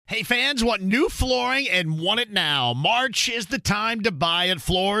Hey, fans want new flooring and want it now. March is the time to buy at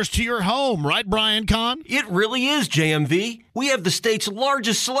Floors to Your Home, right, Brian Kahn? It really is, JMV. We have the state's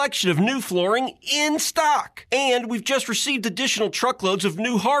largest selection of new flooring in stock. And we've just received additional truckloads of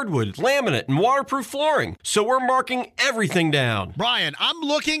new hardwood, laminate, and waterproof flooring. So we're marking everything down. Brian, I'm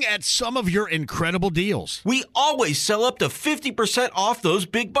looking at some of your incredible deals. We always sell up to 50% off those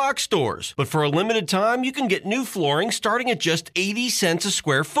big box stores. But for a limited time, you can get new flooring starting at just 80 cents a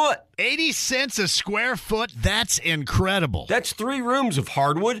square foot. 80 cents a square foot? That's incredible. That's 3 rooms of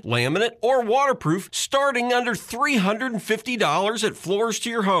hardwood, laminate, or waterproof starting under $350 at Floors to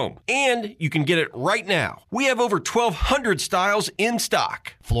Your Home. And you can get it right now. We have over 1,200 styles in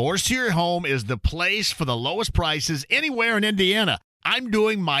stock. Floors to Your Home is the place for the lowest prices anywhere in Indiana. I'm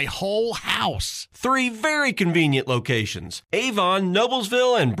doing my whole house. 3 very convenient locations: Avon,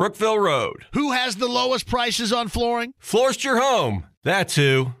 Noblesville, and Brookville Road. Who has the lowest prices on flooring? Floors to Your Home. That's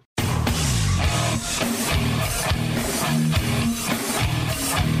who.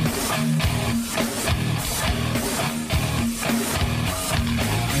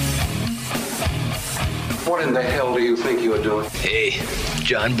 What in the hell do you think you are doing? Hey,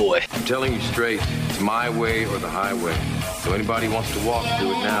 John Boy. I'm telling you straight, it's my way or the highway. So anybody wants to walk, do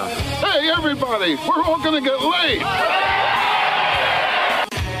it now. Hey, everybody, we're all going to get laid.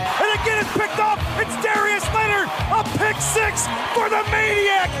 And again, it's picked off. It's Darius Leonard. A pick 6 for the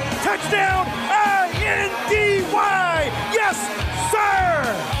Maniac. Touchdown, I-N-D-Y. Yes, sir.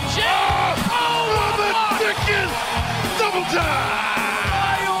 Oh, the Dickens! Double time!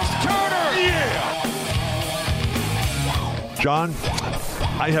 Miles Turner. Yeah! John,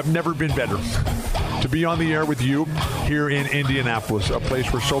 I have never been better to be on the air with you here in Indianapolis, a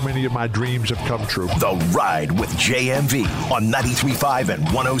place where so many of my dreams have come true. The Ride with JMV on 93.5 and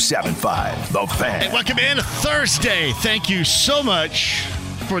 107.5. The Fan. Hey, welcome in Thursday. Thank you so much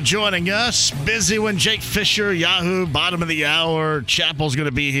for joining us. Busy one. Jake Fischer, Yahoo, bottom of the hour. Chappell's going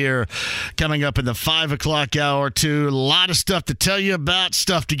to be here coming up in the 5 o'clock hour, too. A lot of stuff to tell you about,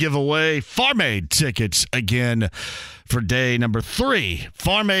 stuff to give away. Farm Aid tickets again for day number 3.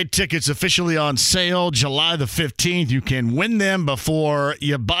 Farm Aid tickets officially on sale July the 15th. You can win them before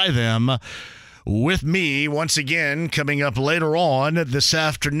you buy them with me once again coming up later on this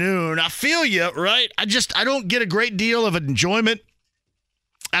afternoon. I feel you, right? I don't get a great deal of enjoyment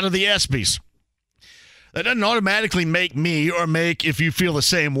out of the ESPYs. That doesn't automatically make me, or make, if you feel the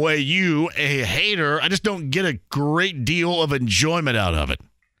same way, you a hater. I just don't get a great deal of enjoyment out of it.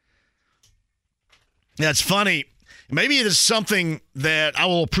 That's funny. Maybe it is something that I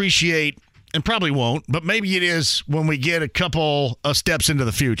will appreciate, and probably won't, but maybe it is when we get a couple of steps into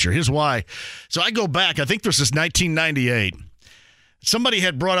the future. Here's why. So I go back, I think this is 1998. Somebody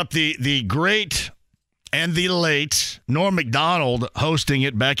had brought up the great and the late Norm Macdonald hosting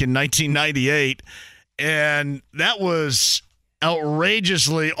it back in 1998, and that was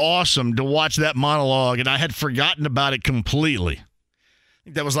outrageously awesome to watch that monologue, and I had forgotten about it completely. I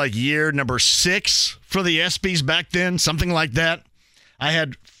think that was like year number 6 for the ESPYs back then, something like that. I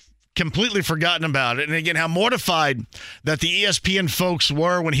had completely forgotten about it. And again, how mortified that the ESPN folks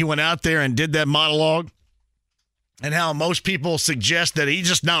were when he went out there and did that monologue, and how most people suggest that he's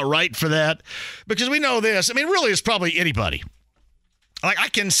just not right for that. Because we know this. I mean, really, it's probably anybody. Like, I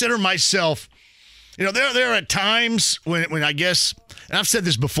consider myself, there are times when I guess, and I've said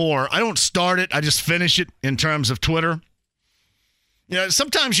this before, I don't start it, I just finish it in terms of Twitter.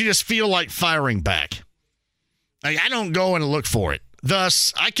 Sometimes you just feel like firing back. I don't go and look for it.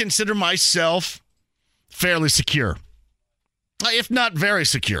 Thus, I consider myself fairly secure, if not very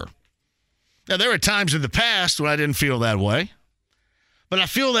secure. Now, there are times in the past when I didn't feel that way, but I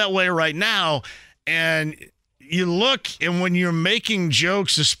feel that way right now. And you look, and when you're making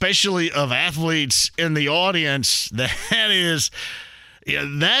jokes, especially of athletes in the audience,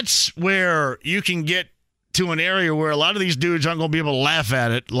 that's where you can get to an area where a lot of these dudes aren't going to be able to laugh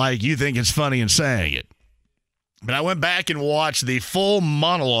at it like you think it's funny in saying it. But I went back and watched the full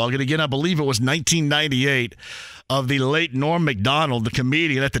monologue, and again, I believe it was 1998, of the late Norm Macdonald, the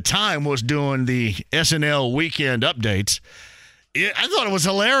comedian at the time, was doing the SNL weekend updates. I thought it was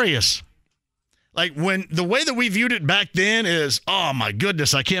hilarious. Like, when the way that we viewed it back then is, oh my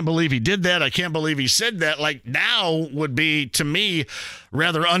goodness, I can't believe he did that. I can't believe he said that. Like, now would be, to me,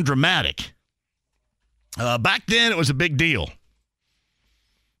 rather undramatic. Back then, it was a big deal.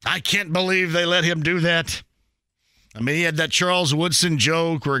 I can't believe they let him do that. I mean, he had that Charles Woodson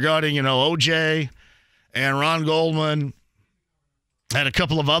joke regarding, OJ and Ron Goldman. Had a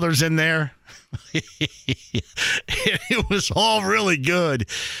couple of others in there. It was all really good.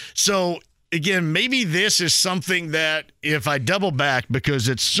 So again, maybe this is something that if I double back, because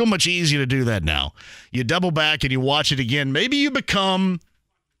it's so much easier to do that now, you double back and you watch it again, maybe you become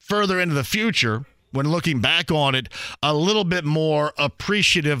further into the future when looking back on it a little bit more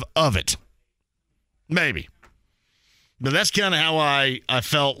appreciative of it. Maybe. But that's kind of how I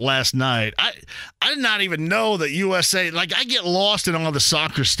felt last night. I did not even know that USA, like I get lost in all the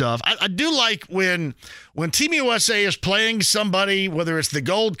soccer stuff. I do like when Team USA is playing somebody, whether it's the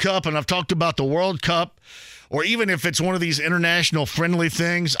Gold Cup, and I've talked about the World Cup, or even if it's one of these international friendly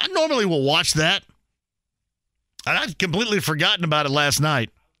things, I normally will watch that. And I'd completely forgotten about it last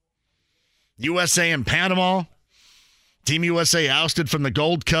night. USA and Panama. Team USA ousted from the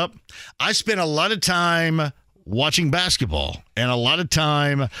Gold Cup. I spent a lot of time watching basketball and a lot of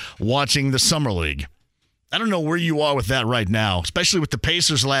time watching the Summer League. I don't know where you are with that right now, especially with the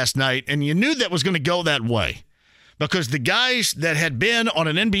Pacers last night, and you knew that was going to go that way because the guys that had been on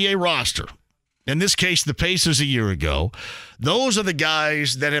an NBA roster, in this case the Pacers a year ago, those are the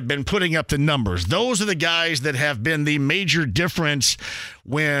guys that have been putting up the numbers. Those are the guys that have been the major difference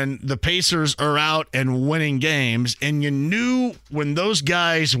when the Pacers are out and winning games, and you knew when those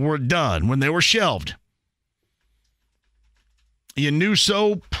guys were done, when they were shelved, you knew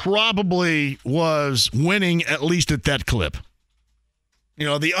so probably was winning at least at that clip. You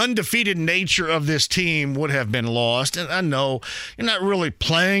know, the undefeated nature of this team would have been lost. And I know you're not really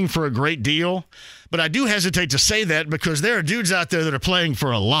playing for a great deal, but I do hesitate to say that because there are dudes out there that are playing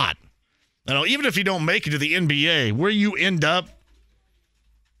for a lot. You know, even if you don't make it to the NBA, where you end up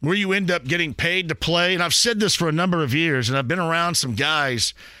getting paid to play, and I've said this for a number of years, and I've been around some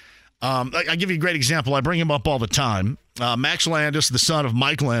guys. I'll give you a great example. I bring him up all the time. Max Landis, the son of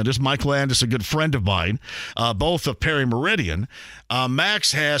Mike Landis. Mike Landis, a good friend of mine, both of Perry Meridian.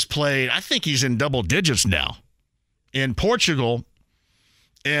 Max has played, I think he's in double digits now, in Portugal.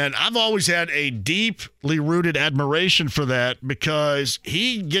 And I've always had a deeply rooted admiration for that because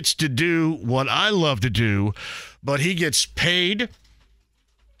he gets to do what I love to do, but he gets paid.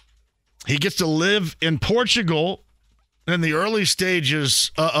 He gets to live in Portugal in the early stages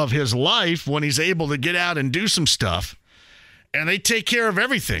of his life when he's able to get out and do some stuff. And they take care of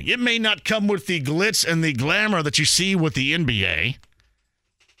everything. It may not come with the glitz and the glamour that you see with the NBA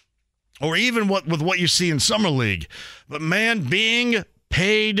or even with what you see in Summer League. But, man, being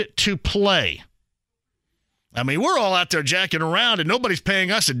paid to play. I mean, we're all out there jacking around and nobody's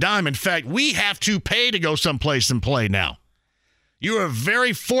paying us a dime. In fact, we have to pay to go someplace and play now. You are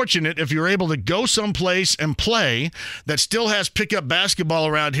very fortunate if you're able to go someplace and play that still has pickup basketball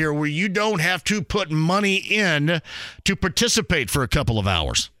around here where you don't have to put money in to participate for a couple of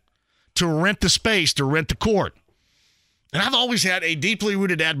hours, to rent the space, to rent the court. And I've always had a deeply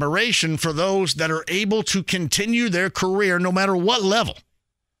rooted admiration for those that are able to continue their career no matter what level.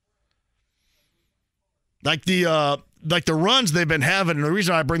 Like the runs they've been having, and the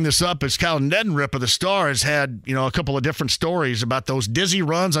reason I bring this up is Kyle Neddenriep of the Star has had, a couple of different stories about those dizzy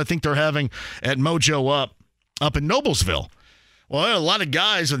runs I think they're having at Mojo up in Noblesville. Well, there are a lot of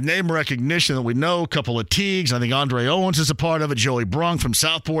guys with name recognition that we know, a couple of Teagues. I think Andre Owens is a part of it. Joey Brunk from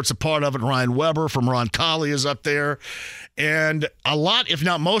Southport's a part of it. Ryan Weber from Ron Colley is up there. And a lot, if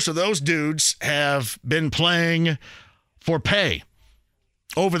not most of those dudes have been playing for pay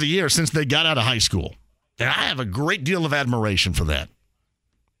over the years since they got out of high school. And I have a great deal of admiration for that.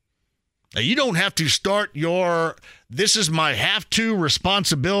 Now, you don't have to start this is my have-to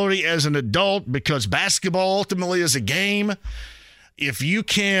responsibility as an adult because basketball ultimately is a game. If you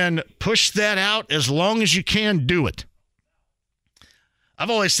can push that out as long as you can, do it. I've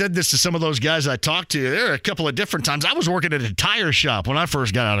always said this to some of those guys I talked to. There are a couple of different times. I was working at a tire shop when I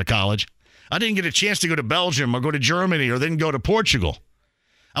first got out of college. I didn't get a chance to go to Belgium or go to Germany or then go to Portugal.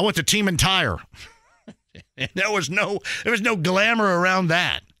 I went to Team and Tire. And there was no glamour around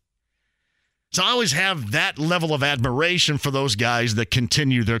that. So I always have that level of admiration for those guys that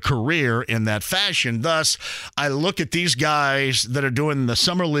continue their career in that fashion. Thus, I look at these guys that are doing the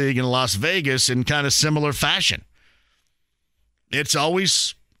Summer League in Las Vegas in kind of similar fashion. It's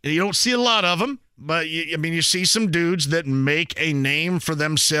always, you don't see a lot of them, but you see some dudes that make a name for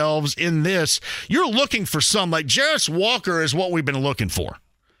themselves in this. You're looking for some, like Jarris Walker is what we've been looking for.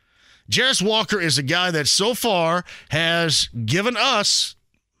 Jarris Walker is a guy that so far has given us,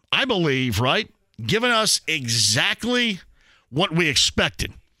 I believe, given us exactly what we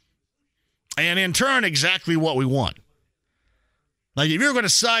expected. And in turn, exactly what we want. Like, if you're going to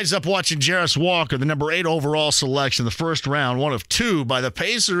size up watching Jarris Walker, the number 8 overall selection, the first round, one of 2 by the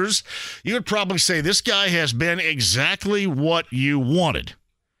Pacers, you would probably say this guy has been exactly what you wanted.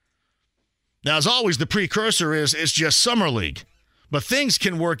 Now, as always, the precursor is just Summer League. But things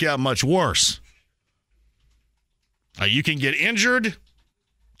can work out much worse. You can get injured,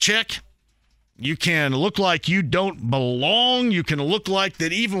 check. You can look like you don't belong. You can look like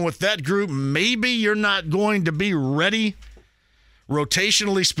that even with that group, maybe you're not going to be ready,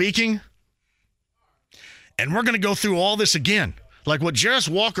 rotationally speaking. And we're going to go through all this again. Like what Jarris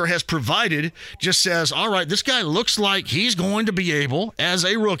Walker has provided just says, all right, this guy looks like he's going to be able, as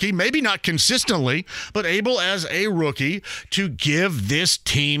a rookie, maybe not consistently, but able as a rookie to give this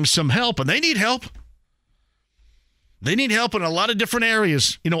team some help. And they need help. They need help in a lot of different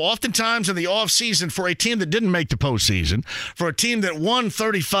areas. You know, oftentimes in the offseason, for a team that didn't make the postseason, for a team that won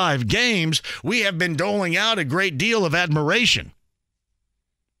 35 games, we have been doling out a great deal of admiration.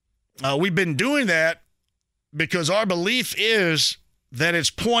 We've been doing that because our belief is that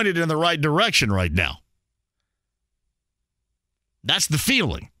it's pointed in the right direction right now. That's the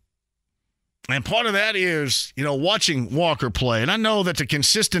feeling. And part of that is, you know, watching Walker play. And I know that the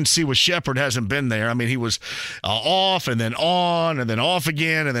consistency with Shepard hasn't been there. I mean, he was off and then on and then off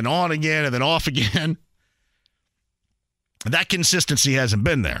again and then on again and then off again. That consistency hasn't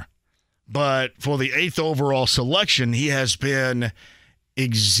been there. But for the 8th overall selection, he has been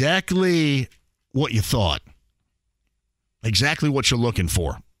exactly what you thought. Exactly what you're looking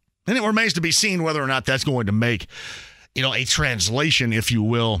for. And it remains to be seen whether or not that's going to make, you know, a translation, if you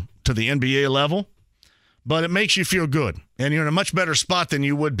will, to the NBA level, but it makes you feel good. And you're in a much better spot than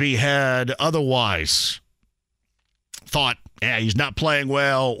you would be had otherwise thought, yeah, he's not playing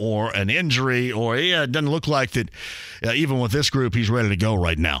well, or an injury, or, yeah, it doesn't look like that even with this group, he's ready to go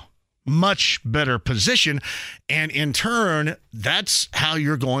right now. Much better position. And in turn, that's how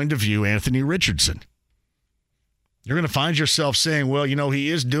you're going to view Anthony Richardson. You're going to find yourself saying, well, you know,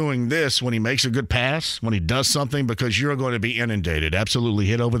 he is doing this when he makes a good pass, when he does something, because you're going to be inundated, absolutely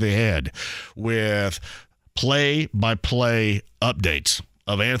hit over the head with play-by-play updates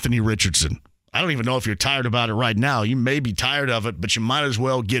of Anthony Richardson. I don't even know if you're tired about it right now. You may be tired of it, but you might as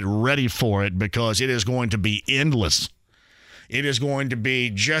well get ready for it because it is going to be endless. It is going to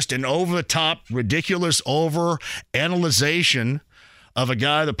be just an over-the-top, ridiculous over-analyzation of a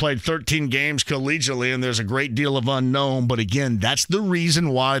guy that played 13 games collegiately, and there's a great deal of unknown. But again, that's the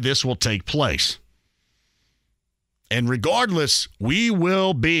reason why this will take place. And regardless, we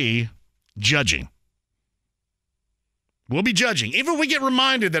will be judging. We'll be judging. Even if we get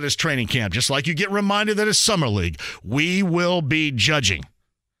reminded that it's training camp, just like you get reminded that it's summer league, we will be judging.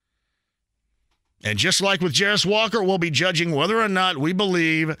 And just like with Jarris Walker, we'll be judging whether or not we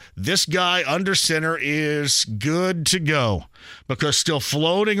believe this guy under center is good to go. Because still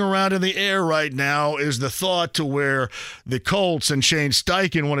floating around in the air right now is the thought to where the Colts and Shane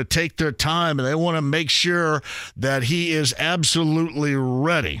Steichen want to take their time and they want to make sure that he is absolutely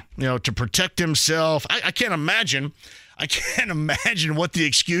ready, you know, to protect himself. I can't imagine what the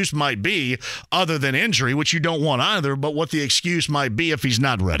excuse might be other than injury, which you don't want either, but what the excuse might be if he's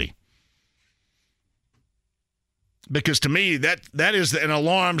not ready. Because to me, that is an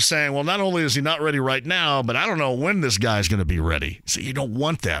alarm saying, well, not only is he not ready right now, but I don't know when this guy's going to be ready. So you don't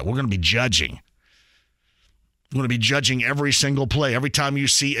want that. We're going to be judging. We're going to be judging every single play. Every time you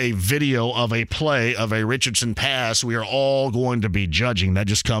see a video of a play of a Richardson pass, we are all going to be judging. That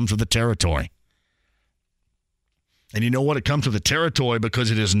just comes with the territory. And you know what? It comes with the territory because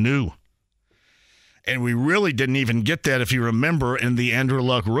it is new. And we really didn't even get that, if you remember, in the Andrew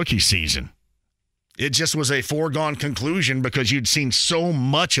Luck rookie season. It just was a foregone conclusion because you'd seen so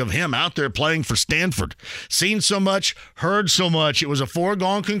much of him out there playing for Stanford. Seen so much, heard so much. It was a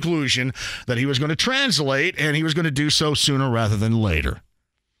foregone conclusion that he was going to translate, and he was going to do so sooner rather than later.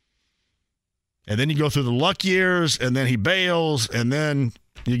 And then you go through the Luck years, and then he bails, and then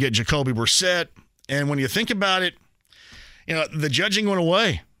you get Jacoby Brissett. And when you think about it, you know, the judging went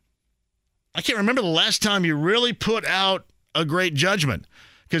away. I can't remember the last time you really put out a great judgment.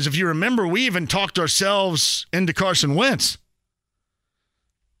 Because if you remember, we even talked ourselves into Carson Wentz.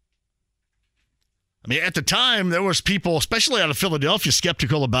 I mean, at the time, there was people, especially out of Philadelphia,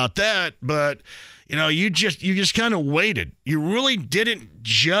 skeptical about that. But, you know, you just kind of waited. You really didn't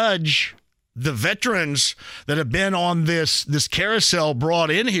judge the veterans that have been on this carousel brought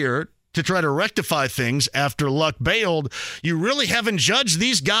in here to try to rectify things after Luck bailed. You really haven't judged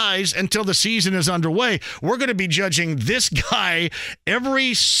these guys until the season is underway. We're going to be judging this guy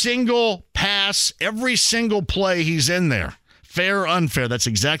every single pass, every single play he's in there. Fair or unfair, that's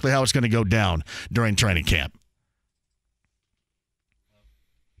exactly how it's going to go down during training camp.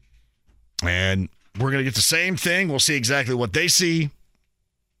 And we're going to get the same thing. We'll see exactly what they see.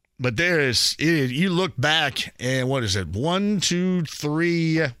 But you look back and what is it? 1, 2,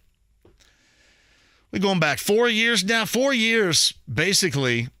 3... we're going back 4 years now, 4 years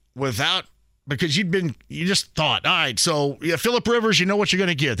basically without, because you just thought, all right, so yeah, Phillip Rivers, you know what you're going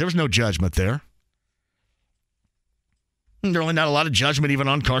to get. There was no judgment there. And really not a lot of judgment even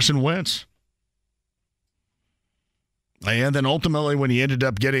on Carson Wentz. And then ultimately when he ended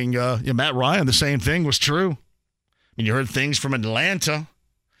up getting Matt Ryan, the same thing was true. I mean, you heard things from Atlanta,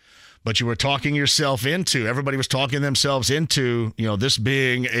 but you were talking yourself into, everybody was talking themselves into, this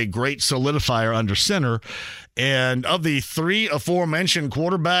being a great solidifier under center. And of the three aforementioned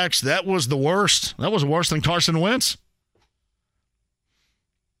quarterbacks, that was the worst. That was worse than Carson Wentz.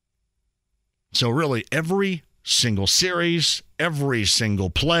 So really, every single series, every single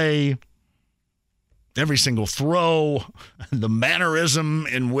play, every single throw, the mannerism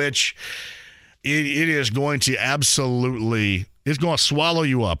in which it is going to absolutely, it's going to swallow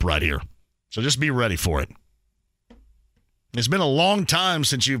you up right here. So just be ready for it. It's been a long time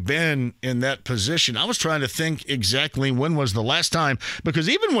since you've been in that position. I was trying to think exactly when was the last time, because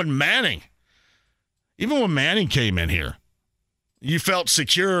even when Manning came in here, you felt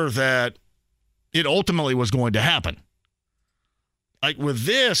secure that it ultimately was going to happen. Like with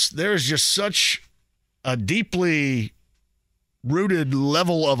this, there's just such a deeply rooted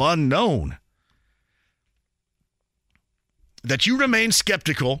level of unknown that you remain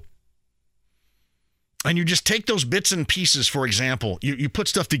skeptical, and you just take those bits and pieces. For example, you put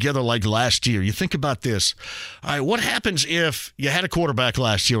stuff together like last year. You think about this. All right, what happens if you had a quarterback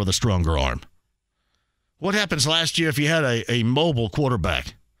last year with a stronger arm? What happens last year if you had a mobile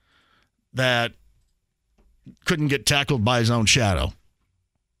quarterback that couldn't get tackled by his own shadow?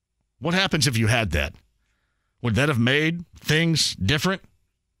 What happens if you had that? Would that have made things different?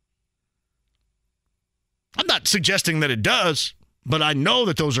 I'm not suggesting that it does, but I know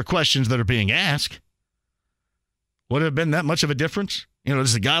that those are questions that are being asked. Would it have been that much of a difference?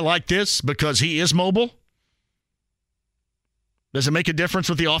 Does a guy like this, because he is mobile, does it make a difference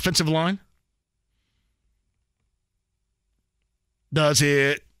with the offensive line? Does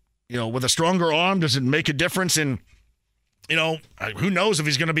it, with a stronger arm, does it make a difference in, who knows if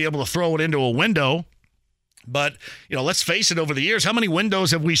he's going to be able to throw it into a window? But, let's face it, over the years, how many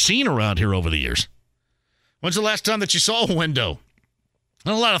windows have we seen around here over the years? When's the last time that you saw a window?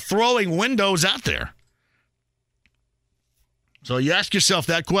 Not a lot of throwing windows out there. So you ask yourself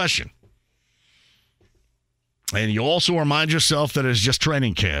that question. And you also remind yourself that it's just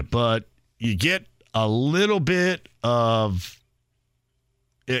training camp. But you get a little bit of,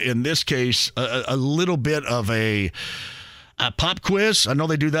 in this case, a little bit of a pop quiz. I know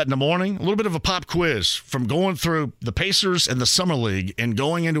they do that in the morning. A little bit of a pop quiz from going through the Pacers and the Summer League and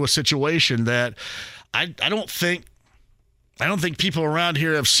going into a situation that I don't think people around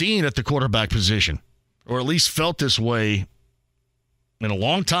here have seen at the quarterback position, or at least felt this way in a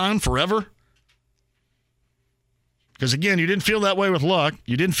long time, forever. Because again, you didn't feel that way with Luck.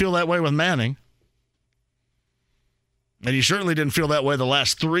 You didn't feel that way with Manning. And you certainly didn't feel that way the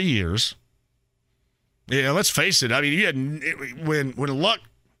last 3 years. Yeah, let's face it. I mean, when Luck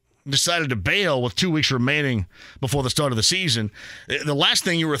decided to bail with 2 weeks remaining before the start of the season, the last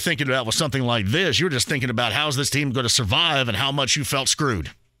thing you were thinking about was something like this. You were just thinking about how's this team going to survive and how much you felt screwed.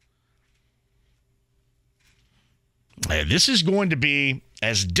 And this is going to be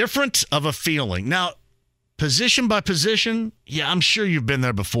as different of a feeling. Now, position by position, yeah, I'm sure you've been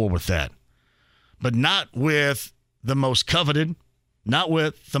there before with that. But not with the most coveted, not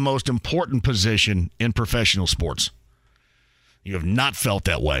with the most important position in professional sports. You have not felt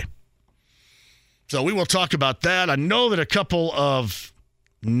that way. So we will talk about that. I know that a couple of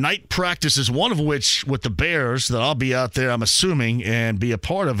night practices, one of which with the Bears, that I'll be out there, I'm assuming, and be a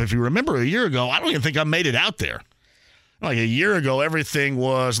part of. If you remember a year ago, I don't even think I made it out there. Like a year ago, everything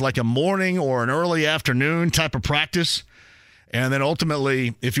was like a morning or an early afternoon type of practice. And then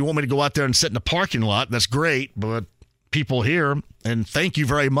ultimately, if you want me to go out there and sit in the parking lot, that's great. But people here, and thank you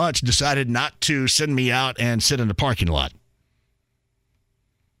very much, decided not to send me out and sit in the parking lot.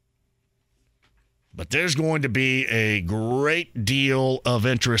 But there's going to be a great deal of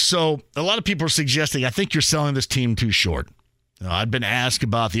interest. So a lot of people are suggesting, I think you're selling this team too short. I've been asked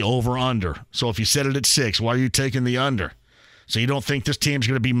about the over-under. So if you set it at 6, why are you taking the under? So you don't think this team's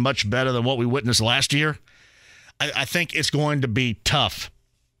going to be much better than what we witnessed last year? I think it's going to be tough.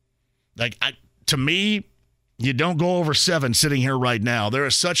 To me, you don't go over 7 sitting here right now. There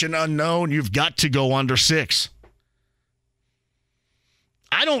is such an unknown. You've got to go under 6.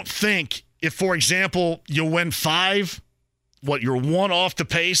 I don't think if, for example, you win 5, you're 1 off the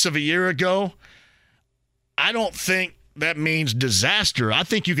pace of a year ago, I don't think that means disaster. I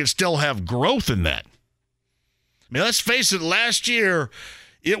think you can still have growth in that. I mean, let's face it, last year,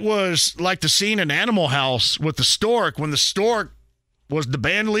 It was like the scene in Animal House with the stork when the stork was the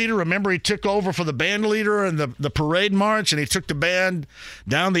band leader. Remember, he took over for the band leader and the parade march, and he took the band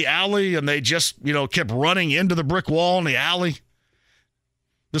down the alley, and they just, kept running into the brick wall in the alley.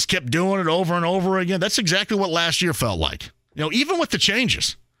 Just kept doing it over and over again. That's exactly what last year felt like. Even with the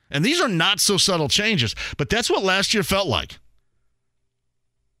changes. And these are not so subtle changes, but that's what last year felt like.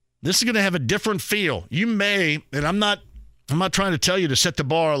 This is going to have a different feel. You may, and I'm not trying to tell you to set the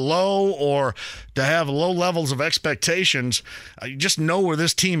bar low or to have low levels of expectations. You just know where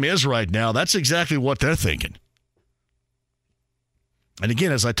this team is right now. That's exactly what they're thinking. And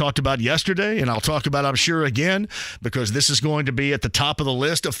again, as I talked about yesterday, and I'll talk about, I'm sure, again, because this is going to be at the top of the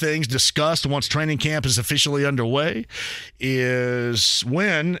list of things discussed once training camp is officially underway, is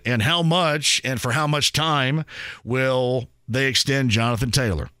when and how much and for how much time will they extend Jonathan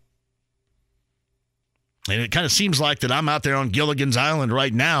Taylor. And it kind of seems like that I'm out there on Gilligan's Island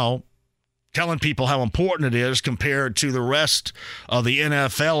right now telling people how important it is compared to the rest of the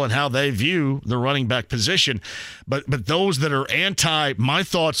NFL and how they view the running back position. But those that are anti my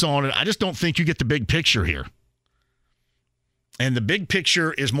thoughts on it, I just don't think you get the big picture here. And the big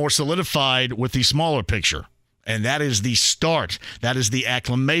picture is more solidified with the smaller picture. And that is the start. That is the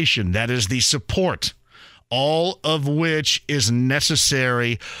acclamation. That is the support. All of which is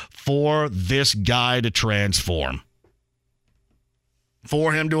necessary for this guy to transform,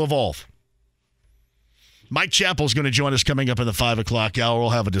 for him to evolve. Mike Chappell is going to join us coming up in the 5 o'clock hour.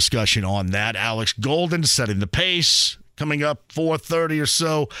 We'll have a discussion on that. Alex Golden setting the pace coming up 4:30 or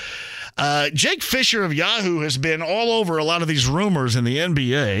so. Jake Fischer of Yahoo has been all over a lot of these rumors in the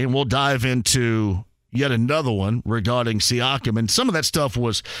NBA, and we'll dive into yet another one regarding Siakam. And some of that stuff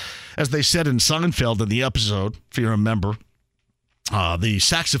was, as they said in Seinfeld in the episode, if you remember, the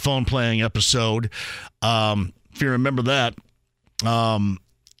saxophone playing episode, if you remember that,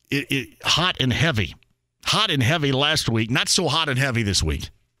 it hot and heavy. Hot and heavy last week, not so hot and heavy this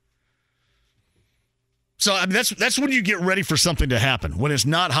week. So I mean, that's when you get ready for something to happen, when it's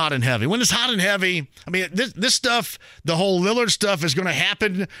not hot and heavy. When it's hot and heavy, I mean, this stuff, the whole Lillard stuff is going to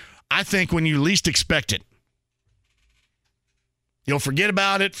happen, I think, when you least expect it. You'll forget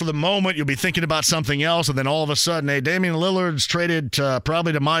about it for the moment. You'll be thinking about something else, and then all of a sudden, hey, Damian Lillard's traded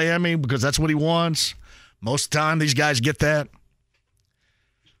probably to Miami because that's what he wants. Most of the time, these guys get that.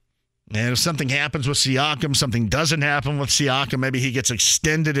 And if something happens with Siakam, something doesn't happen with Siakam, maybe he gets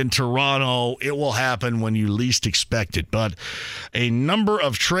extended in Toronto, it will happen when you least expect it. But a number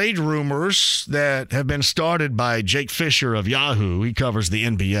of trade rumors that have been started by Jake Fischer of Yahoo. He covers the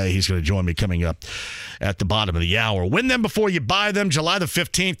NBA. He's going to join me coming up at the bottom of the hour. Win them before you buy them. July the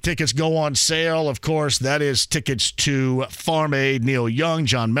 15th, tickets go on sale. Of course, that is tickets to Farm Aid, Neil Young,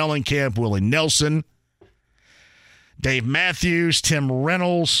 John Mellencamp, Willie Nelson, Dave Matthews, Tim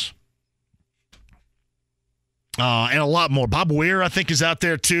Reynolds, and a lot more. Bob Weir, I think, is out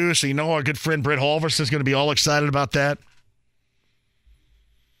there, too. So, our good friend Britt Halverson is going to be all excited about that.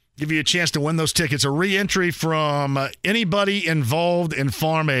 Give you a chance to win those tickets. A re-entry from anybody involved in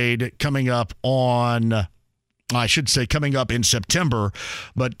Farm Aid coming up coming up in September,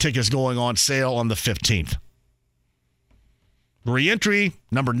 but tickets going on sale on the 15th. Re-entry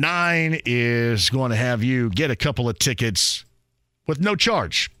number 9 is going to have you get a couple of tickets with no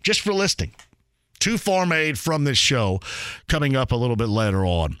charge, just for listing. To Farm Aid from this show coming up a little bit later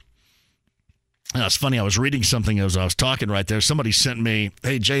on. It's funny, I was reading something as I was talking right there. Somebody sent me,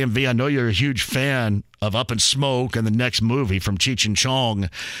 hey, JMV, I know you're a huge fan of Up in Smoke and the next movie from Cheech and Chong.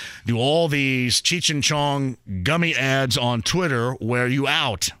 Do all these Cheech and Chong gummy ads on Twitter wear you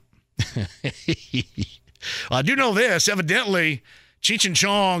out? I do know this. Evidently, Cheech and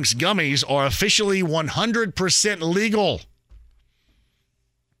Chong's gummies are officially 100% legal.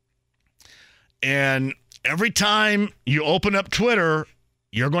 And every time you open up Twitter,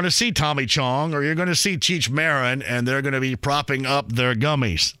 you're going to see Tommy Chong or you're going to see Cheech Marin, and they're going to be propping up their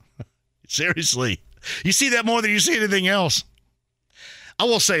gummies. Seriously. You see that more than you see anything else. I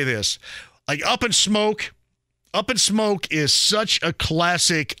will say this. Like Up in Smoke is such a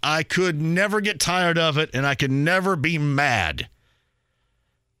classic. I could never get tired of it, and I could never be mad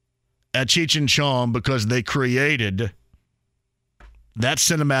at Cheech and Chong because they created that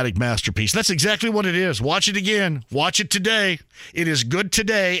cinematic masterpiece. That's exactly what it is. Watch it again. Watch it today. It is good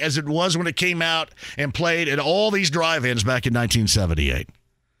today as it was when it came out and played at all these drive-ins back in 1978.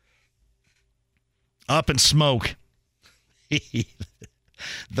 Up in Smoke.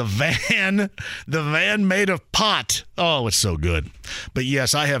 The van made of pot. Oh, it's so good. But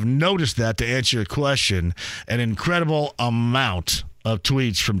yes, I have noticed that, to answer your question, an incredible amount of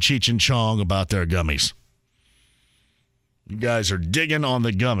tweets from Cheech and Chong about their gummies. You guys are digging on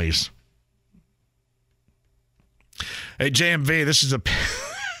the gummies. Hey, JMV, this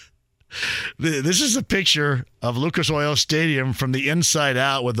is a picture of Lucas Oil Stadium from the inside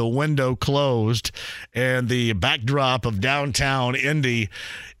out with the window closed and the backdrop of downtown Indy.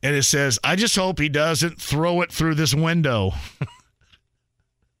 And it says, I just hope he doesn't throw it through this window.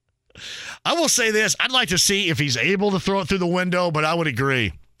 I will say this. I'd like to see if he's able to throw it through the window, but I would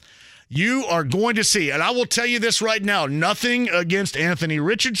agree. You are going to see, and I will tell you this right now, nothing against Anthony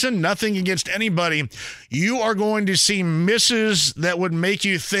Richardson, nothing against anybody. You are going to see misses that would make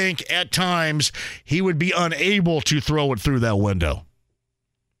you think at times he would be unable to throw it through that window.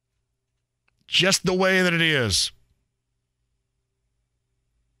 Just the way that it is.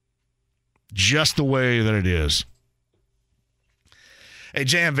 Just the way that it is. Hey,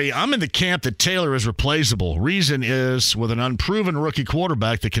 JMV, I'm in the camp that Taylor is replaceable. Reason is, with an unproven rookie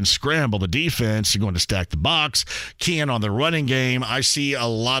quarterback that can scramble the defense, you're going to stack the box, key in on the running game. I see a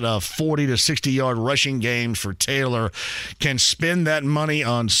lot of 40 to 60-yard rushing games for Taylor. Can spend that money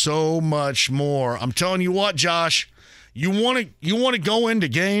on so much more. I'm telling you what, Josh, you want to go into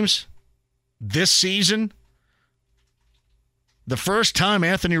games this season? The first time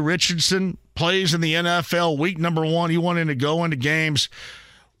Anthony Richardson plays in the NFL, week number 1, you want him to go into games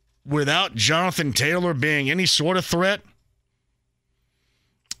without Jonathan Taylor being any sort of threat?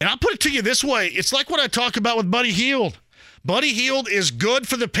 And I'll put it to you this way. It's like what I talk about with Buddy Hield. Buddy Hield is good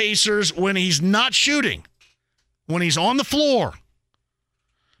for the Pacers when he's not shooting, when he's on the floor,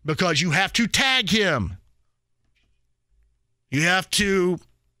 because you have to tag him. You have to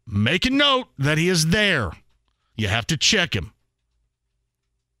make a note that he is there. You have to check him.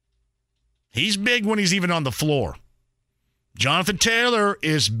 He's big when he's even on the floor. Jonathan Taylor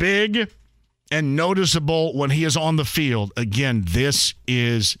is big and noticeable when he is on the field. Again, this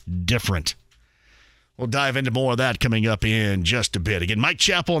is different. We'll dive into more of that coming up in just a bit. Again, Mike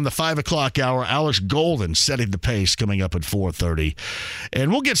Chappell in the 5 o'clock hour. Alex Golden setting the pace coming up at 4:30.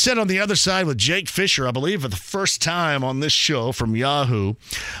 And we'll get set on the other side with Jake Fischer, I believe, for the first time on this show from Yahoo.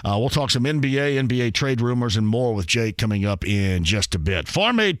 We'll talk some NBA trade rumors, and more with Jake coming up in just a bit.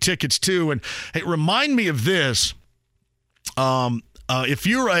 Farm Aid tickets, too. And hey, remind me of this. If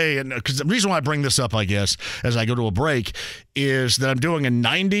you're because the reason why I bring this up, I guess, as I go to a break, is that I'm doing a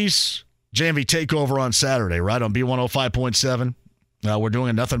 90s JMV takeover on Saturday, right, on B105.7. We're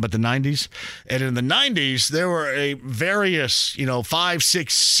doing nothing but the 90s. And in the 90s, there were various, 5,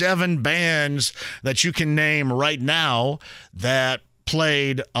 6, 7 bands that you can name right now that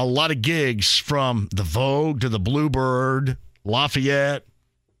played a lot of gigs, from the Vogue to the Bluebird, Lafayette,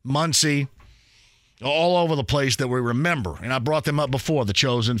 Muncie, all over the place that we remember. And I brought them up before: The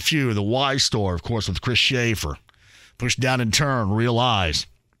Chosen Few, the Y Store, of course, with Chris Schaefer, Push Down and Turn, Real Eyes.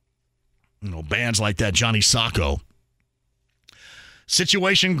 Bands like that, Johnny Sacco.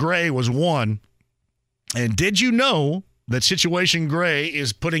 Situation Grey was one. And did you know that Situation Grey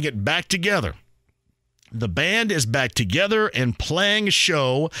is putting it back together? The band is back together and playing a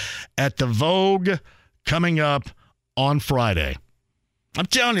show at the Vogue coming up on Friday. I'm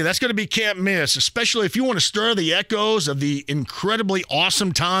telling you, that's going to be can't miss, especially if you want to stir the echoes of the incredibly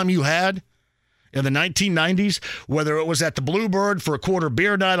awesome time you had in the 1990s, whether it was at the Bluebird for a quarter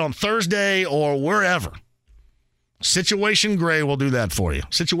beer night on Thursday or wherever. Situation Grey will do that for you.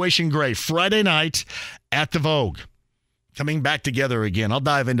 Situation Grey, Friday night at the Vogue. Coming back together again. I'll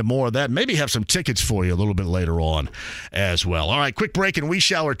dive into more of that. Maybe have some tickets for you a little bit later on as well. All right, quick break and we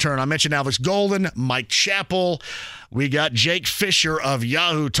shall return. I mentioned Alex Golden, Mike Chappell. We got Jake Fischer of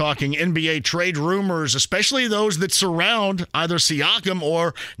Yahoo talking NBA trade rumors, especially those that surround either Siakam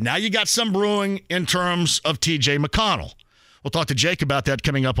or now you got some brewing in terms of TJ McConnell. We'll talk to Jake about that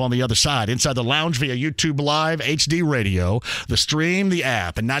coming up on the other side. Inside the Lounge via YouTube Live, HD Radio, the stream, the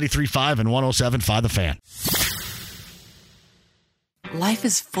app, and 93.5 and 107.5 The Fan. Life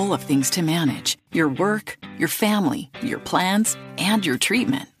is full of things to manage: your work, your family, your plans, and your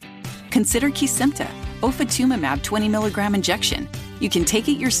treatment. Consider Kesimpta, ofatumumab 20 milligram injection. You can take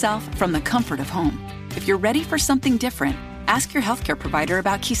it yourself from the comfort of home. If you're ready for something different, ask your healthcare provider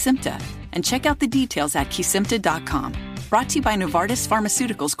about Kesimpta and check out the details at kesimpta.com. Brought to you by Novartis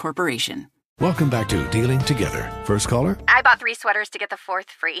Pharmaceuticals Corporation. Welcome back to Dealing Together. First caller? I bought 3 sweaters to get the 4th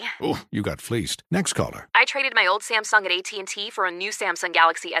free. Oh, you got fleeced. Next caller? I traded my old Samsung at AT&T for a new Samsung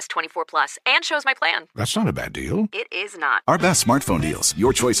Galaxy S24 Plus and shows my plan. That's not a bad deal. It is not. Our best smartphone deals.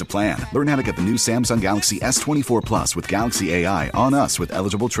 Your choice of plan. Learn how to get the new Samsung Galaxy S24 Plus with Galaxy AI on us with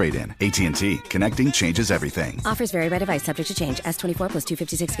eligible trade-in. AT&T. Connecting changes everything. Offers vary by device. Subject to change. S24 plus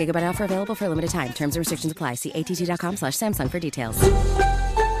 256 gigabyte offer available for a limited time. Terms and restrictions apply. See att.com/Samsung for details.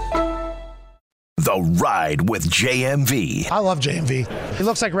 The Ride with JMV. I love JMV. He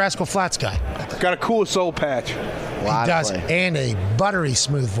looks like Rascal Flatts guy. Got a cool soul patch. He does, and a buttery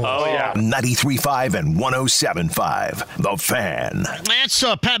smooth voice. Oh, yeah. 93.5 and 107.5. The Fan. That's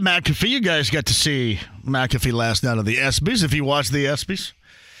Pat McAfee. You guys got to see McAfee last night on the ESPYs, if you watched the ESPYs.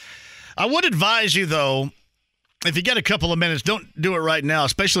 I would advise you, though, if you get a couple of minutes, don't do it right now,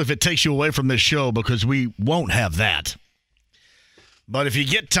 especially if it takes you away from this show, because we won't have that. But if you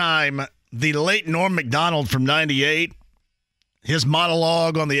get time, the late Norm Macdonald from 98, his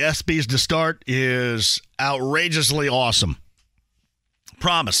monologue on the ESPYs to start is outrageously awesome.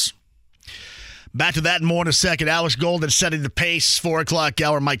 Promise. Back to that and more in a second. Alex Golden setting the pace. 4 o'clock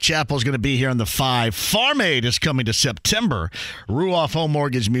hour. Mike Chappell is going to be here in the 5. Farm Aid is coming to September. Ruoff Home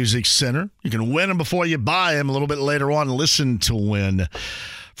Mortgage Music Center. You can win them before you buy them. A little bit later on, listen to win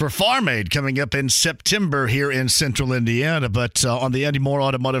for Farm Aid coming up in September here in Central Indiana. But on the Andy Moore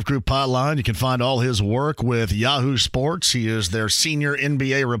Automotive Group hotline, you can find all his work with Yahoo Sports. He is their senior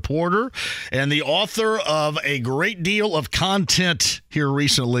NBA reporter and the author of a great deal of content here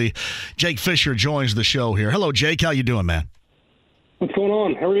recently. Jake Fischer joins the show here. Hello, Jake. How you doing, man? What's going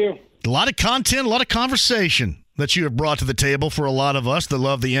on? How are you? A lot of content, a lot of conversation that you have brought to the table for a lot of us that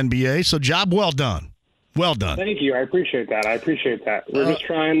love the NBA. So job well done. Well done. Thank you. I appreciate that. We're just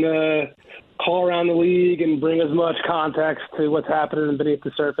trying to call around the league and bring as much context to what's happening beneath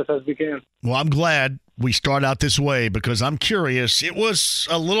the surface as we can. Well, I'm glad we start out this way because I'm curious. It was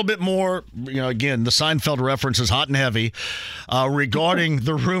a little bit more, again, the Seinfeld reference is hot and heavy regarding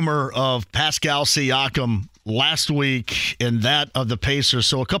the rumor of Pascal Siakam last week and that of the Pacers.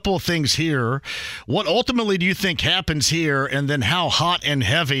 So a couple of things here. What ultimately do you think happens here, and then how hot and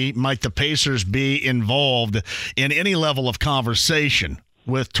heavy might the Pacers be involved in any level of conversation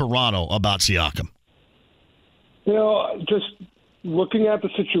with Toronto about Siakam? Just looking at the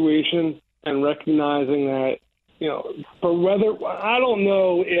situation and recognizing that, for whether I don't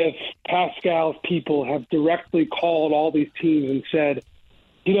know if Pascal's people have directly called all these teams and said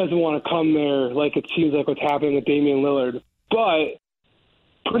he doesn't want to come there, like it seems like what's happening with Damian Lillard. But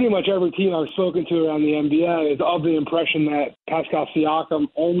pretty much every team I've spoken to around the NBA is of the impression that Pascal Siakam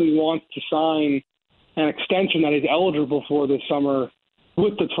only wants to sign an extension that he's eligible for this summer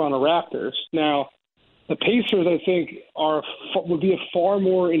with the Toronto Raptors. Now, the Pacers, I think, would be a far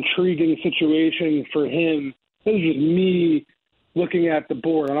more intriguing situation for him. This is just me looking at the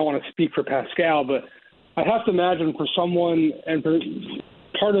board. I don't want to speak for Pascal, but I have to imagine for someone, and for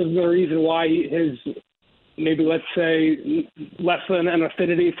part of the reason why his, maybe let's say, less than an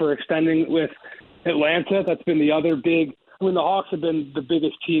affinity for extending with Atlanta, that's been the other big. I mean, the Hawks have been the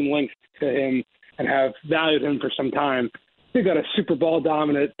biggest team linked to him and have valued him for some time. They've got a Super Bowl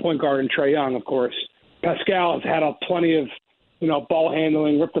dominant point guard in Trae Young, of course. Pascal has had plenty of, ball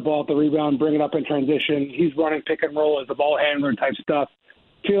handling, rip the ball at the rebound, bring it up in transition. He's running pick and roll as the ball handler type stuff.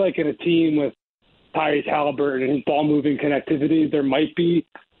 I feel like in a team with Tyrese Halliburton and his ball-moving connectivity, there might be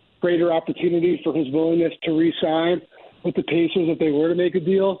greater opportunity for his willingness to re-sign with the Pacers if they were to make a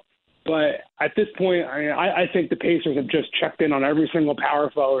deal. But at this point, I think the Pacers have just checked in on every single power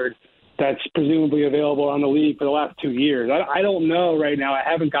forward that's presumably available on the league for the last 2 years. I don't know right now. I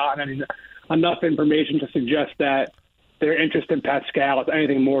haven't gotten enough information to suggest that their interest in Pascal is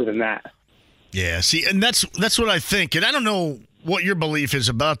anything more than that. Yeah, see, and that's what I think. And I don't know what your belief is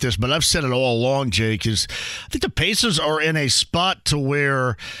about this, but I've said it all along, Jake, is I think the Pacers are in a spot to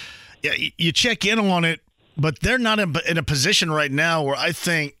where you check in on it, but they're not in a position right now where I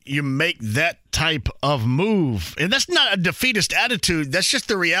think you make that type of move. And that's not a defeatist attitude. That's just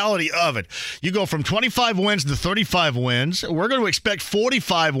the reality of it. You go from 25 wins to 35 wins. We're going to expect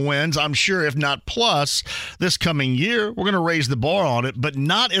 45 wins, I'm sure, if not plus, this coming year. We're going to raise the bar on it, but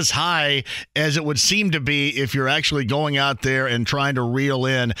not as high as it would seem to be if you're actually going out there and trying to reel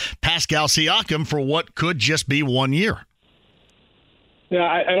in Pascal Siakam for what could just be 1 year. Yeah,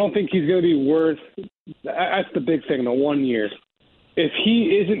 I don't think he's going to be worth – that's the big thing, the 1 year. If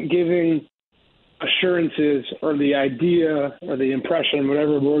he isn't giving assurances or the idea or the impression,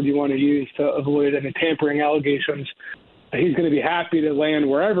 whatever word you want to use to avoid any tampering allegations, he's going to be happy to land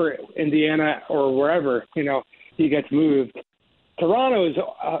wherever, Indiana or wherever, he gets moved. Toronto is,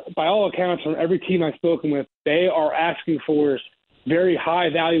 by all accounts, from every team I've spoken with, they are asking for very high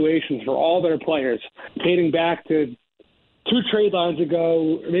valuations for all their players, dating back to 2 trade lines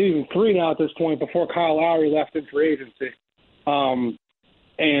ago, maybe even 3 now at this point, before Kyle Lowry left in free agency.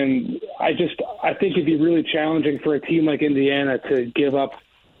 And I think it'd be really challenging for a team like Indiana to give up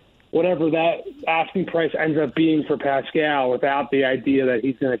whatever that asking price ends up being for Pascal without the idea that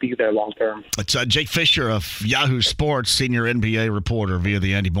he's going to be there long term. It's Jake Fischer of Yahoo Sports, senior NBA reporter via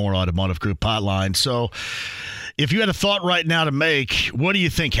the Andy Moore Automotive Group hotline. So if you had a thought right now to make, what do you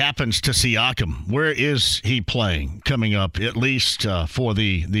think happens to Siakam? Where is he playing coming up, at least for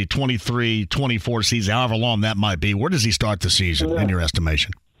the 23-24 season, however long that might be? Where does he start the season in your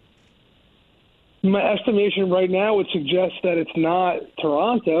estimation? My estimation right now would suggest that it's not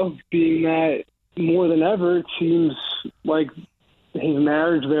Toronto, being that more than ever it seems like his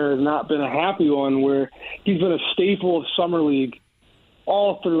marriage there has not been a happy one, where he's been a staple of Summer League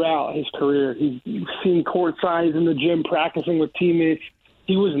all throughout his career. He's seen courtside in the gym practicing with teammates.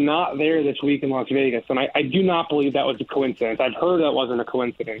 He was not there this week in Las Vegas, and I do not believe that was a coincidence. I've heard that wasn't a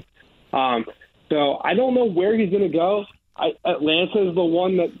coincidence. So I don't know where he's going to go. Atlanta is the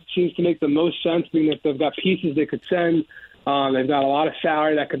one that seems to make the most sense, being that they've got pieces they could send. They've got a lot of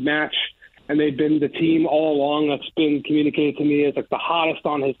salary that could match, and they've been the team all along that's been communicated to me as like the hottest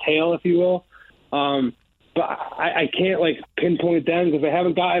on his tail, if you will. But I can't pinpoint them because they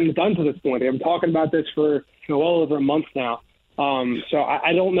haven't gotten it done to this point. They've been talking about this for well over a month now. So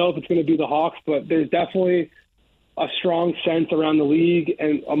I don't know if it's going to be the Hawks, but there's definitely a strong sense around the league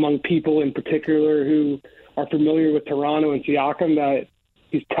and among people in particular who are familiar with Toronto and Siakam that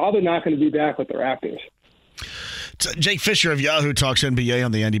he's probably not going to be back with the Raptors. Jake Fischer of Yahoo talks NBA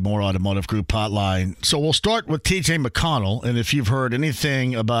on the Andy Moore Automotive Group hotline. So we'll start with T.J. McConnell, and if you've heard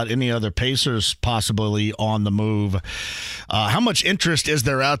anything about any other Pacers possibly on the move, how much interest is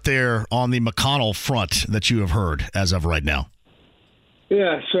there out there on the McConnell front that you have heard as of right now?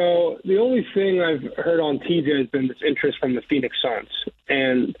 Yeah, so the only thing I've heard on TJ has been this interest from the Phoenix Suns.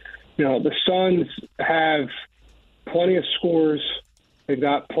 And, the Suns have plenty of scores. They've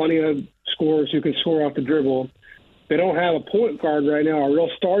got plenty of scorers who can score off the dribble. They don't have a point guard right now, a real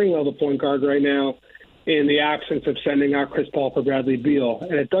starting level point guard right now, in the absence of sending out Chris Paul for Bradley Beal.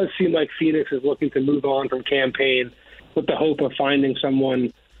 And it does seem like Phoenix is looking to move on from campaign with the hope of finding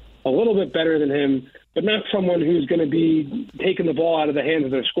someone a little bit better than him, but not someone who's going to be taking the ball out of the hands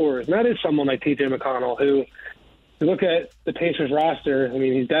of their scorers. And that is someone like T.J. McConnell, who, if you look at the Pacers roster, I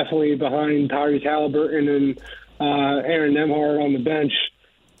mean, he's definitely behind Tyrese Halliburton and Aaron Nemhard on the bench.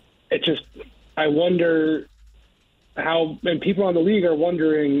 It just, I wonder how, and people on the league are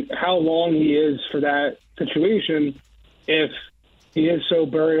wondering how long he is for that situation if he is so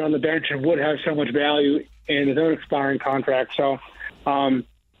buried on the bench and would have so much value in his own expiring contract. So I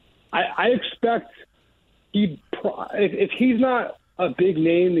expect if he's not a big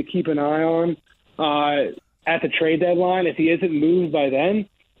name to keep an eye on at the trade deadline, if he isn't moved by then,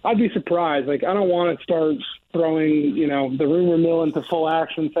 I'd be surprised. I don't want to start throwing, the rumor mill into full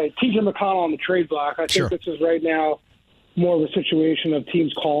action, say T.J. McConnell on the trade block. I think this is right now more of a situation of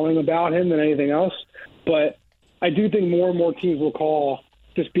teams calling about him than anything else. But I do think more and more teams will call,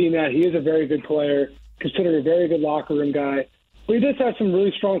 just being that he is a very good player, considered a very good locker room guy. But he does have some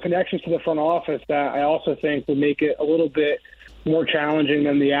really strong connections to the front office that I also think would make it a little bit more challenging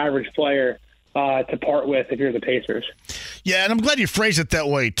than the average player to part with if you're the Pacers. Yeah, and I'm glad you phrased it that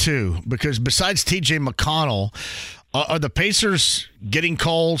way, too, because besides T.J. McConnell, are the Pacers getting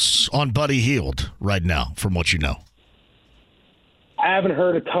calls on Buddy Hield right now, from what you know? I haven't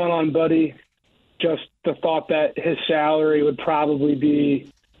heard a ton on Buddy, just the thought that his salary would probably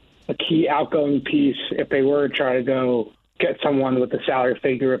be a key outgoing piece if they were to try to go get someone with the salary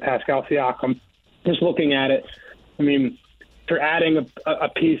figure of Pascal Siakam. Just looking at it, I mean, if you're adding a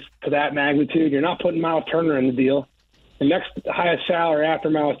piece to that magnitude, you're not putting Miles Turner in the deal. The next highest salary after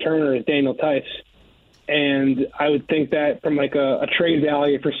Miles Turner is Daniel Tice. And I would think that from a trade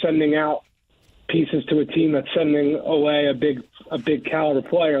value, if you're sending out pieces to a team that's sending away a big caliber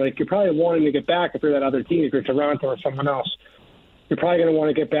player, you're probably wanting to get back, if you're that other team, if you're Toronto or someone else, you're probably going to want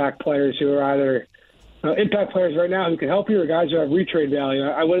to get back players who are either impact players right now who can help you or guys who have retrade value.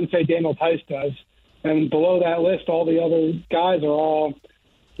 I wouldn't say Daniel Tice does. And below that list, all the other guys are all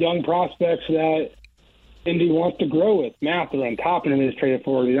young prospects that Indy wants to grow with. Mathurin, Toppin is traded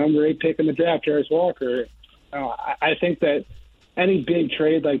for, the number 8 pick in the draft, Jarris Walker. I think that any big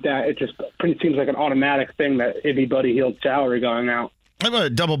trade like that, it just pretty seems like an automatic thing that it'd be Buddy Hield's salary going out. I'm going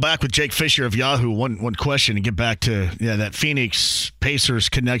to double back with Jake Fischer of Yahoo. One question and get back to that Phoenix Pacers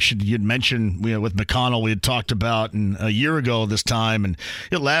connection you'd mentioned with McConnell. We had talked about a year ago this time, and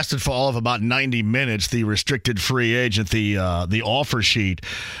it lasted for all of about 90 minutes. The restricted free agent, the offer sheet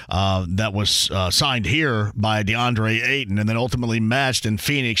that was signed here by DeAndre Ayton, and then ultimately matched in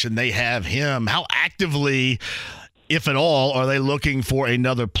Phoenix, and they have him. How actively, if at all, are they looking for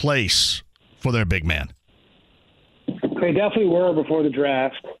another place for their big man? They definitely were before the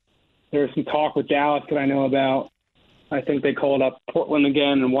draft. There's some talk with Dallas that I know about. I think they called up Portland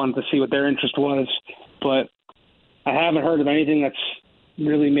again and wanted to see what their interest was. But I haven't heard of anything that's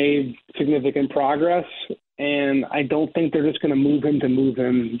really made significant progress. And I don't think they're just going to move him to move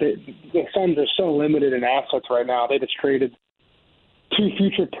him. The Suns are so limited in assets right now. They just traded 2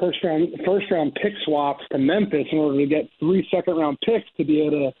 future first-round pick swaps to Memphis in order to get 3 second-round picks to be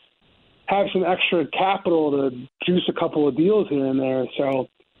able to have some extra capital to juice a couple of deals here and there. So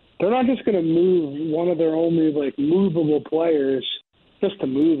they're not just going to move one of their only movable players just to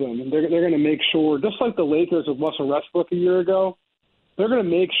move them. They're going to make sure, just like the Lakers with Russell Westbrook a year ago, they're going to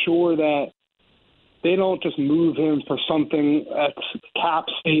make sure that they don't just move him for something at cap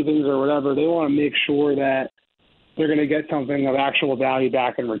savings or whatever. They want to make sure that they're going to get something of actual value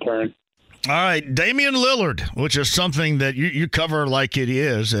back in return. All right, Damian Lillard, which is something that you cover like it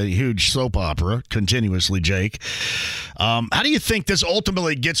is, a huge soap opera continuously, Jake. How do you think this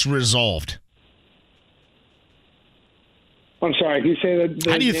ultimately gets resolved? I'm sorry, can you say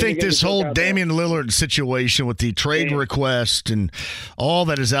that? How do you think this whole Damian Lillard situation with the trade request and all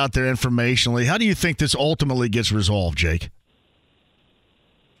that is out there informationally, how do you think this ultimately gets resolved, Jake?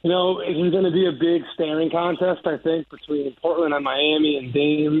 You know, it's going to be a big staring contest, I think, between Portland and Miami and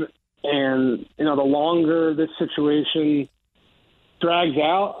Dame. And, you know, the longer this situation drags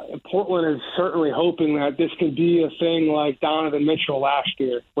out, Portland is certainly hoping that this could be a thing like Donovan Mitchell last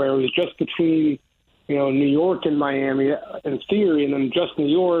year, where it was just between, you know, New York and Miami in theory, and then just New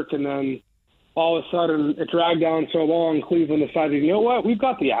York, and then all of a sudden it dragged down so long, Cleveland decided, you know what, we've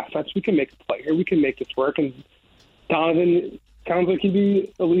got the assets, we can make a play here, we can make this work. And Donovan sounds like he'd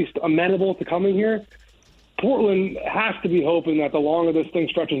be at least amenable to coming here. Portland has to be hoping that the longer this thing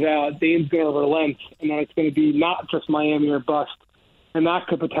stretches out, Dame's going to relent, and that it's going to be not just Miami or bust. And that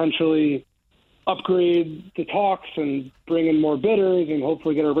could potentially upgrade the talks and bring in more bidders and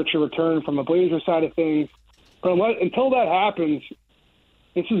hopefully get a richer return from the Blazers side of things. But until that happens,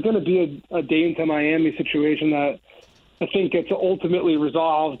 this is going to be a Dame to Miami situation that I think gets ultimately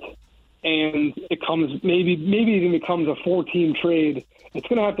resolved, and it comes maybe even becomes a 4-team trade. It's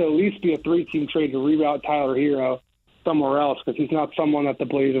going to have to at least be a 3-team trade to reroute Tyler Hero somewhere else, because he's not someone that the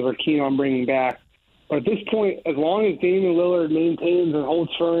Blazers are keen on bringing back. But at this point, as long as Damian Lillard maintains and holds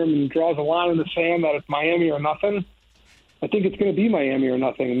firm and draws a line in the sand that it's Miami or nothing, I think it's going to be Miami or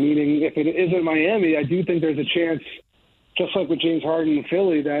nothing. Meaning, if it isn't Miami, I do think there's a chance, just like with James Harden in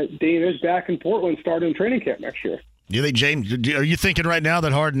Philly, that Dame is back in Portland starting training camp next year. Do you think, James, are you thinking right now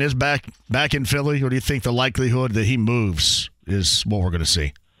that Harden is back in Philly, or do you think the likelihood that he moves is what we're going to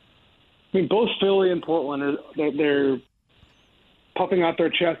see? I mean, both Philly and Portland, they're puffing out their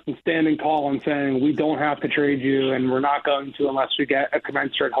chest and standing tall and saying, we don't have to trade you, and we're not going to unless we get a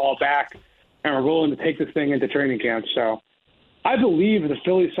commensurate haul back, and we're willing to take this thing into training camp. So I believe the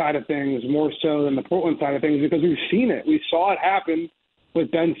Philly side of things more so than the Portland side of things, because we've seen it. We saw it happen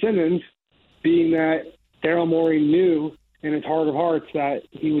with Ben Simmons, being that Daryl Morey knew in his heart of hearts that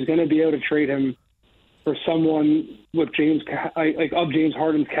he was going to be able to trade him for someone with James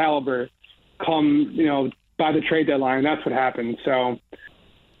Harden's caliber come, by the trade deadline. That's what happened. So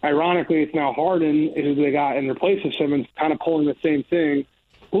ironically, it's now Harden who they got in place of Simmons, kind of pulling the same thing.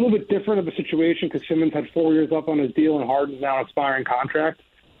 A little bit different of a situation because Simmons had 4 years up on his deal and Harden's now an expiring contract.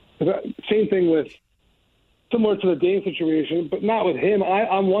 Same thing similar to the Dame situation, but not with him.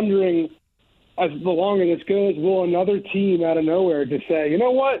 I'm wondering, as the longer this goes, will another team out of nowhere just say, you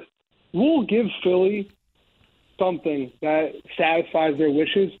know what, we'll give Philly something that satisfies their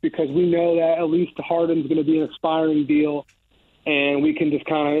wishes, because we know that at least Harden's going to be an expiring deal and we can just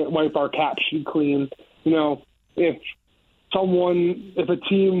kind of wipe our cap sheet clean. If a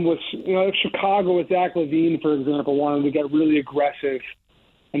team was, if Chicago with Zach LaVine, for example, wanted to get really aggressive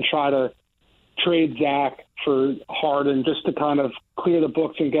and try to trade Zach for Harden just to kind of clear the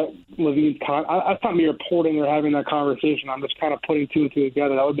books and get LaVine's that's not me reporting or having that conversation. I'm just kind of putting 2 and 2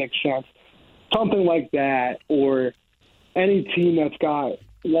 together. That would make sense. Something like that, or any team that's got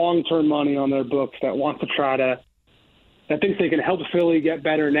long-term money on their books that wants to that thinks they can help Philly get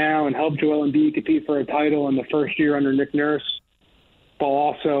better now and help Joel Embiid compete for a title in the first year under Nick Nurse, while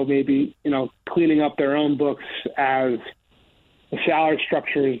also maybe, cleaning up their own books as the salary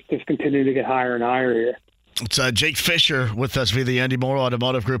structures just continue to get higher and higher here. It's Jake Fischer with us via the Andy Moore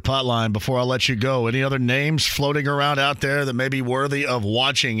Automotive Group hotline. Before I let you go, any other names floating around out there that may be worthy of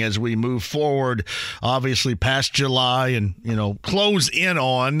watching as we move forward, obviously past July and, close in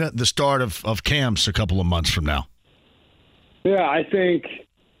on the start of camps a couple of months from now? Yeah, I think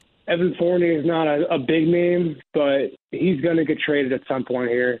Evan Fournier is not a big name, but he's going to get traded at some point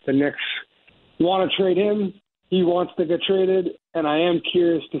here. The Knicks want to trade him. he wants to get traded, and I am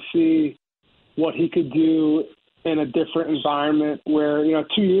curious to see what he could do in a different environment where,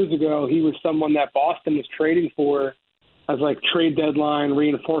 2 years ago, he was someone that Boston was trading for as like trade deadline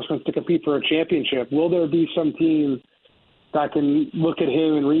reinforcements to compete for a championship. Will there be some team that can look at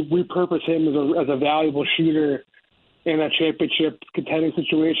him and repurpose him as a valuable shooter in a championship contending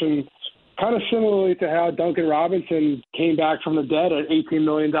situation, kind of similarly to how Duncan Robinson came back from the dead at $18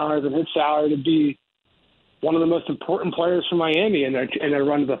 million in his salary to be one of the most important players for Miami in their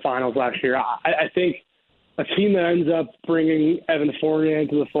run to the finals last year. I think a team that ends up bringing Evan Fournier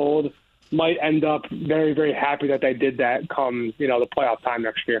into the fold might end up very, very happy that they did that come, the playoff time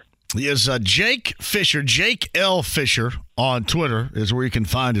next year. He is Jake Fischer, Jake L. Fischer on Twitter is where you can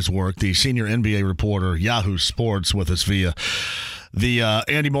find his work, the senior NBA reporter, Yahoo Sports, with us via the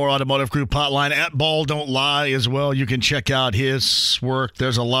Andy Moore Automotive Group hotline at Ball Don't Lie as well. You can check out his work.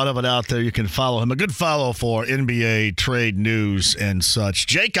 There's a lot of it out there. You can follow him. A good follow for NBA trade news and such.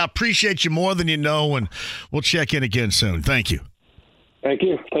 Jake, I appreciate you more than you know, and we'll check in again soon. Thank you. Thank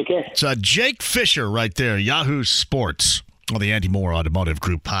you. Take care. It's Jake Fischer right there, Yahoo Sports on the Andy Moore Automotive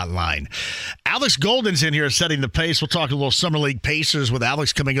Group hotline. Alex Golden's in here setting the pace. We'll talk a little Summer League Pacers with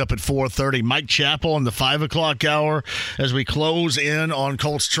Alex coming up at 4:30. Mike Chappell in the 5 o'clock hour as we close in on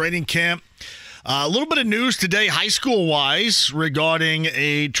Colts training camp. A little bit of news today, high school-wise, regarding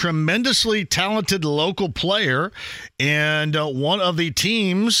a tremendously talented local player and one of the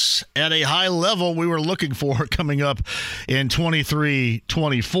teams at a high level we were looking for coming up in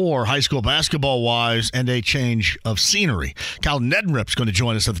 23-24, high school basketball-wise, and a change of scenery. Kyle Neddenriep's going to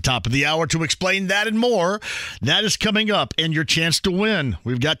join us at the top of the hour to explain that and more. That is coming up, and your chance to win.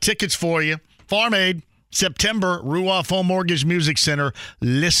 We've got tickets for you. Farm Aid. September, Ruoff Home Mortgage Music Center.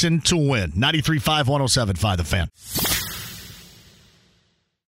 Listen to win. 93.5, 107.5 The Fan.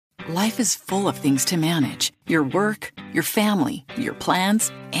 Life is full of things to manage. Your work, your family, your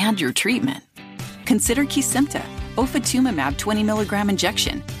plans, and your treatment. Consider Kesimpta, ofatumumab 20 milligram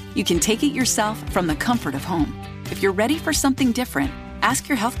injection. You can take it yourself from the comfort of home. If you're ready for something different, ask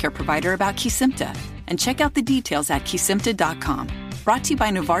your healthcare provider about Kesimpta and check out the details at kesimpta.com. Brought to you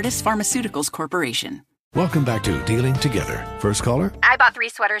by Novartis Pharmaceuticals Corporation. Welcome back to Dealing Together. First caller? I bought 3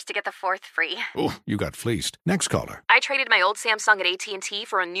 sweaters to get the 4th free. Oh, you got fleeced. Next caller. I traded my old Samsung at AT&T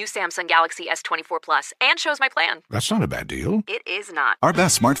for a new Samsung Galaxy S24 Plus and chose my plan. That's not a bad deal. It is not. Our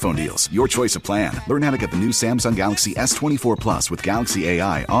best smartphone deals. Your choice of plan. Learn how to get the new Samsung Galaxy S24 Plus with Galaxy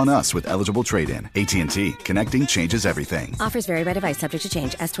AI on us with eligible trade-in. AT&T. Connecting changes everything. Offers vary by device. Subject to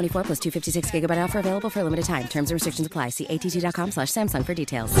change. S24 plus 256 gigabyte offer available for a limited time. Terms and restrictions apply. See att.com/Samsung for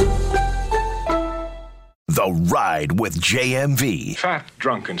details. The Ride with JMV. Fat,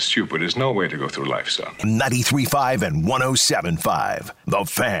 drunk, and stupid is no way to go through life, son. 93.5 and 107.5. The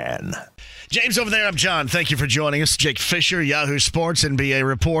Fan. James over there, I'm John. Thank you for joining us. Jake Fischer, Yahoo Sports NBA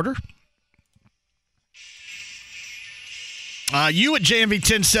reporter. You at JMV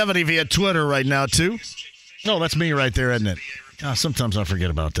 1070 via Twitter right now, too. Oh, that's me right there, isn't it? Sometimes I forget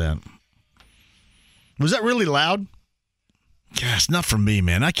about that. Was that really loud? Yeah, it's not from me,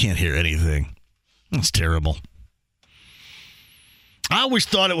 man. I can't hear anything. That's terrible. I always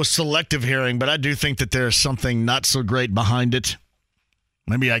thought it was selective hearing, but I do think that there's something not so great behind it.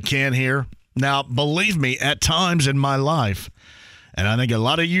 Maybe I can hear. Now, believe me, at times in my life, and I think a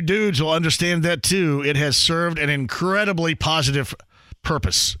lot of you dudes will understand that too, it has served an incredibly positive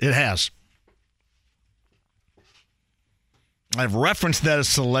purpose. It has. I've referenced that as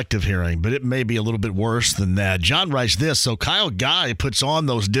selective hearing, but it may be a little bit worse than that. John writes this. So Kyle Guy puts on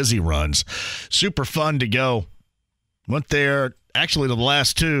those dizzy runs. Super fun to go. Went there, actually the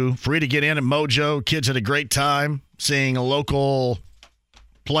last 2. Free to get in at Mojo. Kids had a great time seeing local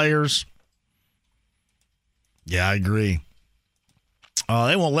players. Yeah, I agree.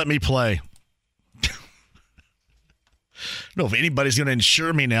 They won't let me play. I don't know if anybody's going to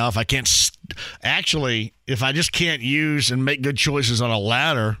insure me now if I can't if I just can't use and make good choices on a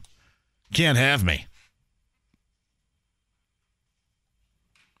ladder, can't have me.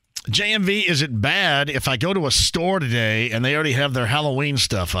 JMV, is it bad if I go to a store today and they already have their Halloween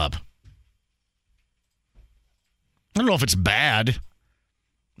stuff up? I don't know if it's bad.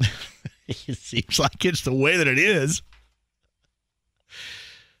 It seems like it's the way that it is.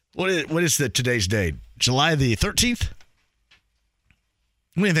 What is today's date? July the 13th?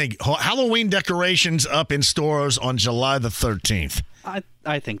 What do you think? Halloween decorations up in stores on July the 13th.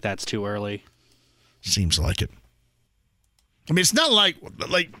 I think that's too early. Seems like it. I mean, it's not like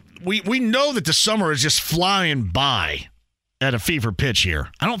we know that the summer is just flying by at a fever pitch here.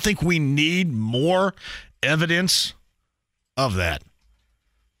 I don't think we need more evidence of that.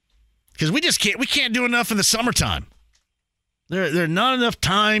 Because we can't do enough in the summertime. There's not enough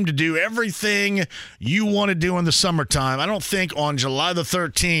time to do everything you want to do in the summertime. I don't think on July the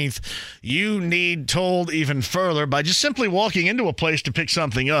 13th you need told even further by just simply walking into a place to pick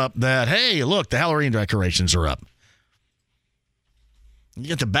something up that, hey, look, the Halloween decorations are up. You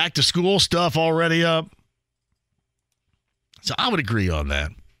get the back-to-school stuff already up. So I would agree on that.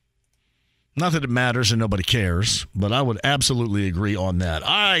 Not that it matters and nobody cares, but I would absolutely agree on that. All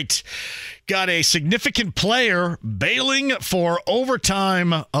right. Got a significant player bailing for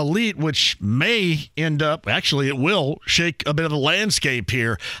overtime elite, which may end up, actually it will, shake a bit of the landscape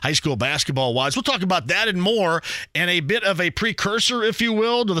here, high school basketball-wise. We'll talk about that and more, and a bit of a precursor, if you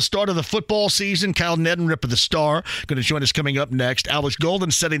will, to the start of the football season. Kyle Neddenriep of the Star going to join us coming up next. Alex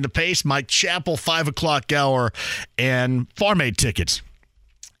Golden setting the pace, Mike Chappell, 5 o'clock hour, and Farm Aid tickets.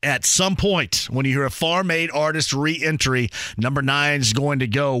 At some point, when you hear a Farm Aid artist re-entry, number 9 is going to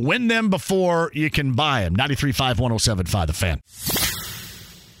go. Win them before you can buy them. 93.5, 107.5, The Fan.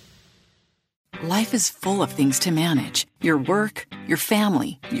 Life is full of things to manage. Your work, your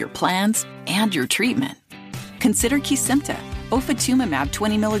family, your plans, and your treatment. Consider Kesimpta, ofatumumab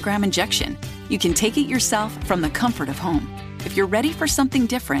 20 milligram injection. You can take it yourself from the comfort of home. If you're ready for something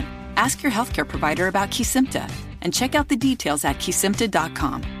different, ask your healthcare provider about Kesimpta and check out the details at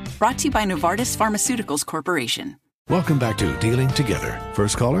Kesimpta.com. Brought to you by Novartis Pharmaceuticals Corporation. Welcome back to Dealing Together.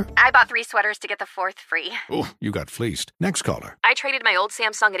 First caller? I bought 3 sweaters to get the 4th free. Oh, you got fleeced. Next caller. I traded my old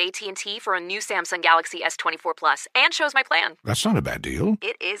Samsung at AT&T for a new Samsung Galaxy S24 Plus and shows my plan. That's not a bad deal.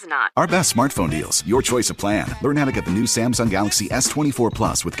 It is not. Our best smartphone deals, your choice of plan. Learn how to get the new Samsung Galaxy S24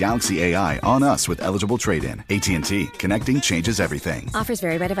 Plus with Galaxy AI on us with eligible trade-in. AT&T. Connecting changes everything. Offers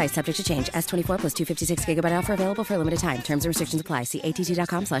vary by device, subject to change. S24 plus 256 gigabyte offer available for a limited time. Terms and restrictions apply. See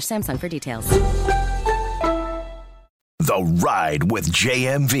att.com/Samsung for details. The Ride with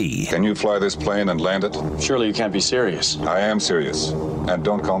JMV. Can you fly this plane and land it? Surely you can't be serious. I am serious. And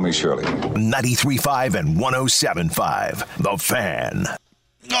don't call me Shirley. 93.5 and 107.5. The Fan.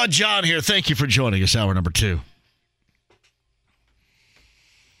 Oh, John here. Thank you for joining us. Hour number 2.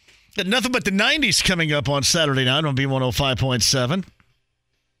 Got nothing but the 90s coming up on Saturday night on B105.7.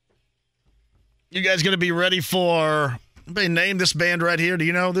 You guys going to be ready for... Anybody name this band right here? Do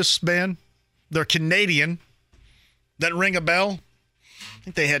you know this band? They're Canadian. That ring a bell? I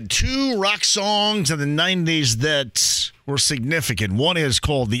think they had 2 rock songs in the 90s that were significant. One is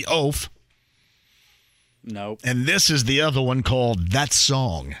called The Oath. Nope. And this is the other one called That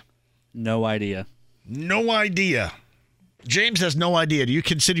Song. No idea. No idea. James has no idea. Do you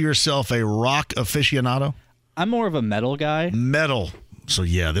consider yourself a rock aficionado? I'm more of a metal guy. Metal. So,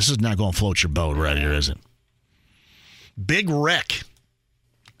 yeah, this is not going to float your boat right here, is it? Big Wreck.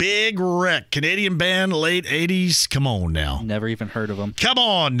 Big Wreck. Canadian band, late 80s. Come on now. Never even heard of them. Come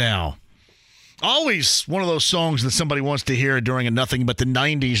on now. Always one of those songs that somebody wants to hear during a nothing but the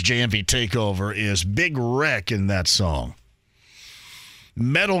 90s JMV takeover is Big Wreck in that song.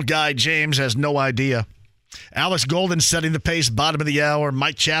 Metal guy James has no idea. Alex Golden setting the pace, bottom of the hour.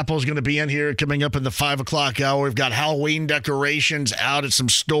 Mike Chappell is going to be in here coming up in the 5 o'clock hour. We've got Halloween decorations out at some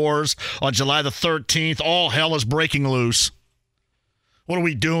stores on July the 13th. All hell is breaking loose. What are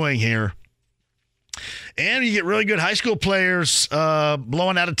we doing here? And you get really good high school players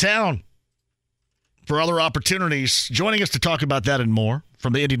blowing out of town for other opportunities. Joining us to talk about that and more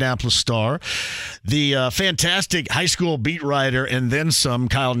from the Indianapolis Star, the fantastic high school beat writer and then some,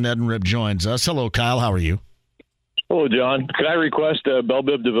 Kyle Neddenriep joins us. Hello, Kyle. How are you? Hello, John. Could I request Belle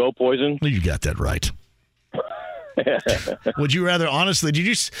Biv DeVoe Poison? Well, you got that right. Would you rather, honestly, did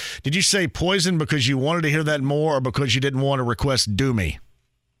you say Poison because you wanted to hear that more or because you didn't want to request Do Me?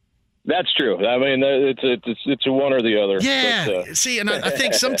 That's true. I mean, it's a one or the other. Yeah. But, see, and I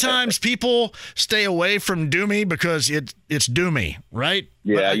think sometimes people stay away from Do Me because it's Do Me, right?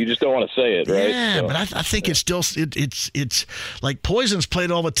 Yeah, you just don't want to say it, right? Yeah, so. But I think it's still it's like Poison's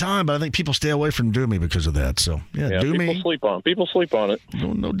played all the time, but I think people stay away from Do Me because of that. So yeah, Do Me. People sleep on it.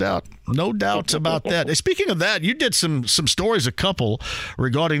 No doubt about that. Hey, speaking of that, you did some stories, a couple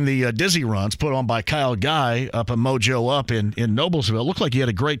regarding the Dizzy runs put on by Kyle Guy up at Mojo Up in Noblesville. It looked like you had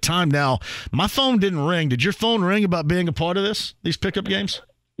a great time. Now, my phone didn't ring. Did your phone ring about being a part of these pickup games?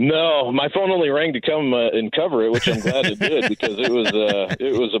 No, my phone only rang to come and cover it, which I'm glad it did because it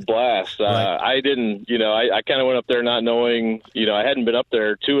was a blast. Right. I didn't, I kind of went up there not knowing, I hadn't been up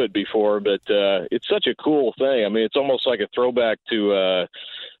there to it before, but it's such a cool thing. I mean, it's almost like a throwback to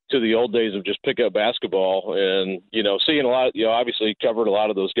to the old days of just pickup basketball, and seeing a lot. Obviously covered a lot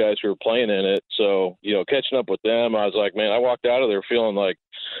of those guys who were playing in it. So catching up with them, I was like, man, I walked out of there feeling like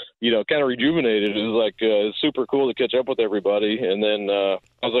kind of rejuvenated. It was like super cool to catch up with everybody. And then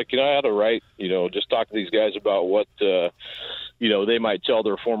I was like, I had a right, just talk to these guys about what they might tell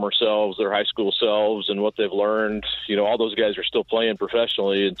their former selves, their high school selves, and what they've learned. All those guys are still playing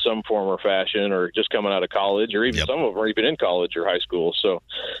professionally in some form or fashion, or just coming out of college, or even some of them are even in college or high school. So,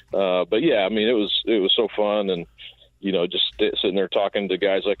 but yeah, I mean, it was so fun, and just sitting there talking to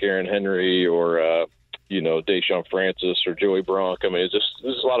guys like Aaron Henry or Deshaun Francis or Joey Bronk. I mean, this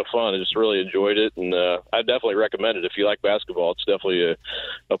is a lot of fun. I just really enjoyed it, and I definitely recommend it if you like basketball. It's definitely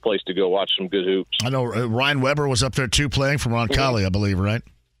a place to go watch some good hoops. I know Ryan Weber was up there too, playing from Roncalli, I believe, right?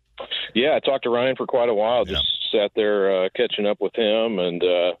 Yeah, I talked to Ryan for quite a while. Just sat there catching up with him, and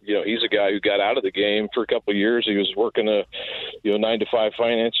he's a guy who got out of the game for a couple of years. He was working a 9-to-5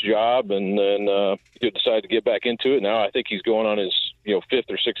 finance job, and then he decided to get back into it. Now I think he's going on his 5th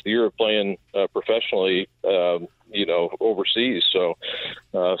or 6th year of playing professionally, overseas. So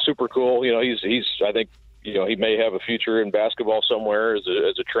super cool. He's I think he may have a future in basketball somewhere as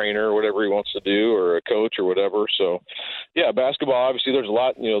a trainer or whatever he wants to do, or a coach or whatever. So, yeah, basketball, obviously there's a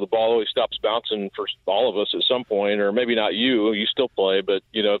lot, the ball always stops bouncing for all of us at some point, or maybe not you still play, but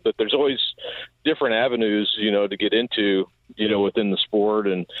there's always different avenues, to get into, within the sport.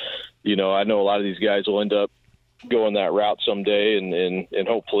 And, I know a lot of these guys will end up going that route someday. And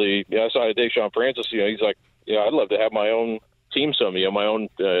hopefully, I saw Deshaun Francis, he's like, I'd love to have my own team my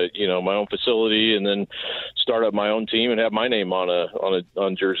own facility, and then start up my own team and have my name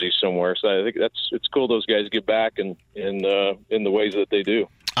on jerseys somewhere. So I think it's cool those guys get back in the ways that they do.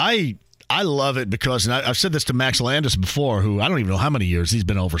 I love it because, and I've said this to Max Landis before, who I don't even know how many years he's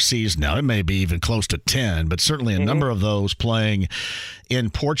been overseas now. It may be even close to 10, but certainly a number of those playing in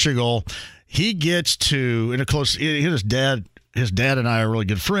Portugal. He gets to, and of course, his dad and I are really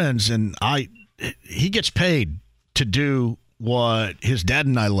good friends, and he gets paid to do what his dad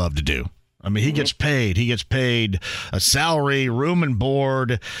and I love to do. I mean, he gets paid. He gets paid a salary, room and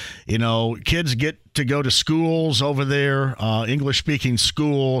board. Kids get to go to schools over there, English-speaking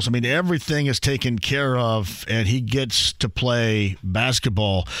schools. I mean, everything is taken care of, and he gets to play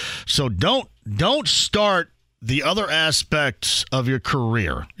basketball. So don't start the other aspects of your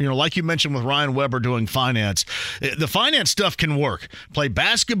career. Like you mentioned with Ryan Weber doing finance, the finance stuff can work. Play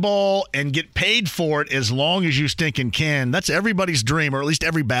basketball and get paid for it as long as you stinking can. That's everybody's dream, or at least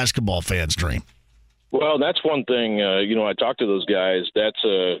every basketball fan's dream. Well, that's one thing, I talked to those guys. That's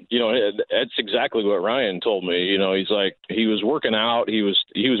exactly what Ryan told me. He's like, he was working out. He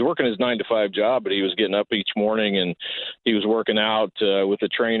was working his 9-to-5 job, but he was getting up each morning and he was working out with a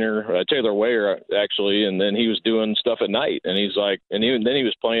trainer, Taylor Wayer, actually. And then he was doing stuff at night. And he's like, then he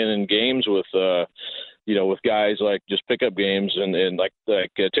was playing in games with with guys like just pickup games, and like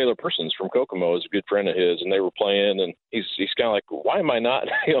Taylor Persons from Kokomo is a good friend of his, and they were playing, and he's kind of like, why am I not?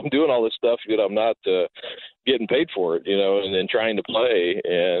 I'm doing all this stuff, but I'm not getting paid for it, and then trying to play,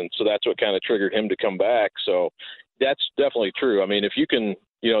 and so that's what kind of triggered him to come back. So that's definitely true. I mean, if you can,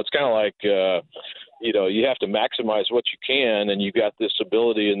 it's kind of like you have to maximize what you can, and you got this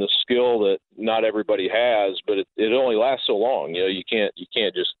ability and this skill that not everybody has, but it only lasts so long. You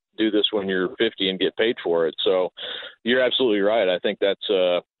can't just do this when you're 50 and get paid for it. So you're absolutely right. I think that's,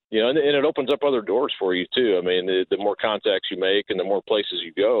 and it opens up other doors for you too. I mean, the more contacts you make and the more places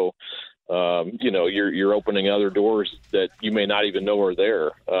you go, you're opening other doors that you may not even know are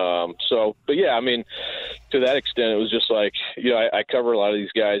there. But yeah, I mean, to that extent, it was just like, I cover a lot of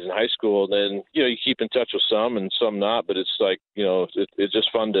these guys in high school, and then, you keep in touch with some and some not, but it's like, it's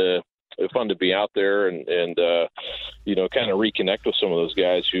just fun to be out there and kind of reconnect with some of those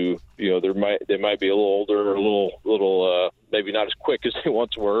guys who, they might be a little older, a little maybe not as quick as they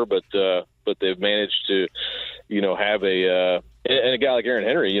once were, but they've managed to, have and a guy like Aaron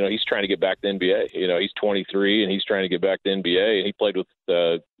Henry, he's trying to get back to NBA. He's 23 and he's trying to get back to NBA, and he played with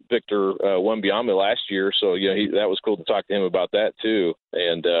Victor Wembanyama last year. So, that was cool to talk to him about that too.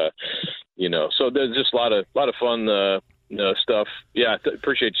 And, so there's just a lot of fun, stuff. Yeah, I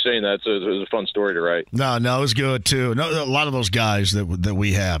appreciate you saying that. It was a fun story to write. No, it was good too. No, a lot of those guys that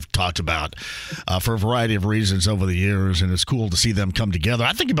we have talked about for a variety of reasons over the years, and it's cool to see them come together.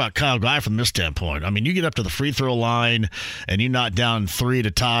 I think about Kyle Guy from this standpoint. I mean, you get up to the free throw line and you knock down 3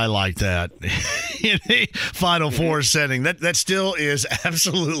 to tie like that in a Final Four setting. That still is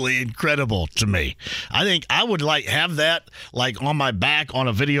absolutely incredible to me. I think I would have that on my back on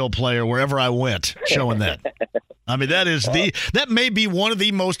a video player wherever I went, showing that. I mean, that may be one of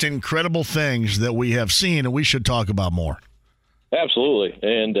the most incredible things that we have seen, and we should talk about more. Absolutely,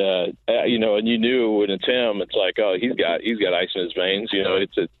 and and you knew when it's him, it's like, oh, he's got ice in his veins,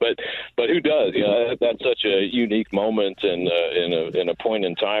 but who does? That's such a unique moment and in a point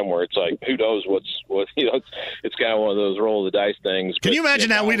in time where it's like, who knows what it's kind of one of those roll of the dice things. Can you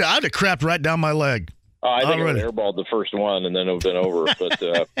imagine how I'd have crapped right down my leg? I think I would have airballed the first one, and then it would have been over. But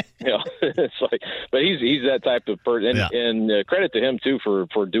it's like, but he's that type of person, and credit to him too for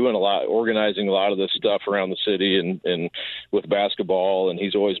doing a lot, organizing a lot of this stuff around the city and with basketball. And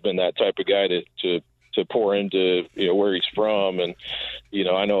he's always been that type of guy to pour into where he's from. And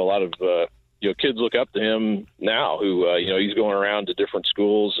I know a lot of kids look up to him now who he's going around to different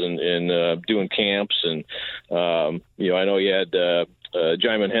schools and doing camps. And I know he had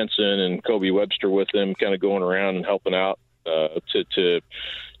Jaimin Henson and Kobe Webster with him, kind of going around and helping out to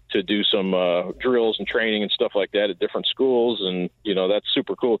do some drills and training and stuff like that at different schools. And that's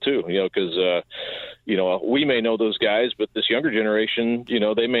super cool too, because we may know those guys, but this younger generation,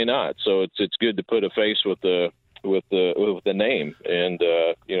 they may not. So it's good to put a face with the name. And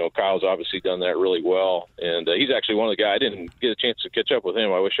Kyle's obviously done that really well, and he's actually one of the guys. I didn't get a chance to catch up with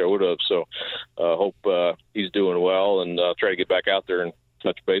him. I wish I would have. So hope he's doing well, and try to get back out there and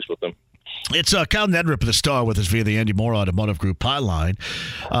touch base with him. It's Kyle Neddenriep of the Star with us via the Andy Moore Automotive Group hotline.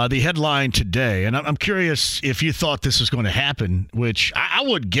 The headline today, and I'm curious if you thought this was going to happen, which I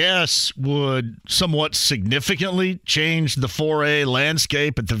would guess would somewhat significantly change the 4A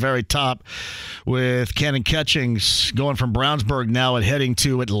landscape at the very top, with Cannon Catchings going from Brownsburg now and heading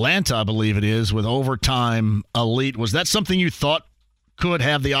to Atlanta, I believe it is, with Overtime Elite. Was that something you thought could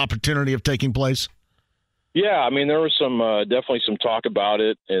have the opportunity of taking place? Yeah, I mean, there was definitely some talk about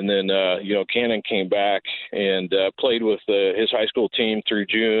it, and then Cannon came back and played with his high school team through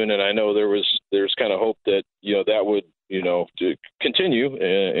June, and I know there's kind of hope that that would to continue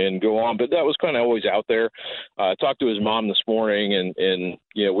and go on, but that was kind of always out there. I talked to his mom this morning, and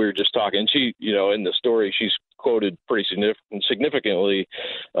we were just talking. She in the story she's quoted pretty significantly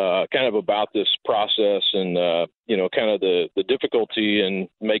kind of about this process and kind of the difficulty in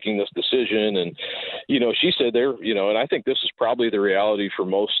making this decision. And she said there, and I think this is probably the reality for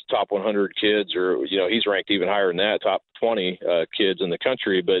most top 100 kids, or he's ranked even higher than that, top 20 kids in the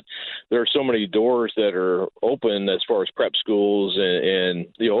country. But there are so many doors that are open as far as prep schools, and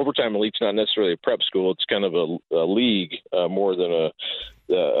Overtime Elite's not necessarily a prep school. It's kind of a league more than a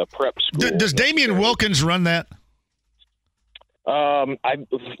prep school. Does Damian Wilkins run that?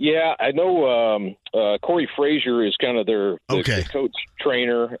 I know Corey Frazier is kind of the coach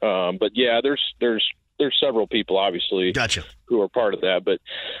trainer, but there's several people obviously who are part of that, but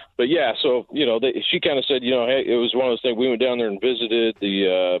yeah, so she kind of said, hey, it was one of those things. We went down there and visited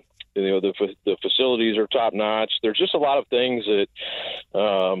the facilities are top notch. There's just a lot of things that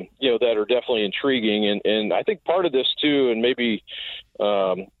that are definitely intriguing, and I think part of this too, and maybe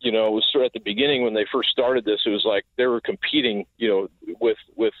it was sort of at the beginning when they first started this, it was like they were competing with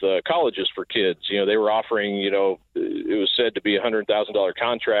colleges for kids. They were offering it was said to be $100,000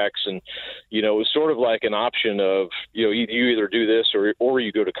 contracts, and it was sort of like an option of you either do this or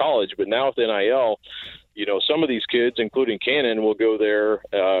you go to college. But now with NIL, some of these kids, including Cannon, will go there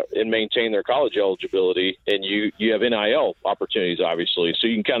and maintain their college eligibility, and you have NIL opportunities, obviously. So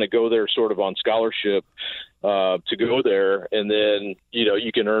you can kind of go there sort of on scholarship to go there, and then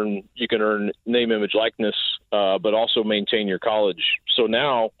you can earn name, image, likeness, but also maintain your college. So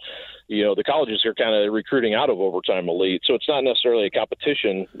now the colleges are kind of recruiting out of Overtime Elite. So it's not necessarily a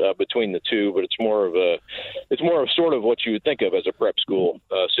competition between the two, but it's more of sort of what you would think of as a prep school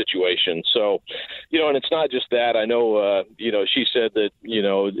situation. So, and it's not just that. I know, she said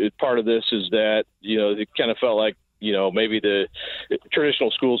that, part of this is that, it kind of felt like, maybe the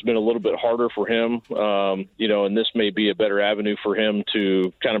traditional school's been a little bit harder for him, and this may be a better avenue for him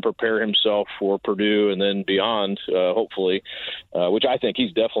to kind of prepare himself for Purdue and then beyond, hopefully, which I think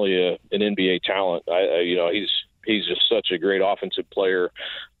he's definitely an NBA talent. He's just such a great offensive player,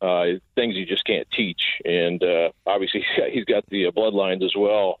 things you just can't teach. And obviously he's got the bloodlines as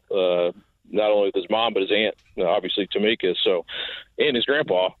well, not only with his mom, but his aunt, obviously Tamika. So, and his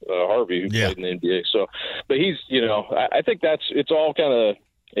grandpa, Harvey, who played in the NBA. So, but he's, I think it's all kind of,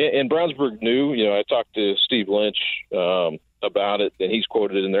 and Brownsburg knew, I talked to Steve Lynch about it, and he's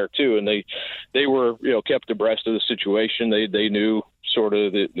quoted in there too. And they were, kept abreast of the situation. They knew sort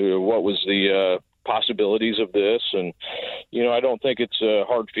of what was the possibilities of this. And, I don't think it's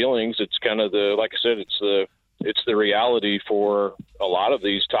hard feelings. It's kind of like I said, it's the reality for a lot of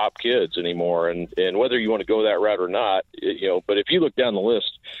these top kids anymore. And whether you want to go that route or not, but if you look down the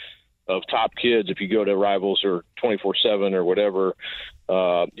list of top kids, if you go to Rivals or 24/7 or whatever,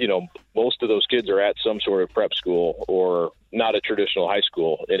 most of those kids are at some sort of prep school or, not a traditional high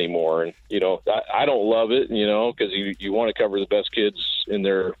school anymore. And, I don't love it, because you want to cover the best kids in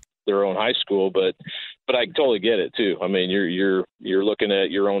their own high school, but I totally get it too. I mean, you're looking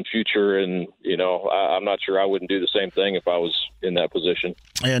at your own future, and I'm not sure I wouldn't do the same thing if I was in that position.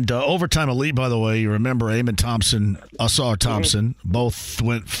 And overtime elite, by the way, you remember Eamon Thompson, Asar Thompson, both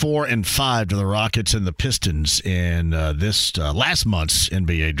went 4 and 5 to the Rockets and the Pistons in this last month's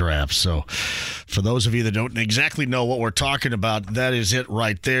NBA draft. So, for those of you that don't exactly know what we're talking about, that is it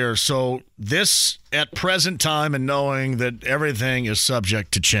right there. So, this at present time, and knowing that everything is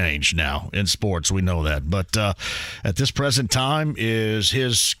subject to change now in sports, we know that. But at this present time, is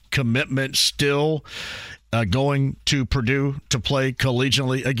his commitment still going to Purdue to play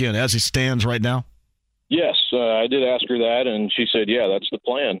collegiately again as it stands right now? Yes, I did ask her that, and she said, yeah, that's the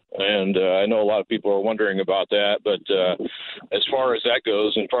plan. And I know a lot of people are wondering about that, but as far as that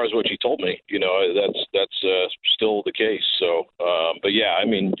goes, and as far as what she told me, that's still the case. So, but yeah, I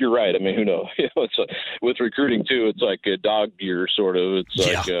mean, you're right. I mean, who knows? It's with recruiting too, it's like a dog year sort of. It's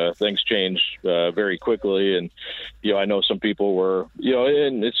like things change very quickly, and I know some people were,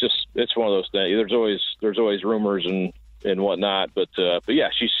 and it's one of those things. There's always rumors and whatnot, but yeah,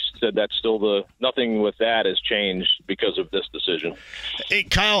 she said that's still nothing with that has changed because of this decision. Hey,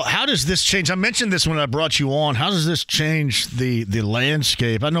 Kyle, how does this change? I mentioned this when I brought you on. How does this change the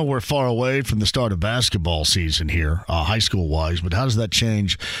landscape? I know we're far away from the start of basketball season here, high school wise, but how does that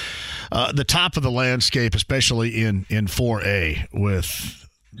change the top of the landscape, especially in 4A with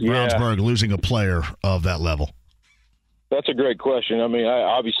Brownsburg losing a player of that level? That's a great question. I mean,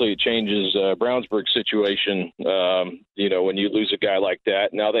 obviously it changes Brownsburg's situation, when you lose a guy like that.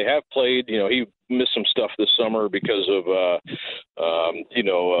 Now, they have played, he missed some stuff this summer because of,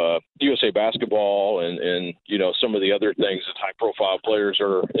 USA basketball and some of the other things that high-profile players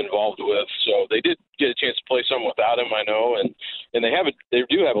are involved with. So they did get a chance to play some without him, I know, and they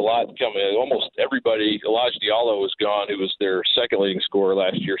do have a lot coming. Almost everybody, Elijah Diallo is gone, who was their second leading scorer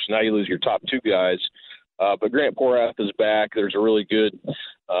last year. So now you lose your top two guys. But Grant Porath is back. There's a really good,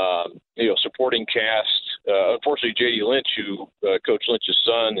 supporting cast. Unfortunately, J.D. Lynch, who Coach Lynch's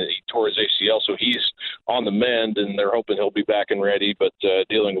son, he tore his ACL, so he's on the mend, and they're hoping he'll be back and ready, but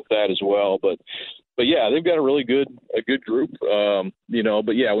dealing with that as well. But yeah, they've got a good group.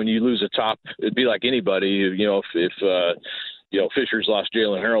 But yeah, when you lose a top, it'd be like anybody. If Fischer's lost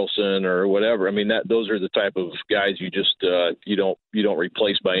Jalen Harrelson or whatever. I mean, those are the type of guys you just you don't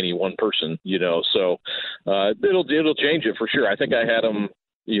replace by any one person. So it'll change it for sure. I think I had them,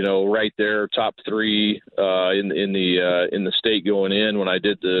 right there, top three in the state going in when I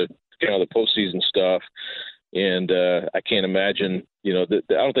did the kind of the postseason stuff. And I can't imagine, I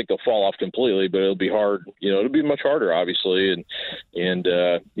don't think they'll fall off completely, but it'll be hard. It'll be much harder, obviously, and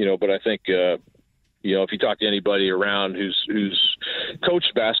but I think. If you talk to anybody around who's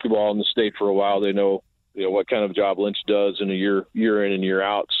coached basketball in the state for a while, they know, what kind of job Lynch does in a year in and year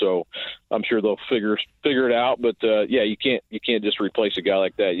out. So I'm sure they'll figure it out. But yeah, you can't just replace a guy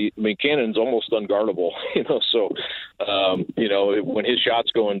like that. Cannon's almost unguardable, So when his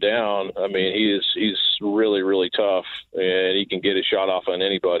shot's going down, I mean, he's really, really tough, and he can get his shot off on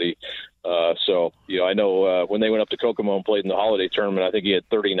anybody. I know when they went up to Kokomo and played in the holiday tournament, I think he had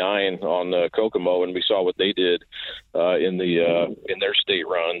 39 on Kokomo, and we saw what they did in their state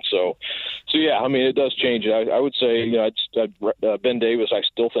run. So yeah, I mean, it does change. I would say, Ben Davis, I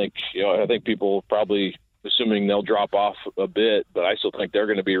still think, I think people probably assuming they'll drop off a bit, but I still think they're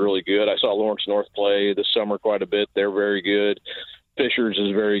going to be really good. I saw Lawrence North play this summer quite a bit. They're very good. Fischer's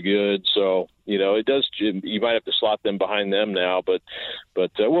is very good. So, it does, you might have to slot them behind them now, but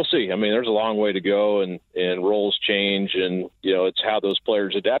we'll see. I mean, there's a long way to go, and roles change, and, it's how those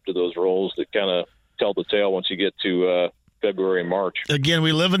players adapt to those roles that kind of tell the tale once you get to February and March. Again,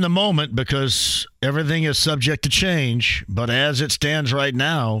 we live in the moment because everything is subject to change, but as it stands right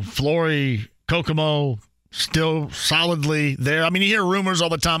now, Flory, Kokomo, still solidly there. I mean, you hear rumors all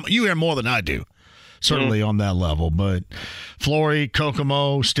the time. You hear more than I do. Certainly on that level, but Flory,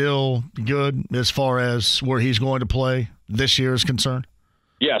 Kokomo, still good as far as where he's going to play this year is concerned.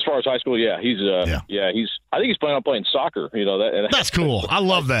 Yeah, as far as high school, yeah, he's I think he's planning on playing soccer. That's cool. I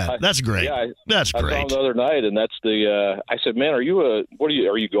love that. That's great. That's great. I saw him the other night, and that's I said, man, are you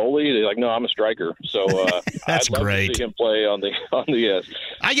goalie? They're like, no, I'm a striker. So that's I'd love great. to see him play on the.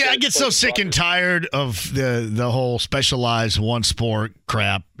 I get so sick and tired of the whole specialized one sport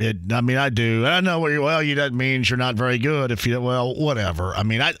crap. I do. I know that means you're not very good if whatever. I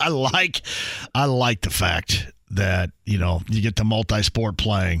mean, I like the fact that, you get the multi-sport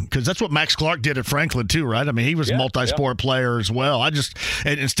playing. Because that's what Max Clark did at Franklin too, right? I mean, he was a multi-sport player as well.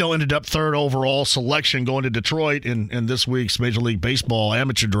 And still ended up third overall selection going to Detroit in this week's Major League Baseball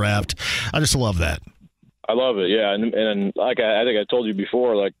amateur draft. I just love that. I love it, yeah. And like I think I told you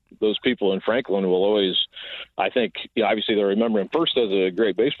before, like those people in Franklin will always, I think, obviously they'll remember him first as a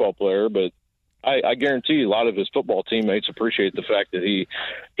great baseball player, but I guarantee a lot of his football teammates appreciate the fact that he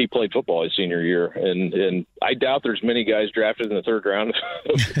played football his senior year, and I doubt there's many guys drafted in the third round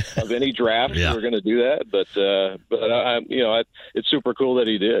of any draft who are going to do that. But it's super cool that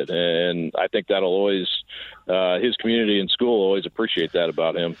he did, and I think that'll always his community and school will always appreciate that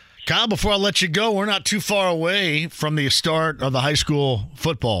about him. Kyle, before I let you go, we're not too far away from the start of the high school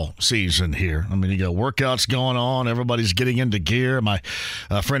football season here. I mean, you got workouts going on. Everybody's getting into gear. My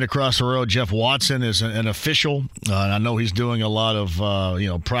friend across the road, Jeff Watson, is an official. And I know he's doing a lot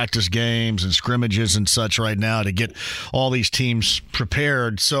of, practice games and scrimmages and such right now to get all these teams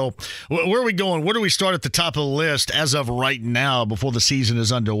prepared. So where are we going? Where do we start at the top of the list as of right now before the season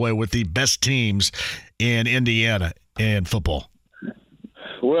is underway with the best teams in Indiana in football?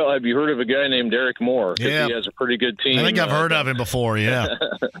 Well, have you heard of a guy named Derek Moore? Yeah. He has a pretty good team. I think I've heard of him before, yeah.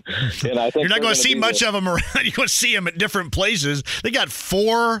 And I think you're not going to see much of him around. You're going to see him at different places. They got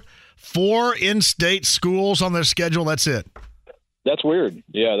four in-state schools on their schedule. That's it. That's weird.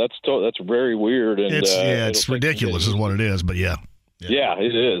 Yeah, that's very weird. And it's ridiculous is what it is, but yeah. Yeah,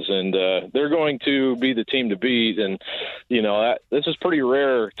 it is, and they're going to be the team to beat, and this is pretty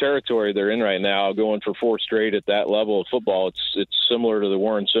rare territory they're in right now. Going for 4 straight at that level of football, it's similar to the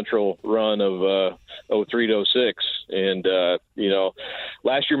Warren Central run of 03 to 06, and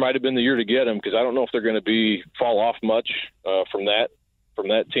last year might have been the year to get them because I don't know if they're going to fall off much from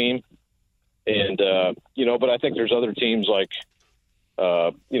that team, and but I think there's other teams like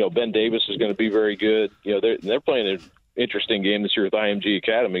Ben Davis is going to be very good. They're playing a interesting game this year with IMG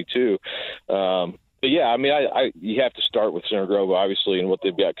Academy too. But yeah, I mean, you have to start with Center Grove, obviously, and what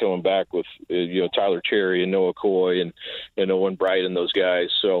they've got coming back with, Tyler Cherry and Noah Coy and Owen Bright and those guys.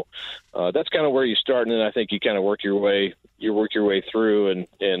 So that's kind of where you start, and then I think you kind of work your way through.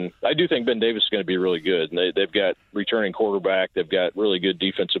 And I do think Ben Davis is going to be really good. And they've got returning quarterback, they've got really good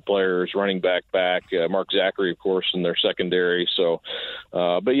defensive players, running back, Mark Zachary, of course, in their secondary. So,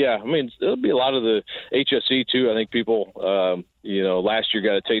 but yeah, I mean, there'll be a lot of the HSE too. I think people, last year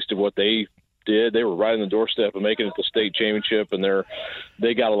got a taste of what they did. They were right on the doorstep of making it the state championship, and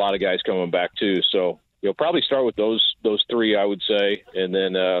they got a lot of guys coming back too. So you'll probably start with those 3, I would say, and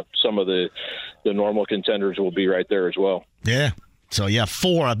then some of the normal contenders will be right there as well. Yeah. So,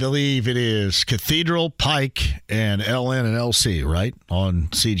 4, I believe it is Cathedral, Pike, and LN and LC, right, on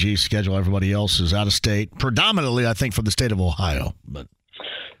CG's schedule. Everybody else is out of state, predominantly, I think, from the state of Ohio. But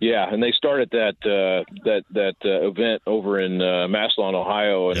yeah, and they started that event over in Massillon,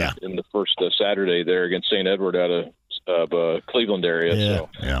 Ohio, in the first Saturday there against St. Edward out of Cleveland area. So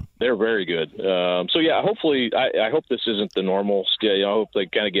they're very good. Hopefully, I hope this isn't the normal scale. I hope they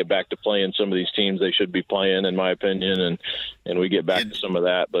kind of get back to playing some of these teams they should be playing, in my opinion, and we get back to some of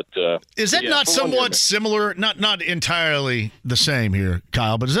that. But is that not somewhat similar? Not entirely the same here,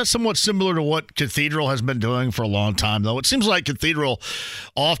 Kyle, but is that somewhat similar to what Cathedral has been doing for a long time? Though it seems like Cathedral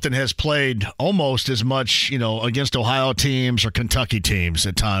often has played almost as much, against Ohio teams or Kentucky teams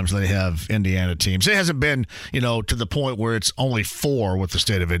at times they have Indiana teams. It hasn't been, to the point where it's only 4 with the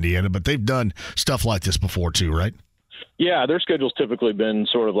state of Indiana, but they've done stuff like this before too, right? Yeah, their schedule's typically been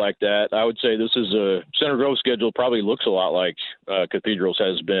sort of like that. I would say this is a Center Grove schedule probably looks a lot like Cathedral's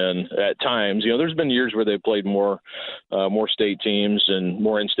has been at times. There's been years where they've played more state teams and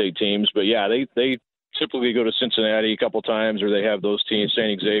more in-state teams, but yeah, they typically go to Cincinnati a couple times, or they have those teams,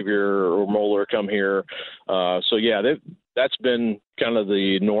 St. Xavier or Moeller, come here. So yeah, that's been kind of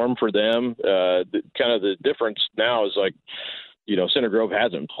the norm for them. Kind of the difference now is like, Center Grove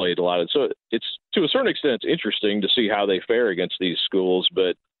hasn't played a lot of, so it's to a certain extent it's interesting to see how they fare against these schools.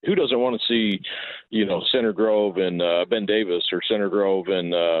 But who doesn't want to see, Center Grove and Ben Davis, or Center Grove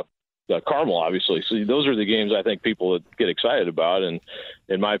and Carmel, obviously. So those are the games I think people would get excited about, and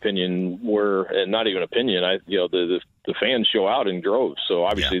in my opinion, and not even opinion, the fans show out in droves. So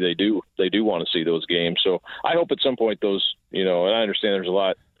obviously they do want to see those games. So I hope at some point those, and I understand there's a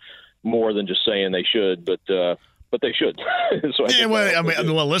lot more than just saying they should, but they should. So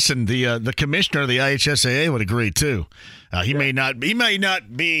listen, the commissioner of the IHSAA would agree too. He may not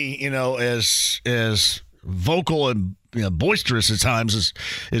be, as vocal and boisterous at times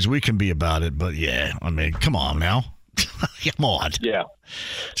as we can be about it, but yeah, I mean, come on now. Come on. Yeah. All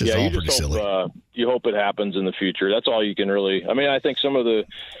pretty silly. You hope it happens in the future. That's all you can really. I mean, I think some of the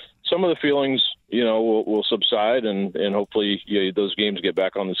some of the feelings, will subside, and hopefully those games get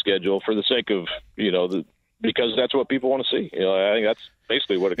back on the schedule for the sake of, because that's what people want to see. I think that's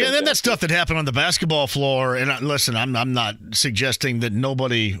basically what it comes Yeah, then down that stuff that happened on the basketball floor, and listen, I'm not suggesting that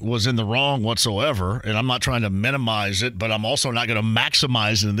nobody was in the wrong whatsoever, and I'm not trying to minimize it, but I'm also not going to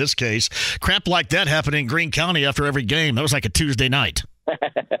maximize it in this case. Crap like that happened in Greene County after every game. That was like a Tuesday night.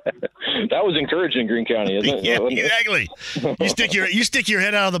 That was encouraging, Greene County, isn't it? Yeah, exactly. You stick your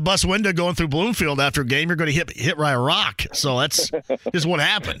head out of the bus window going through Bloomfield after a game, you're going to hit by a rock. So that's just what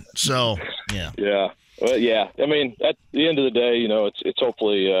happened. So, yeah. Yeah. Well, yeah. I mean, at the end of the day, it's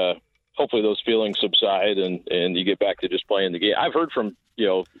hopefully those feelings subside and you get back to just playing the game. I've heard from,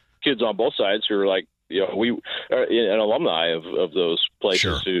 kids on both sides who are like, we are an alumni of those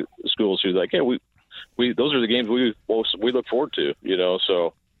places, schools who's like, yeah, we those are the games we look forward to,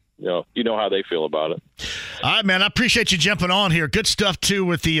 so how they feel about it. All right, man, I appreciate you jumping on here. Good stuff too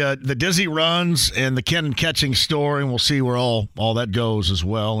with the Dizzy runs and the Ken catching story, and we'll see where all that goes as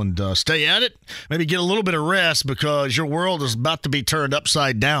well. And stay at it. Maybe get a little bit of rest because your world is about to be turned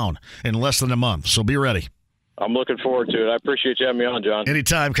upside down in less than a month. So be ready. I'm looking forward to it. I appreciate you having me on, John.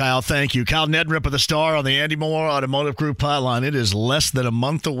 Anytime, Kyle. Thank you. Kyle Neddenriep of the Star on the Andy Moore Automotive Group hotline. It is less than a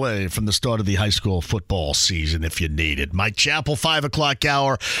month away from the start of the high school football season if you need it. Mike Chappell, 5 o'clock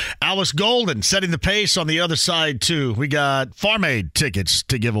hour. Alice Golden setting the pace on the other side, too. We got Farm Aid tickets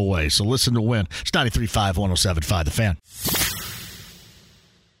to give away, so listen to win. It's 93.5, 107.5, The Fan.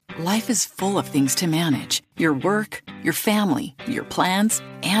 Life is full of things to manage. Your work, your family, your plans,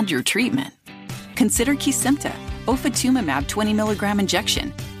 and your treatment. Consider Kesimpta, ofatumumab 20 milligram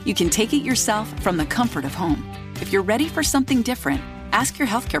injection. You can take it yourself from the comfort of home. If you're ready for something different, ask your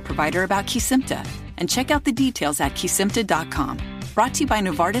healthcare provider about Kesimpta and check out the details at kesimpta.com. Brought to you by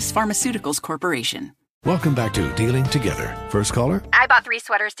Novartis Pharmaceuticals Corporation. Welcome back to Dealing Together. First caller? I bought 3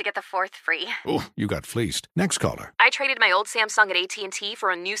 sweaters to get the 4th free. Oh, you got fleeced. Next caller. I traded my old Samsung at AT&T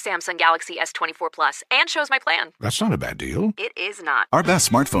for a new Samsung Galaxy S24 Plus and chose my plan. That's not a bad deal. It is not. Our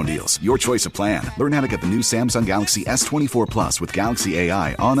best smartphone deals. Your choice of plan. Learn how to get the new Samsung Galaxy S24 Plus with Galaxy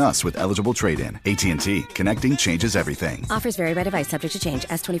AI on us with eligible trade-in. AT&T. Connecting changes everything. Offers vary by device. Subject to change.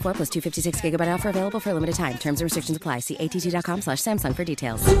 S24 plus 256 gigabyte offer available for a limited time. Terms and restrictions apply. See att.com/Samsung for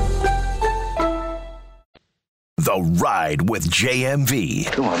details. The Ride with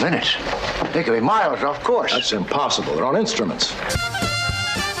JMV. 2 more minutes. They could be miles off course. That's impossible. They're on instruments.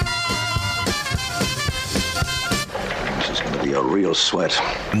 This is going to be a real sweat.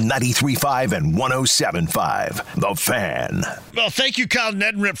 93.5 and 107.5. The Fan. Well, thank you, Kyle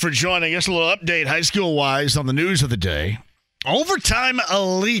Neddenriep, for joining us. A little update high school-wise on the news of the day. Overtime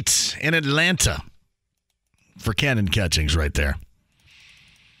elite in Atlanta for Cannon Catchings right there.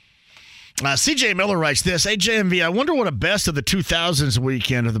 CJ Miller writes this, hey, JMV, I wonder what a best of the 2000s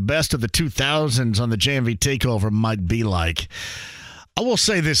weekend or the best of the 2000s on the JMV takeover might be like. I will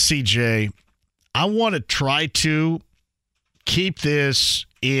say this, CJ. I want to try to keep this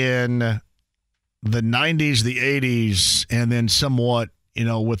in the 90s, the 80s, and then somewhat,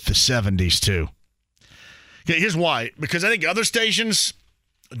 with the 70s too. Okay, here's why. Because I think other stations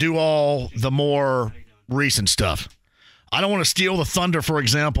do all the more recent stuff. I don't want to steal the thunder, for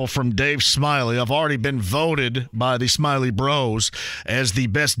example, from Dave Smiley. I've already been voted by the Smiley Bros as the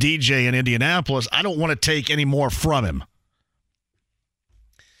best DJ in Indianapolis. I don't want to take any more from him.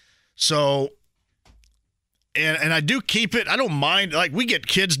 So, and I do keep it. I don't mind. Like, we get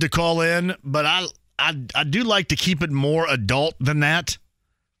kids to call in, but I do like to keep it more adult than that.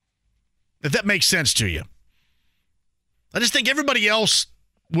 If that makes sense to you. I just think everybody else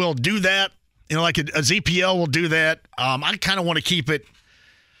will do that. Like a ZPL will do that. I kind of want to keep it,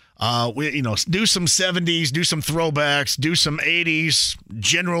 do some 70s, do some throwbacks, do some 80s,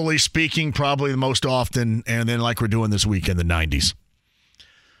 generally speaking, probably the most often, and then like we're doing this weekend, the 90s.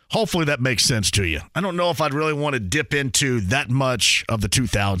 Hopefully that makes sense to you. I don't know if I'd really want to dip into that much of the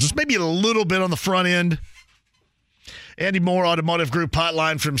 2000s. Maybe a little bit on the front end. Andy Moore, Automotive Group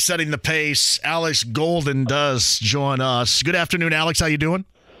hotline from Setting the Pace. Alex Golden does join us. Good afternoon, Alex. How you doing?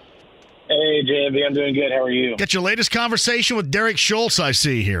 Hey, JMV, I'm doing good. How are you? Got your latest conversation with Derek Schultz, I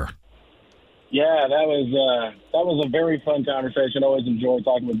see here. Yeah, that was a very fun conversation. Always enjoy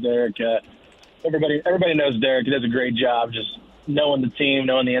talking with Derek. Everybody knows Derek. He does a great job just knowing the team,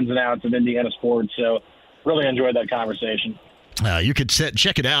 knowing the ins and outs of Indiana sports. So really enjoyed that conversation. You could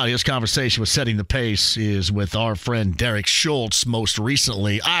check it out. His conversation with Setting the Pace is with our friend Derek Schultz most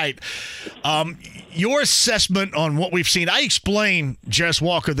recently. All right. Your assessment on what we've seen. I explain Jess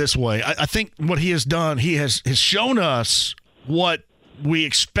Walker this way. I think what he has done, he has shown us what we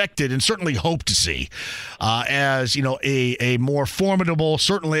expected and certainly hoped to see as, a more formidable,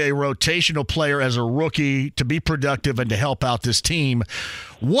 certainly a rotational player as a rookie to be productive and to help out this team.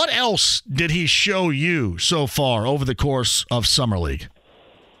 What else did he show you so far over the course of Summer League?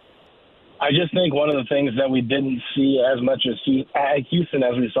 I just think one of the things that we didn't see as much as at Houston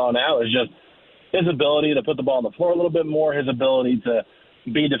as we saw now is just his ability to put the ball on the floor a little bit more, his ability to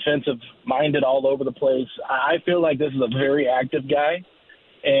be defensive-minded all over the place. I feel like this is a very active guy,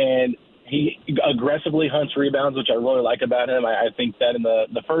 and he aggressively hunts rebounds, which I really like about him. I think that in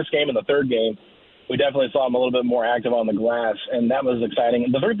the first game and the third game, we definitely saw him a little bit more active on the glass, and that was exciting.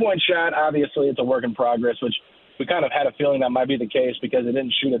 The three-point shot, obviously, it's a work in progress, which we kind of had a feeling that might be the case because he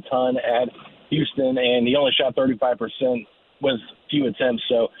didn't shoot a ton at Houston, and he only shot 35% with few attempts.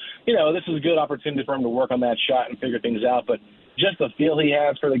 So, this is a good opportunity for him to work on that shot and figure things out. But just the feel he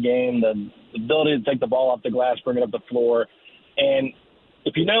has for the game, the ability to take the ball off the glass, bring it up the floor. And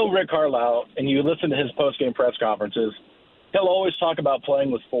if you know Rick Carlisle and you listen to his post-game press conferences, he'll always talk about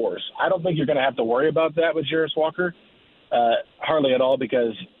playing with force. I don't think you're going to have to worry about that with Jarace Walker, hardly at all,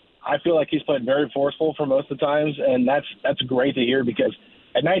 because I feel like he's played very forceful for most of the times, and that's great to hear because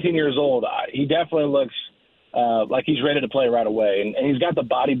at 19 years old, he definitely looks like he's ready to play right away, and he's got the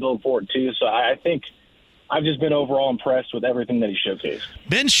body build for it too. So I think I've just been overall impressed with everything that he showcased.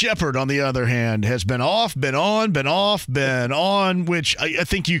 Ben Sheppard, on the other hand, has been off, been on, been off, been on, which I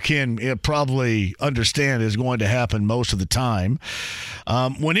think you can probably understand is going to happen most of the time.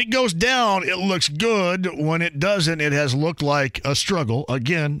 When it goes down, it looks good. When it doesn't, it has looked like a struggle.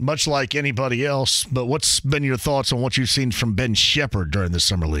 Again, much like anybody else. But what's been your thoughts on what you've seen from Ben Sheppard during the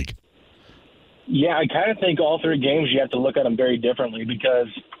Summer League? Yeah, I kind of think all three games you have to look at them very differently because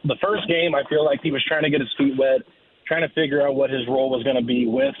the first game I feel like he was trying to get his feet wet, trying to figure out what his role was going to be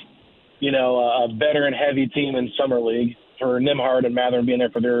with, a veteran-heavy team in Summer League for Nembhard and Mathurin being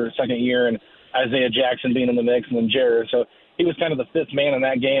there for their second year and Isaiah Jackson being in the mix and then Jared. So he was kind of the fifth man in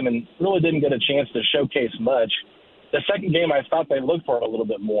that game and really didn't get a chance to showcase much. The second game, I thought they looked for him a little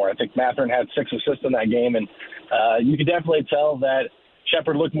bit more. I think Mathurin had 6 assists in that game, and you could definitely tell that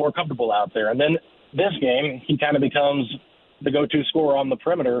Sheppard looked more comfortable out there. And then this game, he kind of becomes the go-to scorer on the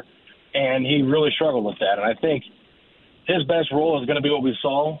perimeter, and he really struggled with that. And I think his best role is going to be what we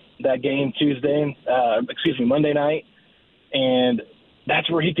saw that game Monday night. And that's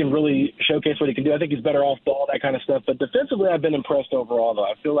where he can really showcase what he can do. I think he's better off ball, that kind of stuff. But defensively, I've been impressed overall, though.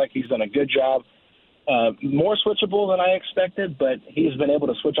 I feel like he's done a good job. More switchable than I expected, but he's been able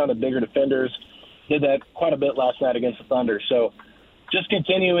to switch on to bigger defenders. Did that quite a bit last night against the Thunder. So just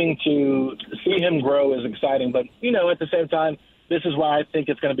continuing to see him grow is exciting. But, at the same time, this is why I think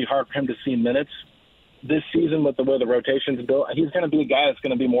it's going to be hard for him to see minutes this season with the way the rotation's built. He's going to be a guy that's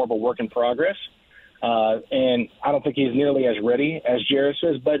going to be more of a work in progress. And I don't think he's nearly as ready as Jarace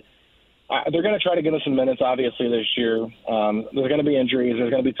is. But they're going to try to get him some minutes, obviously, this year. There's going to be injuries.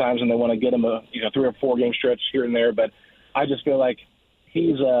 There's going to be times when they want to get him a 3 or 4 game stretch here and there. But I just feel like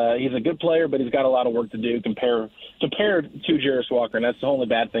he's a good player, but he's got a lot of work to do compared to Jarace Walker, and that's the only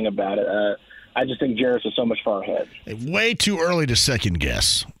bad thing about it. I just think Jarace is so much far ahead. Way too early to second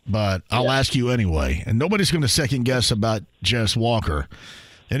guess, but I'll ask you anyway. And nobody's going to second guess about Jarace Walker.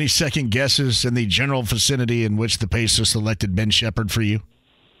 Any second guesses in the general vicinity in which the Pacers selected Ben Sheppard for you?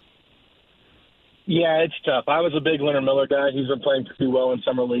 Yeah, it's tough. I was a big Leonard Miller guy. He's been playing pretty well in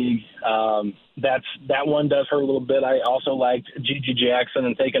Summer League. That one does hurt a little bit. I also liked G.G. Jackson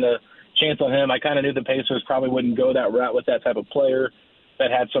and taking a chance on him. I kind of knew the Pacers probably wouldn't go that route with that type of player that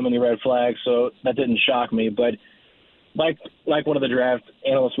had so many red flags, so that didn't shock me. But like one of the draft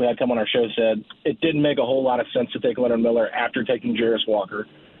analysts we had come on our show said, it didn't make a whole lot of sense to take Leonard Miller after taking Jarace Walker.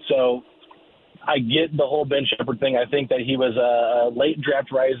 So I get the whole Ben Sheppard thing. I think that he was a late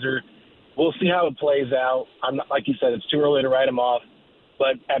draft riser. We'll see how it plays out. I'm not, like you said, it's too early to write him off.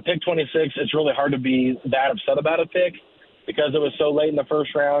 But at pick 26, it's really hard to be that upset about a pick because it was so late in the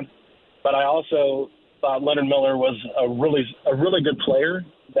first round. But I also thought Leonard Miller was a really good player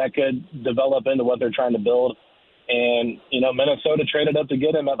that could develop into what they're trying to build. And, Minnesota traded up to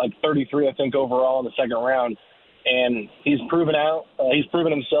get him at like 33, I think, overall in the second round. And he's proven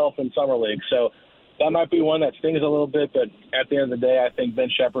himself in Summer League. So that might be one that stings a little bit, but at the end of the day, I think Ben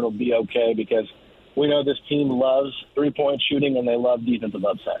Sheppard will be okay because we know this team loves three-point shooting and they love defensive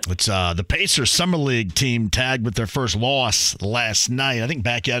upside. It's the Pacers Summer League team tagged with their first loss last night. I think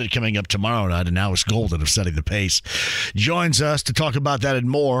back at it coming up tomorrow night, and now it's Golden of setting the pace. Joins us to talk about that and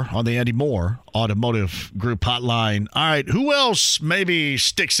more on the Andy Moore Automotive Group Hotline. All right, who else maybe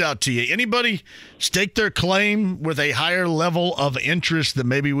sticks out to you? Anybody stake their claim with a higher level of interest that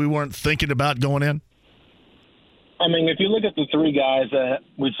maybe we weren't thinking about going in? I mean, if you look at the three guys that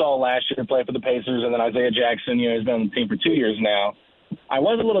we saw last year play for the Pacers, and then Isaiah Jackson, he's been on the team for 2 years now, I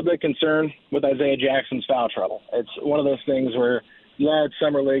was a little bit concerned with Isaiah Jackson's foul trouble. It's one of those things where, yeah, it's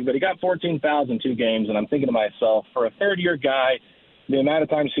summer league, but he got 14 fouls in 2 games, and I'm thinking to myself, for a third-year guy, the amount of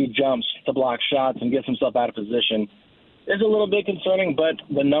times he jumps to block shots and gets himself out of position is a little bit concerning, but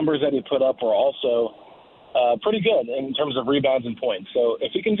the numbers that he put up were also pretty good in terms of rebounds and points. So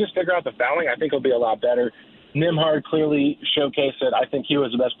if he can just figure out the fouling, I think he'll be a lot better. Nembhard clearly showcased it. I think he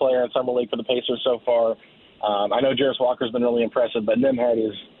was the best player in Summer League for the Pacers so far. I know Jarris Walker's been really impressive, but Nembhard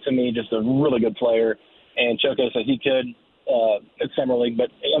is, to me, just a really good player and showcased that he could at Summer League.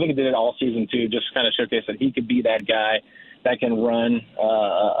 But I think he did it all season, too, just kind of showcased that he could be that guy that can run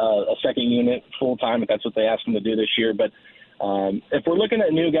a second unit full-time if that's what they asked him to do this year. But if we're looking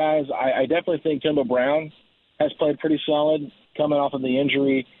at new guys, I definitely think Kimball Brown has played pretty solid coming off of the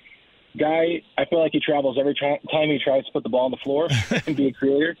injury. Guy, I feel like he travels every time he tries to put the ball on the floor and be a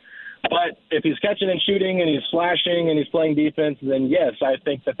creator. But if he's catching and shooting and he's slashing and he's playing defense, then yes, I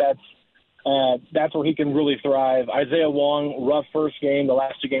think that's where he can really thrive. Isaiah Wong, rough first game. The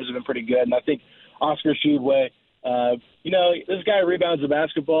last 2 games have been pretty good. And I think Oscar Tshiebwe, this guy rebounds the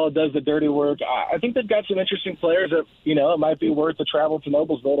basketball, does the dirty work. I think they've got some interesting players that, it might be worth the travel to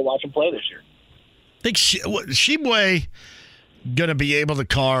Noblesville to watch them play this year. I think Tshiebwe going to be able to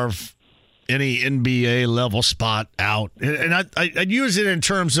carve any NBA level spot out. And I'd use it in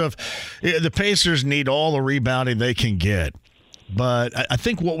terms of the Pacers need all the rebounding they can get. But I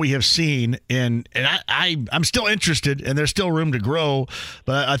think what we have seen, and I'm still interested, and there's still room to grow,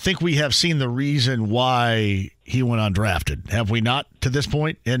 but I think we have seen the reason why he went undrafted. Have we not to this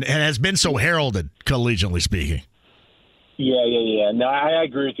point? And has been so heralded, collegiately speaking. Yeah. No, I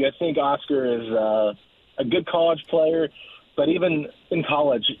agree with you. I think Oscar is a good college player. But even in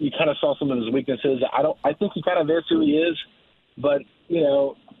college, you kind of saw some of his weaknesses. I think he kind of is who he is. But,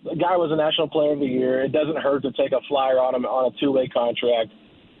 the guy was a National Player of the Year. It doesn't hurt to take a flyer on him on a 2-way contract.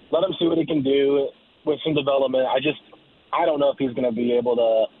 Let him see what he can do with some development. I don't know if he's going to be able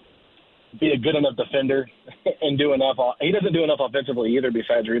to be a good enough defender and do enough. He doesn't do enough offensively either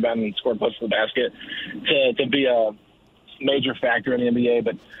besides rebounding and score puts to the basket to be a major factor in the NBA.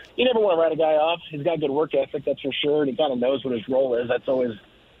 But you never want to write a guy off. He's got good work ethic, that's for sure, and he kind of knows what his role is. That's always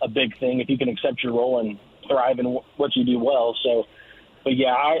a big thing, if you can accept your role and thrive in what you do well. So, but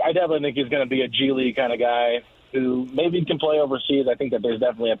yeah, I definitely think he's going to be a G League kind of guy who maybe can play overseas. I think that there's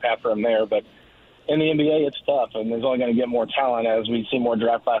definitely a path for him there, but in the NBA, it's tough, and there's only going to get more talent as we see more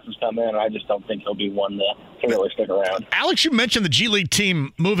draft classes come in, and I just don't think he'll be one that can really stick around. Alex, you mentioned the G League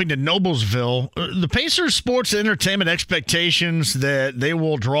team moving to Noblesville. The Pacers' sports and entertainment expectations that they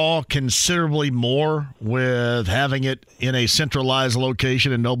will draw considerably more with having it in a centralized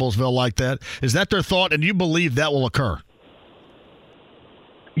location in Noblesville like that. Is that their thought, and do you believe that will occur?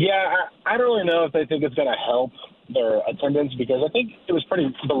 Yeah, I don't really know if they think it's going to help their attendance because I think it was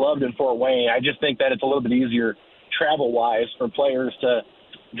pretty beloved in Fort Wayne. I just think that it's a little bit easier travel-wise for players to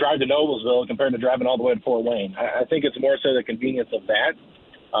drive to Noblesville compared to driving all the way to Fort Wayne. I think it's more so the convenience of that.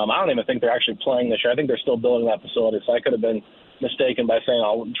 I don't even think they're actually playing this year. I think they're still building that facility, so I could have been mistaken by saying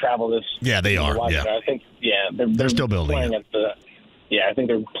I'll travel this. Yeah, they are. Yeah. I think, they're still building playing it. I think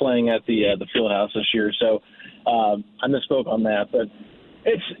they're playing at the Fieldhouse this year, so I misspoke on that. But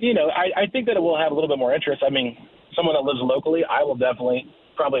it's, I think that it will have a little bit more interest. I mean, someone that lives locally, I will definitely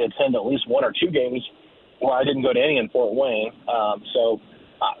probably attend at least 1 or 2 games where I didn't go to any in Fort Wayne. So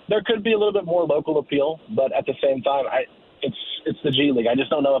there could be a little bit more local appeal, but at the same time, it's the G League. I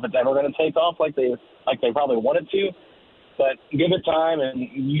just don't know if it's ever going to take off like they probably wanted to. But give it time, and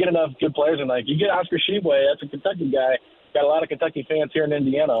you get enough good players, and you get Oscar Tshiebwe. That's a Kentucky guy. Got a lot of Kentucky fans here in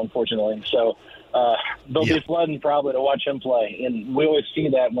Indiana, unfortunately. So they'll be flooding probably to watch him play, and we always see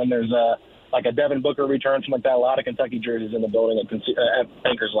that when there's a Devin Booker return, something like that. A lot of Kentucky jerseys in the building at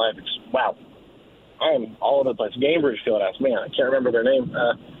Bankers Life. Wow. I'm all over the place. Cambridge Fieldhouse. Man, I can't remember their name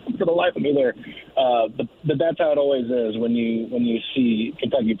for the life of me there. But that's how it always is when you see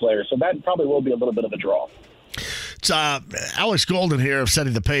Kentucky players. So that probably will be a little bit of a draw. It's Alex Golden here of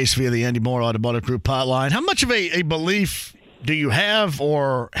Setting the Pace via the Andy Moore Automotive Group hotline. How much of a belief do you have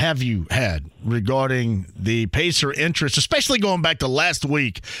or have you had regarding the Pacer interest, especially going back to last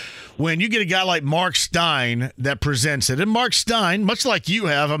week when you get a guy like Mark Stein that presents it? And Mark Stein, much like you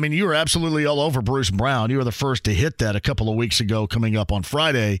have, I mean, you were absolutely all over Bruce Brown. You were the first to hit that a couple of weeks ago coming up on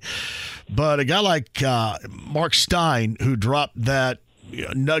Friday. But a guy like Mark Stein who dropped that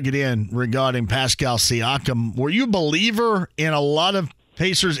nugget in regarding Pascal Siakam, were you a believer in a lot of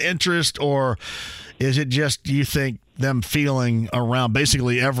Pacers' interest, or is it just, do you think, them feeling around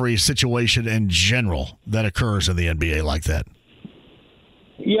basically every situation in general that occurs in the NBA like that?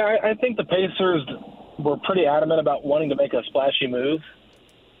 Yeah, I think the Pacers were pretty adamant about wanting to make a splashy move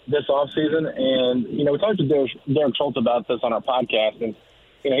this offseason. And, we talked to Derek Schultz about this on our podcast, and,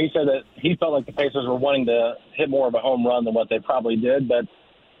 he said that he felt like the Pacers were wanting to hit more of a home run than what they probably did. But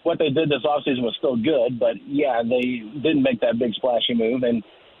what they did this offseason was still good. But, yeah, they didn't make that big splashy move. And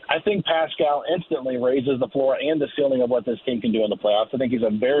I think Pascal instantly raises the floor and the ceiling of what this team can do in the playoffs. I think he's a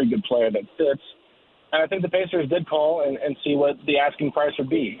very good player that fits. And I think the Pacers did call and see what the asking price would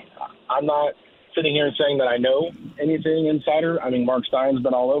be. I'm not sitting here saying that I know anything insider. I mean, Mark Stein's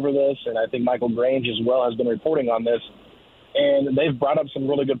been all over this, and I think Michael Grange as well has been reporting on this. And they've brought up some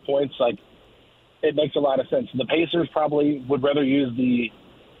really good points. Like, it makes a lot of sense. The Pacers probably would rather use the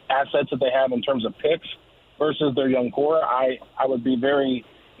assets that they have in terms of picks versus their young core. I would be very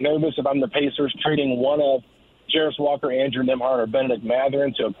nervous if I'm the Pacers trading one of Jarris Walker, Andrew Nembhard, or Benedict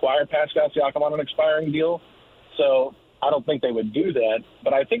Mathurin to acquire Pascal Siakam on an expiring deal. So I don't think they would do that.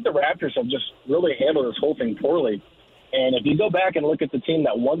 But I think the Raptors have just really handled this whole thing poorly. And if you go back and look at the team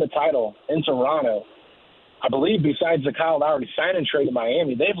that won the title in Toronto, I believe besides the Kyle Lowry sign and trade in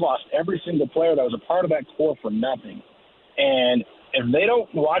Miami, they've lost every single player that was a part of that core for nothing. And if they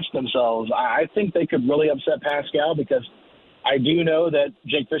don't watch themselves, I think they could really upset Pascal, because I do know that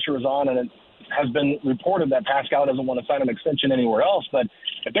Jake Fischer was on, and it has been reported that Pascal doesn't want to sign an extension anywhere else. But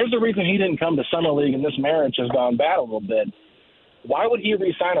if there's a reason he didn't come to Summer League and this marriage has gone bad a little bit, why would he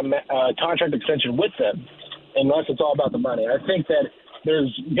re-sign a contract extension with them unless it's all about the money? I think that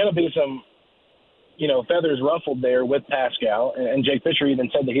there's going to be some, feathers ruffled there with Pascal. And Jake Fischer even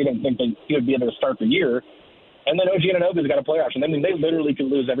said that he didn't think that he would be able to start the year. And then OG Anunoby's got a player option. I mean, they literally could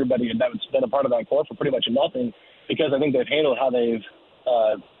lose everybody that's been a part of that core for pretty much nothing, because I think they've handled how they've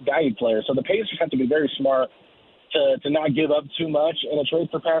valued players. So the Pacers have to be very smart to not give up too much in a trade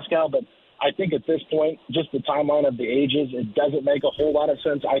for Pascal. But I think at this point, just the timeline of the ages, it doesn't make a whole lot of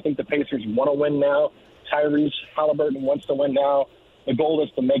sense. I think the Pacers want to win now. Tyrese Halliburton wants to win now. The goal is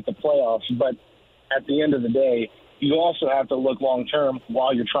to make the playoffs. But at the end of the day, you also have to look long-term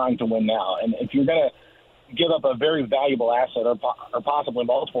while you're trying to win now. And if you're going to give up a very valuable asset or possibly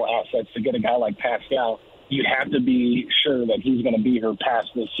multiple assets to get a guy like Pascal, you have to be sure that he's going to be here past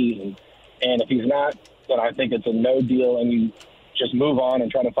this season. And if he's not, then I think it's a no deal, and you just move on and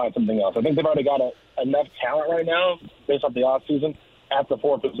try to find something else. I think they've already got enough talent right now based off the offseason at the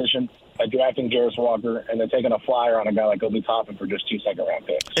forward position by drafting Jarris Walker and then taking a flyer on a guy like Obi Toppin for just 2 second-round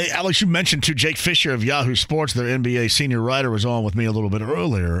picks. Hey, Alex, you mentioned, too, Jake Fischer of Yahoo Sports, their NBA senior writer, was on with me a little bit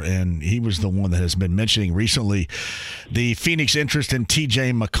earlier, and he was the one that has been mentioning recently the Phoenix interest in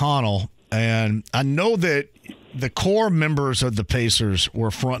T.J. McConnell. And I know that the core members of the Pacers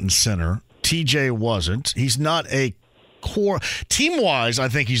were front and center. TJ wasn't. He's not a core. Team-wise, I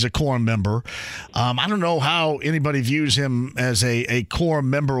think he's a core member. I don't know how anybody views him as a core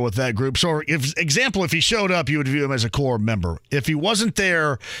member with that group. So, if he showed up, you would view him as a core member. If he wasn't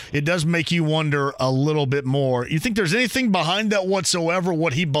there, it does make you wonder a little bit more. You think there's anything behind that whatsoever,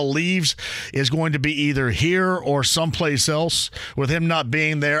 what he believes is going to be either here or someplace else with him not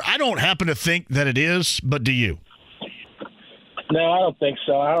being there? I don't happen to think that it is, but do you? No, I don't think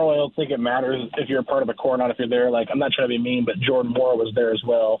so. I don't think it matters if you're a part of the core or not if you're there. Like, I'm not trying to be mean, but Jordan Moore was there as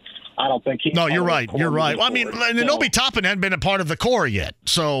well. I don't think he. No, you're right. You're right. Well, I mean, and Obi Toppin hadn't been a part of the core yet.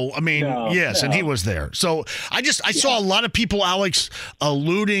 So, I mean, yes, and he was there. So, I saw a lot of people, Alex,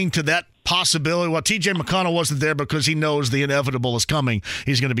 alluding to that possibility. Well, T.J. McConnell wasn't there because he knows the inevitable is coming.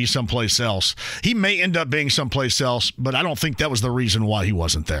 He's going to be someplace else. He may end up being someplace else, but I don't think that was the reason why he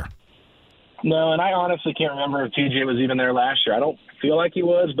wasn't there. No, and I honestly can't remember if TJ was even there last year. I don't feel like he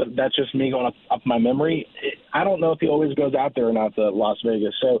was, but that's just me going up my memory. I don't know if he always goes out there or not to Las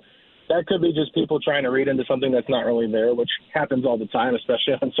Vegas. So that could be just people trying to read into something that's not really there, which happens all the time,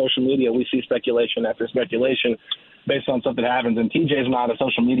 especially on social media. We see speculation after speculation based on something that happens, and TJ's not a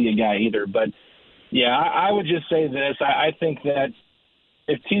social media guy either. But, yeah, I would just say this. I think that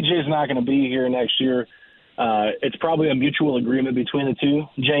if TJ's not going to be here next year, it's probably a mutual agreement between the two,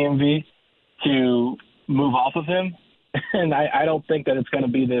 JMV, to move off of him. And I don't think that it's going to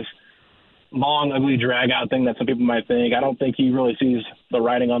be this long, ugly, drag-out thing that some people might think. I don't think he really sees the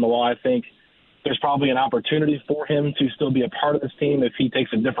writing on the wall. I think there's probably an opportunity for him to still be a part of this team if he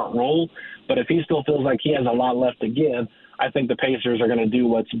takes a different role. But if he still feels like he has a lot left to give, I think the Pacers are going to do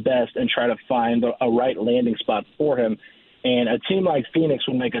what's best and try to find a right landing spot for him. And a team like Phoenix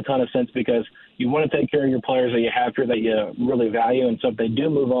would make a ton of sense because you want to take care of your players that you have here that you really value. And so if they do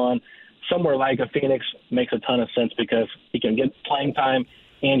move on, somewhere like a Phoenix makes a ton of sense because he can get playing time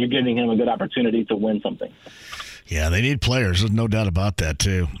and you're giving him a good opportunity to win something. Yeah, they need players. There's no doubt about that,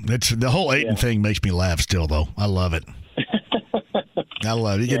 too. The whole Ayton thing makes me laugh still, though. I love it. I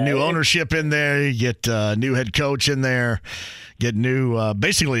love it. You get new ownership in there. You get new head coach in there. Get new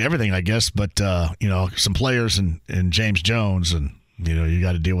basically everything, I guess. But, some players and James Jones. And, you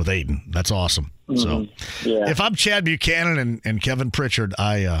got to deal with Ayton. That's awesome. So if I'm Chad Buchanan and Kevin Pritchard,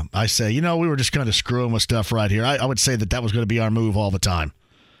 I say, we were just kind of screwing with stuff right here. I would say that was going to be our move all the time.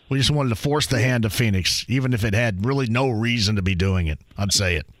 We just wanted to force the hand of Phoenix, even if it had really no reason to be doing it. I'd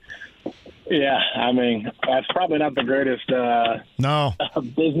say it. Yeah, I mean, that's probably not the greatest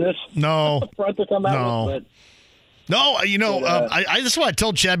business front to come out with. No, that's why I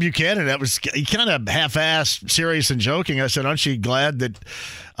told Chad Buchanan. He kind of half-assed, serious and joking. I said, aren't you glad that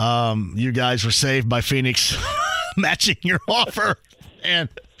you guys were saved by Phoenix matching your offer? And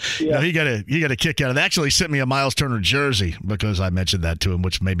he got a kick out of it. They actually sent me a Miles Turner jersey because I mentioned that to him,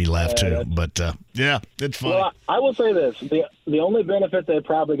 which made me laugh too. But it's fun. Well, I will say this: the only benefit they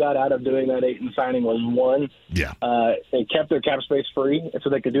probably got out of doing that Ayton signing was one. Yeah, they kept their cap space free, so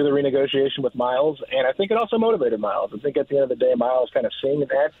they could do the renegotiation with Miles, and I think it also motivated Miles. I think at the end of the day, Miles kind of seeing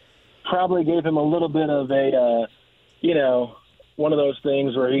that probably gave him a little bit of a, one of those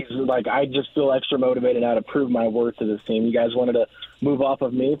things where he's like, I just feel extra motivated now to prove my worth to this team. You guys wanted to move off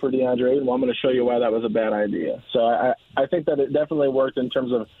of me for DeAndre, well, I'm going to show you why that was a bad idea. So I think that it definitely worked in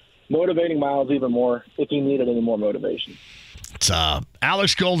terms of motivating Miles even more if he needed any more motivation. It's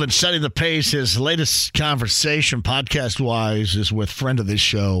Alex Golden setting the pace. His latest conversation, podcast-wise, is with friend of this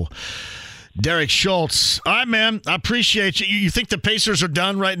show, Derek Schultz. All right, man, I appreciate you. You think the Pacers are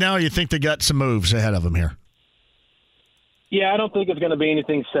done right now, or you think they got some moves ahead of them here? Yeah, I don't think it's going to be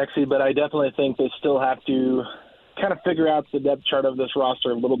anything sexy, but I definitely think they still have to kind of figure out the depth chart of this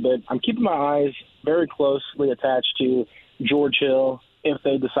roster a little bit. I'm keeping my eyes very closely attached to George Hill if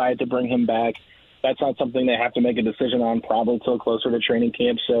they decide to bring him back. That's not something they have to make a decision on probably till closer to training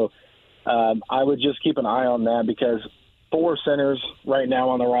camp. So I would just keep an eye on that because 4 centers right now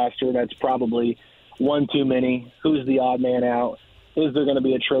on the roster, that's probably one too many. Who's the odd man out? Is there going to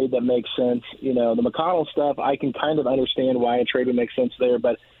be a trade that makes sense? The McConnell stuff, I can kind of understand why a trade would make sense there,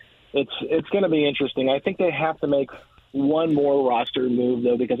 but it's going to be interesting. I think they have to make one more roster move,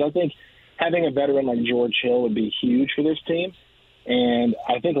 though, because I think having a veteran like George Hill would be huge for this team. And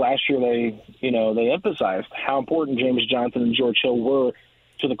I think last year they emphasized how important James Johnson and George Hill were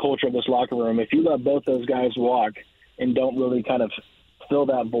to the culture of this locker room. If you let both those guys walk and don't really kind of fill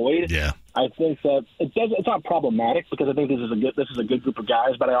that void, I think that it's not problematic because I think this is a good group of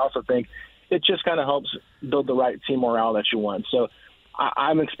guys, but I also think it just kind of helps build the right team morale that you want. So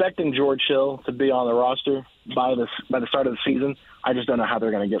I'm expecting George Hill to be on the roster by the start of the season. I just don't know how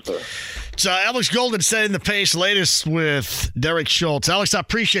they're going to get there. So Alex Golden setting the pace, latest with Derek Schultz. Alex, I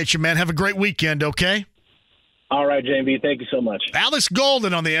appreciate you, man. Have a great weekend, okay? All right, JMV. Thank you so much. Alex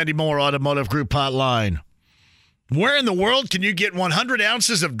Golden on the Andy Moore Automotive Group hotline. Where in the world can you get 100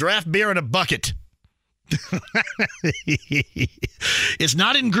 ounces of draft beer in a bucket? It's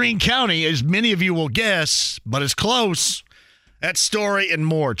not in Greene County, as many of you will guess, but it's close. That story and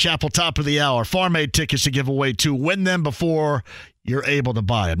more. Chappell, top of the hour. Farm Aid tickets to give away, too. Win them before you're able to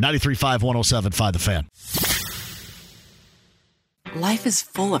buy them. 93.5, 107.5 The Fan. Life is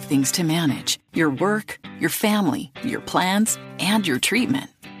full of things to manage. Your work, your family, your plans, and your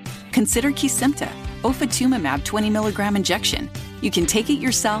treatment. Consider Kesimpta, ofatumumab 20 milligram injection. You can take it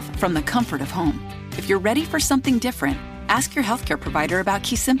yourself from the comfort of home. If you're ready for something different, ask your healthcare provider about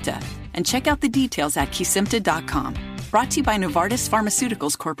Kesimpta and check out the details at kesimpta.com. Brought to you by Novartis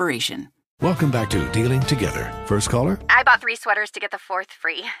Pharmaceuticals Corporation. Welcome back to Dealing Together. First caller? I bought 3 sweaters to get the 4th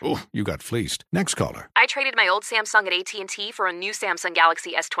free. Oh, you got fleeced. Next caller. I traded my old Samsung at AT&T for a new Samsung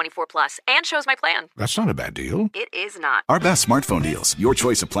Galaxy S24 Plus and chose my plan. That's not a bad deal. It is not. Our best smartphone deals. Your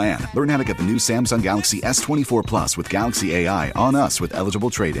choice of plan. Learn how to get the new Samsung Galaxy S24 Plus with Galaxy AI on us with eligible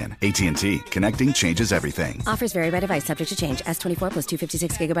trade-in. AT&T. Connecting changes everything. Offers vary by device. Subject to change. S24 plus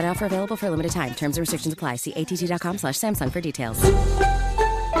 256 gigabyte offer available for a limited time. Terms and restrictions apply. See att.com/Samsung for details.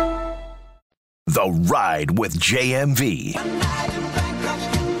 The Ride with JMV.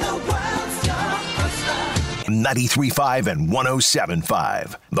 93.5 and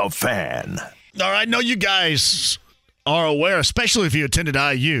 107.5. The Fan. All right, I know you guys are aware, especially if you attended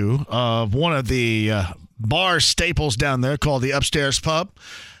IU, of one of the bar staples down there called the Upstairs Pub.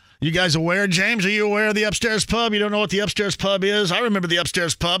 You guys aware, James? Are you aware of the Upstairs Pub? You don't know what the Upstairs Pub is? I remember the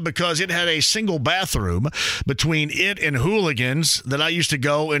Upstairs Pub because it had a single bathroom between it and Hooligans that I used to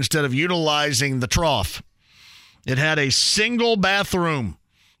go instead of utilizing the trough. It had a single bathroom.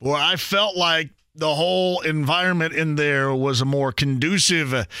 where I felt like the whole environment in there was more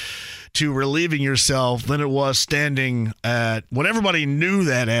conducive to relieving yourself than it was standing at what everybody knew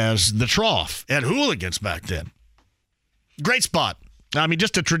that as the trough at Hooligans back then. Great spot. I mean,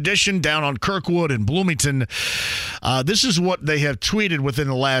 just a tradition down on Kirkwood and Bloomington. This is what they have tweeted within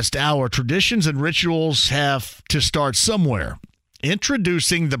the last hour. Traditions and rituals have to start somewhere.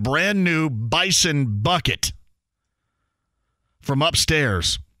 Introducing the brand new Bison Bucket from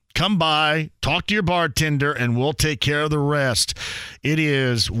upstairs. Come by, talk to your bartender, and we'll take care of the rest. It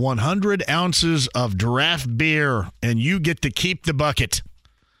is 100 ounces of draft beer, and you get to keep the bucket.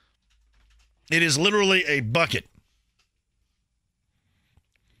 It is literally a bucket.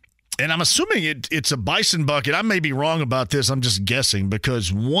 And I'm assuming it's a Bison bucket. I may be wrong about this. I'm just guessing,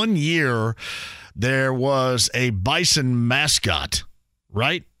 because one year there was a Bison mascot,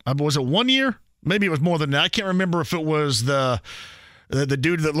 right? Was it 1 year? Maybe it was more than that. I can't remember if it was the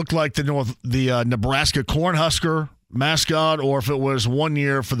dude that looked like the Nebraska Cornhusker mascot, or if it was 1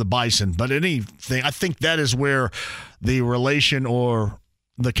 year for the Bison. But anything, I think that is where the relation or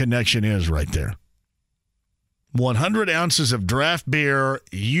the connection is right there. 100 ounces of draft beer,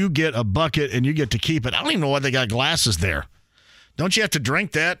 you get a bucket, and you get to keep it. I don't even know why they got glasses there. Don't you have to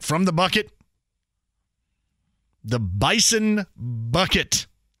drink that from the bucket? The Bison Bucket,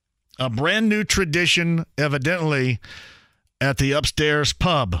 a brand new tradition, evidently, at the upstairs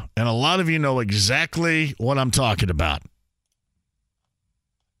pub. And a lot of you know exactly what I'm talking about.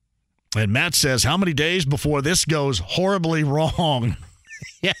 And Matt says, how many days before this goes horribly wrong?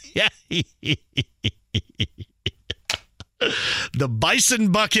 Yeah. The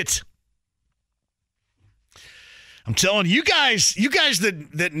Bison Bucket. I'm telling you guys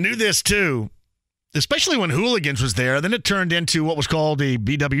that knew this too, especially when Hooligans was there, then it turned into what was called a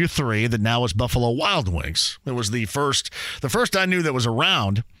BW3 that now is Buffalo Wild Wings. It was the first I knew that was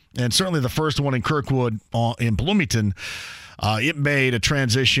around, and certainly the first one in Kirkwood in Bloomington. It made a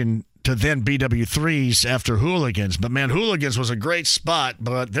transition to then BW3s after Hooligans. But, man, Hooligans was a great spot,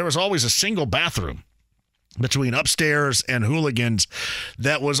 but there was always a single bathroom between upstairs and Hooligans.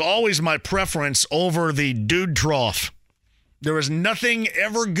 That was always my preference over the dude trough. There was nothing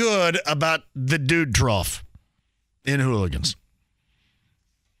ever good about the dude trough in Hooligans.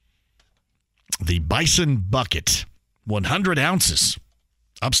 The Bison Bucket, 100 ounces,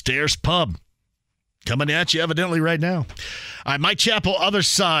 upstairs pub. Coming at you evidently right now. All right, Mike Chappell, other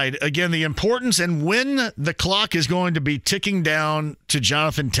side. Again, the importance and when the clock is going to be ticking down to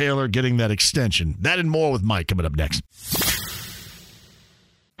Jonathan Taylor getting that extension. That and more with Mike coming up next.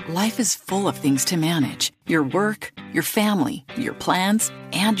 Life is full of things to manage. Your work, your family, your plans,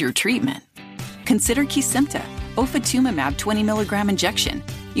 and your treatment. Consider Kesimpta, ofatumumab 20 milligram injection.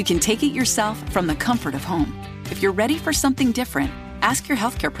 You can take it yourself from the comfort of home. If you're ready for something different, ask your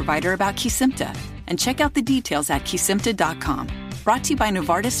healthcare provider about Kesimpta and check out the details at Kesimpta.com. Brought to you by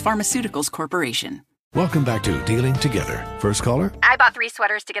Novartis Pharmaceuticals Corporation. Welcome back to Dealing Together. First caller? I bought 3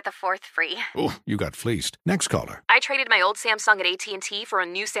 sweaters to get the 4th free. Oh, you got fleeced. Next caller. I traded my old Samsung at AT&T for a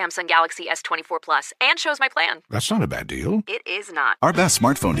new Samsung Galaxy S24 Plus and chose my plan. That's not a bad deal. It is not. Our best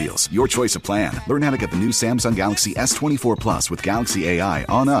smartphone deals. Your choice of plan. Learn how to get the new Samsung Galaxy S24 Plus with Galaxy AI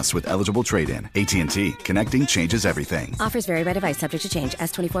on us with eligible trade-in. AT&T. Connecting changes everything. Offers vary by device. Subject to change.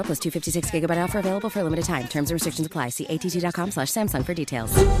 S24 plus 256 gigabyte offer available for a limited time. Terms and restrictions apply. See att.com/Samsung for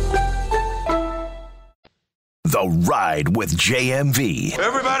details. The Ride with JMV.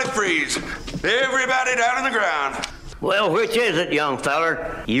 Everybody freeze. Everybody down on the ground. Well, which is it, young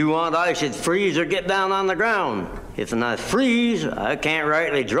feller? You want I should freeze or get down on the ground? If I freeze, I can't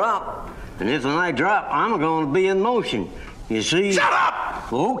rightly drop. And if I drop, I'm going to be in motion. You see? Shut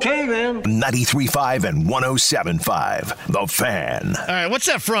up! Okay, then. 93.5 and 107.5. The Fan. All right, what's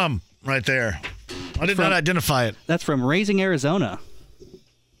that from right there? I did not identify it. That's from Raising Arizona.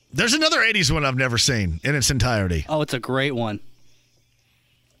 There's another 80s one I've never seen in its entirety. Oh, it's a great one.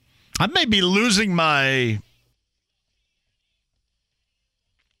 I may be losing my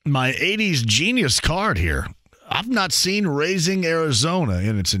 80s genius card here. I've not seen Raising Arizona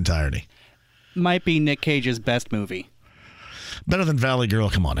in its entirety. Might be Nick Cage's best movie. Better than Valley Girl,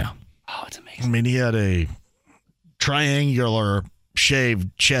 come on now. Oh, it's amazing. I mean, he had a triangular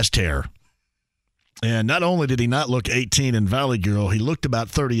shaved chest hair. And not only did he not look 18 in Valley Girl, he looked about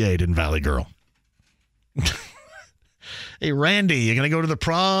 38 in Valley Girl. Hey, Randy, you going to go to the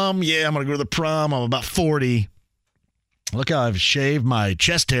prom? Yeah, I'm going to go to the prom. I'm about 40. Look how I've shaved my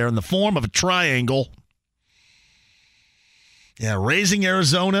chest hair in the form of a triangle. Yeah, Raising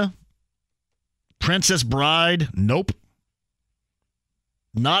Arizona. Princess Bride. Nope.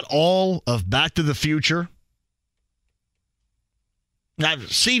 Not all of Back to the Future.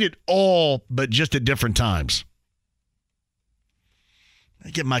 I've seen it all, but just at different times. I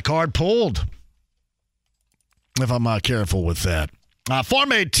get my card pulled if I'm not careful with that.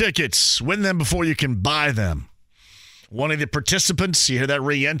 Farm Aid tickets. Win them before you can buy them. One of the participants, you hear that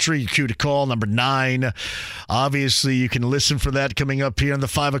re-entry, cue to call, number 9. Obviously, you can listen for that coming up here in the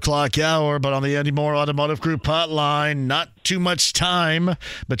 5 o'clock hour, but on the Andy Moore Automotive Group hotline, not too much time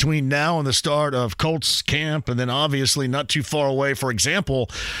between now and the start of Colts camp, and then obviously not too far away, for example,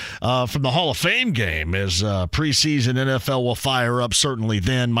 from the Hall of Fame game, as preseason NFL will fire up certainly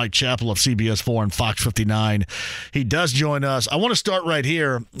then. Mike Chappell of CBS 4 and Fox 59. He does join us. I want to start right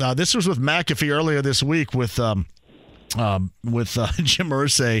here. This was with McAfee earlier this week with Jim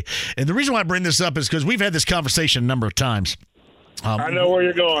Irsay. And the reason why I bring this up is because we've had this conversation a number of times. I know where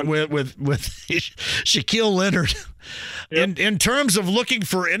you're going. With Shaquille Leonard. Yep. In terms of looking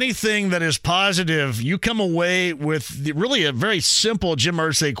for anything that is positive, you come away with really a very simple Jim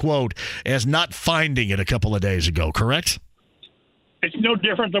Irsay quote as not finding it a couple of days ago, correct? It's no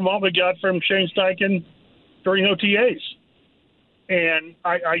different than what we got from Shane Steichen during OTAs. And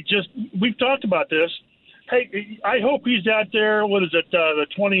we've talked about this. Hey, I hope he's out there, what is it, the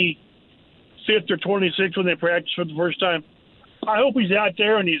 25th or 26th when they practice for the first time. I hope he's out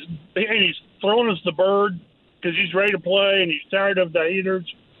there and he's throwing us the bird because he's ready to play and he's tired of the haters.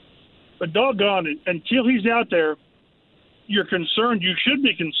 But doggone it, until he's out there, you're concerned. You should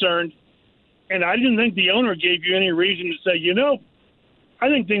be concerned. And I didn't think the owner gave you any reason to say, I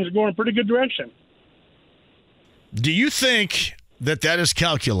think things are going in a pretty good direction. Do you think that is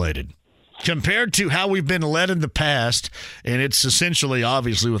calculated? Compared to how we've been led in the past, and it's essentially,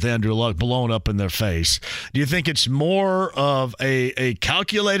 obviously, with Andrew Luck blown up in their face, do you think it's more of a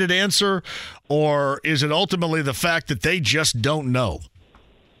calculated answer, or is it ultimately the fact that they just don't know?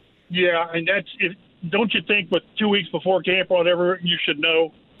 Yeah, and that's it. Don't you think with 2 weeks before camp or whatever, you should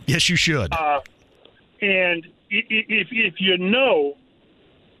know? Yes, you should. And if you know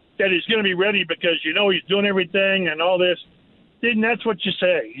that he's going to be ready because he's doing everything and all this, then that's what you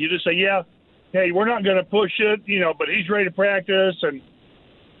say. You just say, yeah, hey, we're not going to push it, but he's ready to practice, and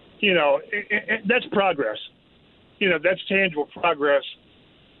that's progress. That's tangible progress.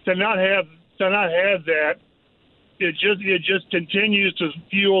 To not have that, it just continues to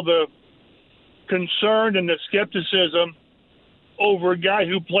fuel the concern and the skepticism over a guy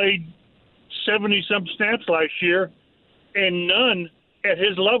who played 70-some snaps last year and none at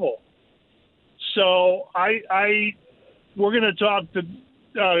his level. So we're going to talk to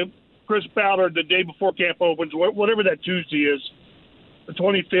Chris Ballard the day before camp opens, whatever that Tuesday is, the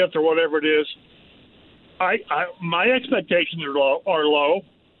 25th or whatever it is. My expectations are low.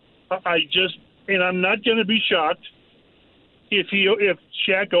 And I'm not going to be shocked if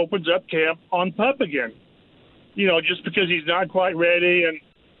Shaq opens up camp on PUP again. Just because he's not quite ready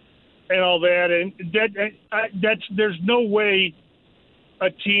and all that, and there's no way a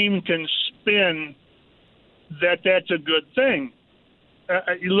team can spin that's a good thing.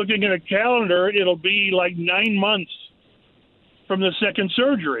 Looking at a calendar, it'll be like 9 months from the second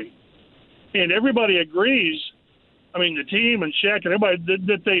surgery. And everybody agrees, the team and Shaq and everybody,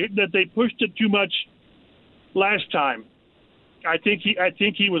 that they pushed it too much last time. I think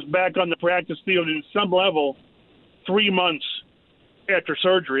he was back on the practice field in some level 3 months after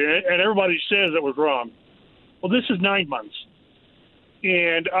surgery, and everybody says it was wrong. Well, this is 9 months.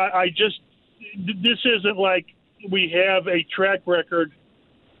 And this isn't like we have a track record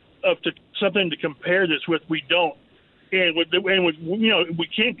of something to compare this with. We don't, and we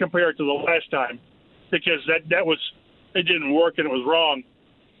can't compare it to the last time because it didn't work and it was wrong.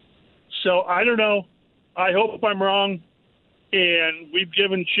 So I don't know. I hope I'm wrong, and we've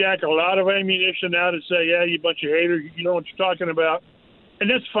given Shaq a lot of ammunition now to say, yeah, you bunch of haters, you know what you're talking about, and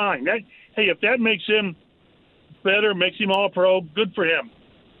that's fine. Hey, if that makes him better, makes him all-pro, good for him.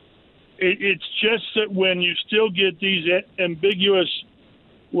 It's just that when you still get these ambiguous,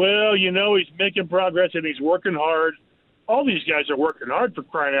 he's making progress and he's working hard. All these guys are working hard, for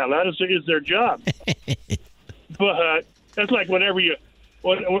crying out loud. It's their job. But that's like when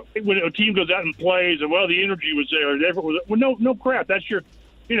a team goes out and plays and, the energy was there. No crap. That's your,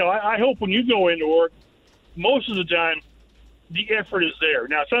 I hope when you go into work, most of the time, the effort is there.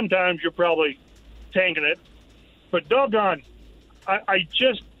 Now, sometimes you're probably tanking it. But doggone, I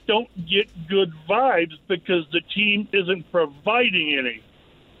just don't get good vibes because the team isn't providing any.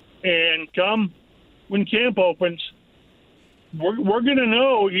 And come when camp opens, we're going to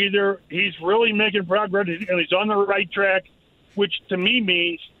know either he's really making progress and he's on the right track, which to me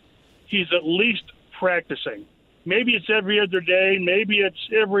means he's at least practicing. Maybe it's every other day, maybe it's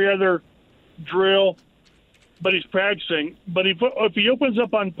every other drill, but he's practicing. But if he opens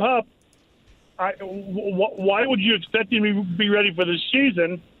up on PUP, why would you expect him to be ready for the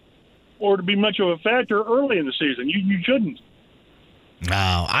season or to be much of a factor early in the season? You shouldn't. No,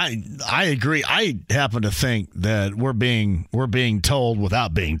 I agree. I happen to think that we're being told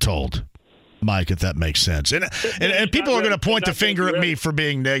without being told, Mike, if that makes sense. And people are going to point the finger at me for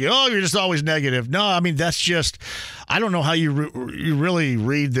being negative. Oh, you're just always negative. No, I mean, that's just – I don't know how you really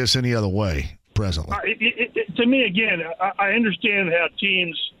read this any other way presently. To me, again, I understand how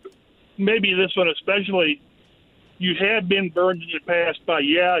teams, maybe this one especially, you have been burned in the past by,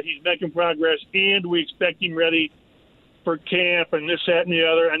 he's making progress, and we expect him ready for camp and this, that, and the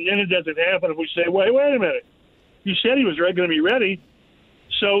other, and then it doesn't happen, and we say, wait a minute. You said he was going to be ready.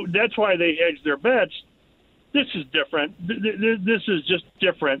 So that's why they hedge their bets. This is different. This is just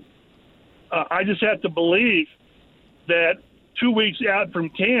different. I just have to believe that 2 weeks out from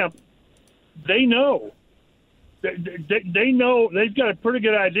camp, they know. They know. They've got a pretty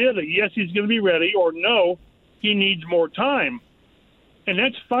good idea that, yes, he's going to be ready, or no, he needs more time. And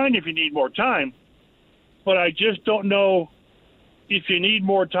that's fine if you need more time. But I just don't know if you need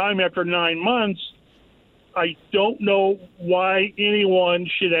more time after 9 months. I don't know why anyone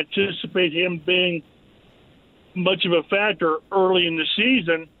should anticipate him being much of a factor early in the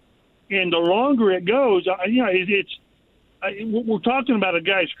season. And the longer it goes, we're talking about a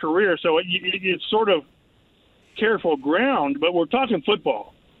guy's career, so it's sort of careful ground. But we're talking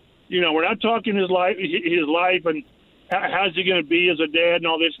football. We're not talking his life and how's he going to be as a dad and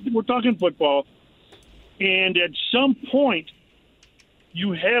all this. We're talking football. And at some point,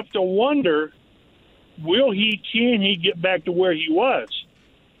 you have to wonder, can he get back to where he was?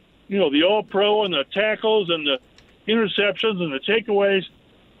 The All-Pro and the tackles and the interceptions and the takeaways.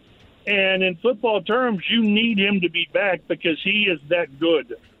 And in football terms, you need him to be back because he is that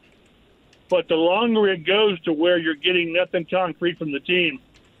good. But the longer it goes to where you're getting nothing concrete from the team,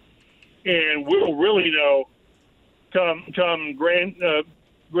 and we'll really know come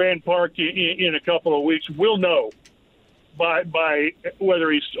Grand Park in a couple of weeks, we'll know by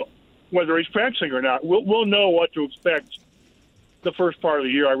whether he's practicing or not. We'll know what to expect the first part of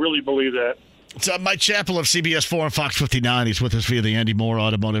the year. I really believe that. So Mike Chappell of CBS 4 and Fox 59. He's with us via the Andy Moore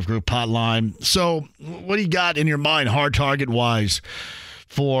Automotive Group hotline. So what do you got in your mind, hard target-wise,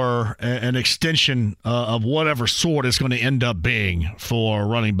 for an extension of whatever sort it's going to end up being for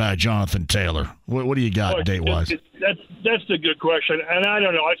running back Jonathan Taylor? What do you got date-wise? That's the good question. And I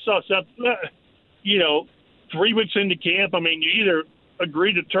don't know. I saw something, 3 weeks into camp. I mean, you either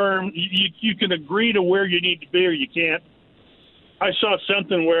agree to term, you can agree to where you need to be or you can't. I saw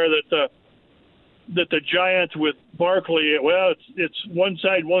something where that the Giants with Barkley, it's one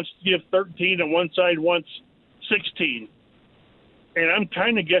side wants to give 13 and one side wants 16. And I'm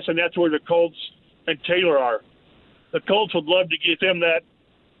kind of guessing that's where the Colts and Taylor are. The Colts would love to give him that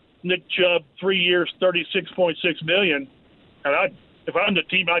Nick Chubb 3 years, $36.6 million. And if I'm the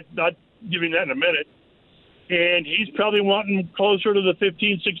team, I'd give him that in a minute. And he's probably wanting closer to the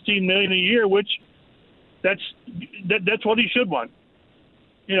 15, 16 million a year, which that's what he should want.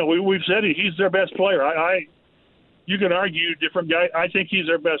 We've said he's their best player. You can argue different guy. I think he's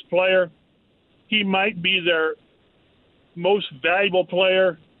their best player. He might be their most valuable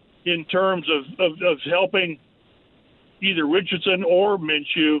player in terms of helping either Richardson or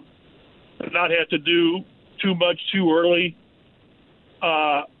Minshew not have to do too much too early.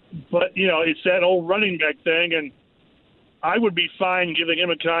 But, it's that old running back thing, and I would be fine giving him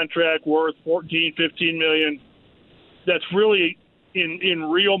a contract worth $14, $15 million. That's really, in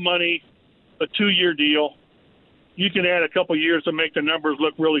real money, a 2-year deal. You can add a couple years to make the numbers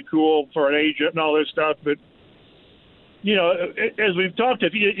look really cool for an agent and all this stuff, but as we've talked,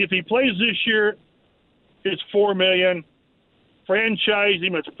 if he plays this year, it's $4 million. Franchise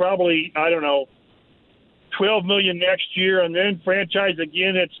him, it's probably, $12 million next year, and then franchise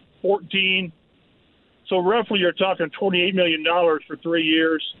again, it's $14. So roughly, you're talking $28 million for 3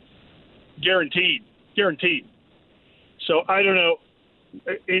 years, guaranteed. So I don't know.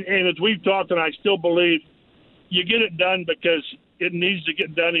 And as we've talked, and I still believe, you get it done because it needs to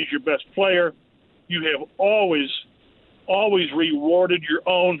get done as your best player. You have always rewarded your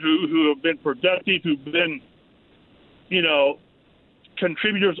own who have been productive, who've been,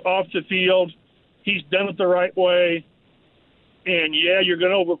 contributors off the field. He's done it the right way. And, you're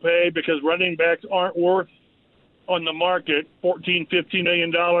going to overpay because running backs aren't worth on the market $14, $15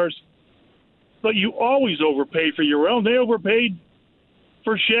 million. But you always overpay for your own. They overpaid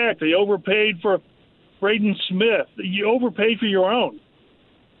for Shaq. They overpaid for Braden Smith. You overpay for your own.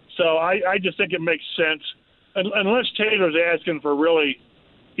 So I just think it makes sense. Unless Taylor's asking for really,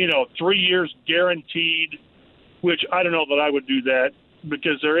 3 years guaranteed which I don't know that I would do that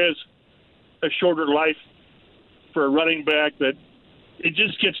because there is a shorter life for a running back that it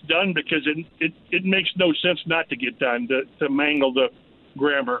just gets done because it makes no sense not to get done, to mangle the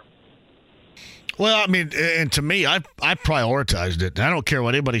grammar. Well, I mean, and to me, I prioritized it. I don't care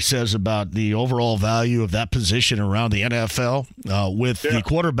what anybody says about the overall value of that position around the NFL with the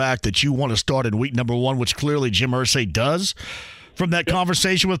quarterback that you want to start in week number 1, which clearly Jim Irsay does. From that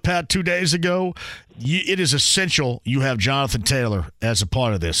conversation with Pat 2 days ago, it is essential you have Jonathan Taylor as a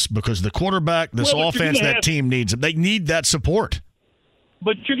part of this because the quarterback, this offense, that team needs him. They need that support.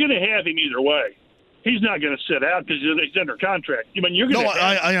 But you're going to have him either way. He's not going to sit out because he's under contract. I mean, you're going to.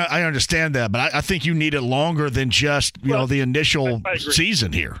 I understand that, but I think you need it longer than just the initial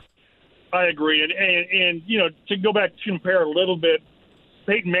season here. I agree, and to go back to compare a little bit,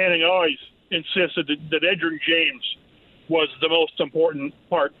 Peyton Manning always insisted that Edgerrin James was the most important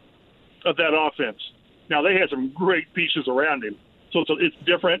part of that offense. Now they had some great pieces around him, so it's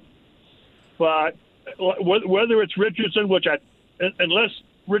different. But whether it's Richardson, which unless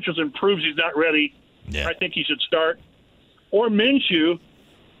Richardson proves he's not ready. Yeah. I think he should start. Or Minshew,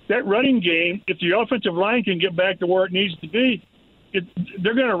 that running game, if the offensive line can get back to where it needs to be,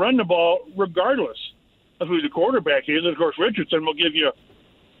 they're going to run the ball regardless of who the quarterback is. And, of course, Richardson will give you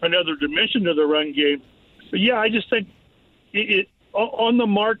another dimension to the run game. But, yeah, I just think on the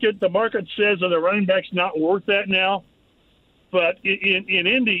market says that the running back's not worth that now. But in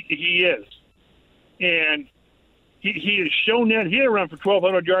Indy, he is. And he has shown that. He had a run for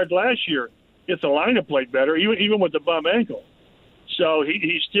 1,200 yards last year. If the lineup played better, even with the bum ankle. So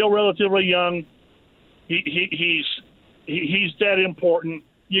he's still relatively young. He's that important.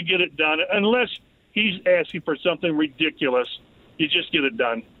 You get it done. Unless he's asking for something ridiculous, you just get it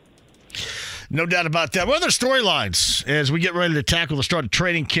done. No doubt about that. What other storylines as we get ready to tackle the start of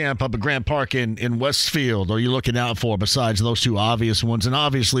training camp up at Grant Park in Westfield are you looking out for besides those two obvious ones? And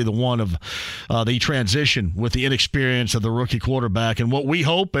obviously the one of the transition with the inexperience of the rookie quarterback. And what we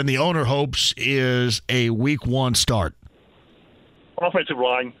hope and the owner hopes is a week 1 start. Offensive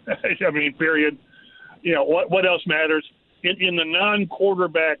line. I mean, period. What else matters? In the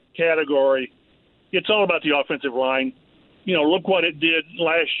non-quarterback category, it's all about the offensive line. Look what it did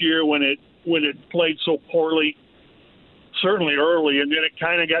last year when it played so poorly, certainly early, and then it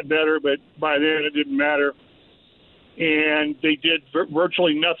kind of got better, but by then it didn't matter. And they did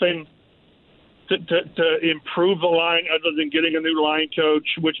virtually nothing to improve the line other than getting a new line coach,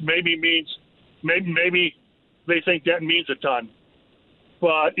 which maybe they think that means a ton.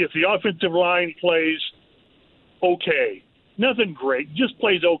 But if the offensive line plays okay, nothing great, just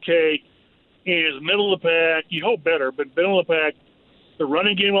plays okay, and is middle of the pack, you hope better, but middle of the pack, the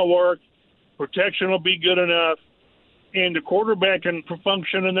running game will work, protection will be good enough, and the quarterback can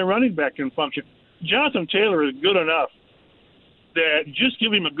function and the running back can function. Jonathan Taylor is good enough that just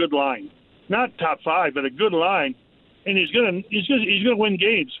give him a good line, not top 5, but a good line, and he's gonna win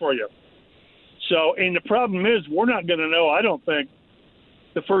games for you. So, and the problem is we're not going to know, I don't think,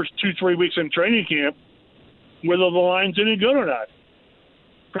 the first 2-3 weeks in training camp whether the line's any good or not.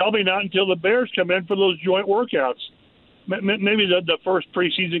 Probably not until the Bears come in for those joint workouts. Maybe the first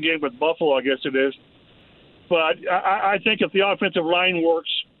preseason game with Buffalo, I guess it is. But I think if the offensive line works,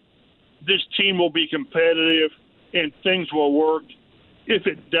 this team will be competitive and things will work. If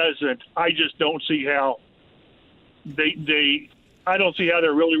it doesn't, I just don't see how I don't see how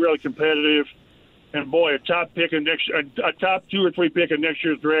they're really competitive. And boy, a top 2 or 3 pick in next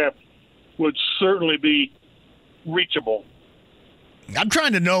year's draft would certainly be reachable. I'm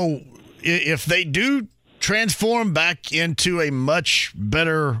trying to know if they do transform back into a much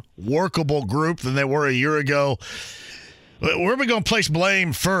better workable group than they were a year ago. Where are we going to place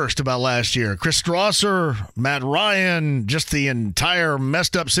blame first about last year? Chris Strasser, Matt Ryan, just the entire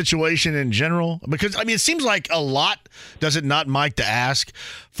messed up situation in general? Because, I mean, it seems like a lot, does it not, Mike, to ask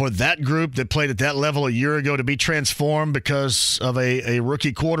for that group that played at that level a year ago to be transformed because of a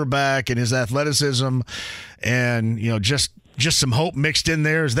rookie quarterback and his athleticism and, just some hope mixed in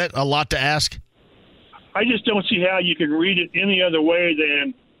there? Is that a lot to ask? I just don't see how you can read it any other way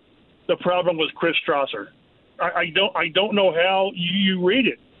than the problem was Chris Strasser. I don't know how you read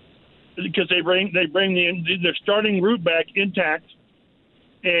it because they bring the starting group back intact,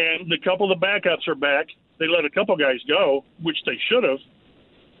 and a couple of the backups are back. They let a couple guys go, which they should have,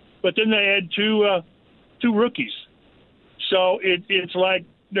 but then they had two rookies. So it's like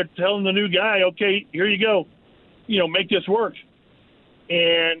they're telling the new guy, okay, here you go, make this work.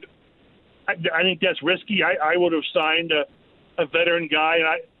 And I think that's risky. I would have signed a veteran guy, and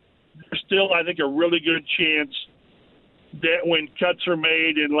there's still, I think, a really good chance that when cuts are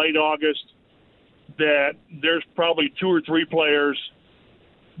made in late August, that there's probably 2 or 3 players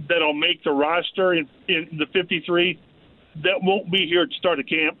that'll make the roster in the 53 that won't be here at the start of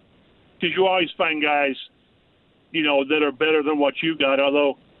camp, because you always find guys, that are better than what you got,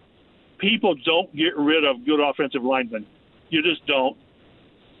 although people don't get rid of good offensive linemen. You just don't.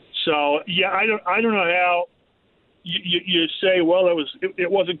 So, yeah, I don't know how you say, well,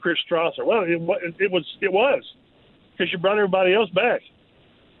 it wasn't Chris Strasser. Well, it was because you brought everybody else back.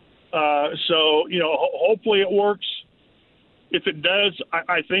 So, hopefully it works. If it does,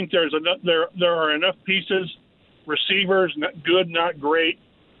 I think there are enough pieces, receivers, not good, not great,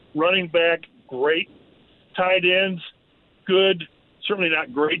 running back, great, tight ends, good, certainly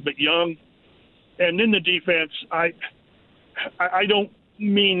not great, but young. And then the defense, I don't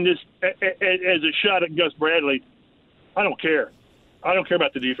mean this as a shot at Gus Bradley. I don't care. I don't care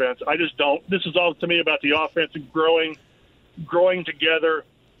about the defense. I just don't. This is all to me about the offense and growing together.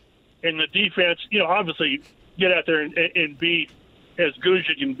 And the defense, obviously get out there and be as good as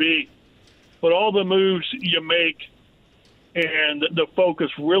you can be. But all the moves you make and the focus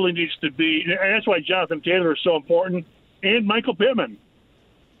really needs to be, and that's why Jonathan Taylor is so important, and Michael Pittman.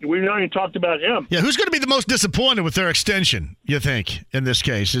 We've not even talked about him. Yeah, who's going to be the most disappointed with their extension, you think, in this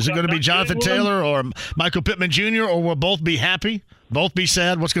case? Is it going to be Jonathan Taylor or Michael Pittman Jr., or will both be happy, both be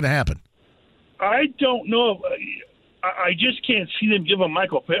sad? What's going to happen? I don't know. I just can't see them giving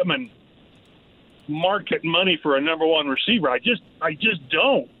Michael Pittman market money for a number 1 receiver. I just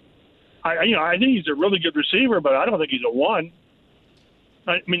don't. I think he's a really good receiver, but I don't think he's a 1.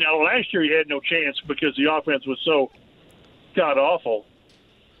 I mean, now last year he had no chance because the offense was so god awful.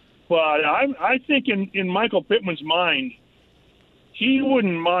 But I think in Michael Pittman's mind, he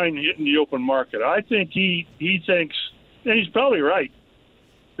wouldn't mind hitting the open market. I think he thinks, and he's probably right,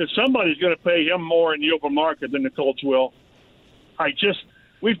 that somebody's going to pay him more in the open market than the Colts will.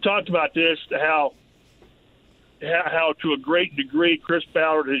 We've talked about this, how to a great degree Chris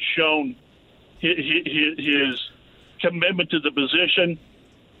Ballard has shown his commitment to the position.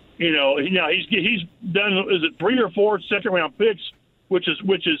 He's done, is it 3 or 4 second-round picks, which is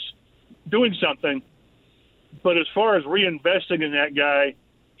doing something. But as far as reinvesting in that guy,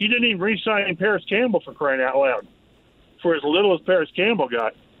 he didn't even re-sign Paris Campbell, for crying out loud, for as little as Paris Campbell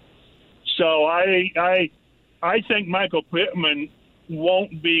got. So I think Michael Pittman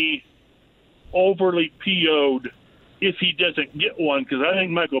won't be overly PO'd if he doesn't get one, because I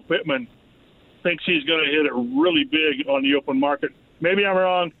think Michael Pittman thinks he's going to hit it really big on the open market. Maybe I'm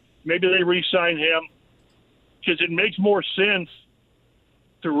wrong. Maybe they re-sign him, because it makes more sense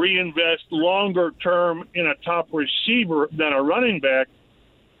to reinvest longer term in a top receiver than a running back.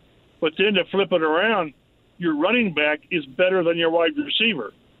 But then to flip it around, your running back is better than your wide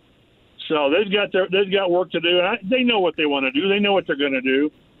receiver. So they've got work to do. And they know what they want to do. They know what they're going to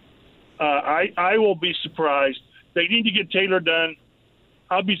do. I will be surprised. They need to get Taylor done.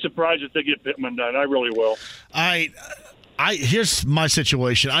 I'll be surprised if they get Pittman done. I really will. Here's my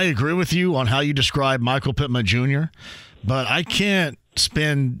situation. I agree with you on how you describe Michael Pittman Jr., but I can't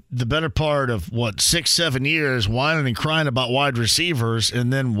spend the better part of 6-7 years whining and crying about wide receivers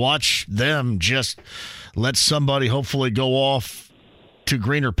and then watch them just let somebody hopefully go off to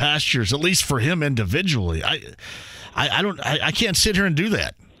greener pastures, at least for him individually. I can't sit here and do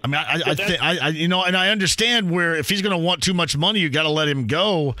that. I mean, I think and I understand where if he's going to want too much money, you got to let him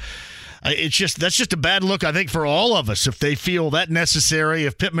go. That's just a bad look, I think, for all of us if they feel that necessary.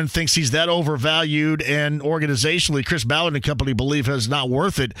 If Pittman thinks he's that overvalued and organizationally Chris Ballard and company believe is not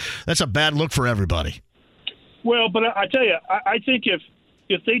worth it, that's a bad look for everybody. Well, but I tell you, I think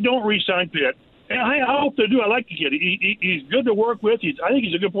if they don't re-sign Pitt, and I hope they do. I like the kid. He's good to work with. I think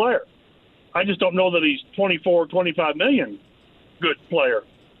he's a good player. I just don't know that he's 24, 25 million good player.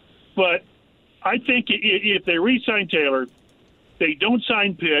 But I think if they re-sign Taylor, they don't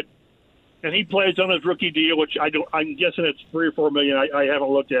sign Pitt, and he plays on his rookie deal, which I'm guessing it's $3 or $4 million. I haven't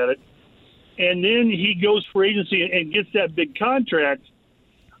looked at it. And then he goes free agency and gets that big contract.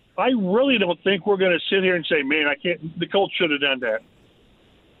 I really don't think we're going to sit here and say, man, the Colts should have done that.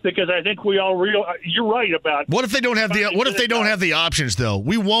 Because I think we all you're right about. What if they don't have the options though?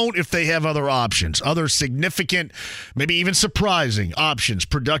 We won't if they have other options, other significant, maybe even surprising options,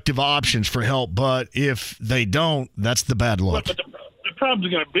 productive options for help. But if they don't, that's the bad look. But the problem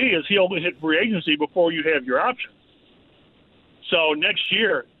is going to be is he'll hit free agency before you have your options. So next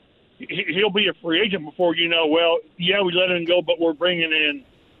year he'll be a free agent before you know. Well, yeah, we let him go, but we're bringing in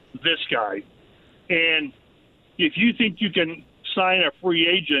this guy. And if you think you can sign a free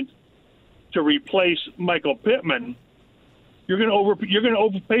agent to replace Michael Pittman, you're going to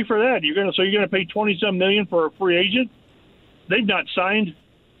overpay for that. You're going to pay $20-some million for a free agent. They've not signed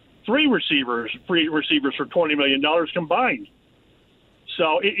free receivers for $20 million combined.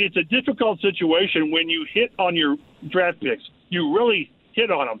 So it's a difficult situation when you hit on your draft picks. You really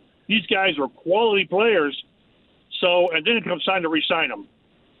hit on them. These guys are quality players. So, and then it comes time to re-sign them.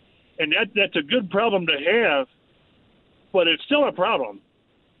 And that's a good problem to have, but it's still a problem.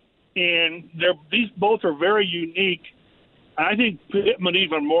 And these both are very unique. I think Pittman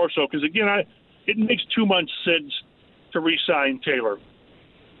even more so because, again, it makes too much sense to re-sign Taylor.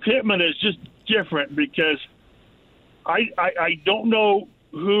 Pittman is just different because I don't know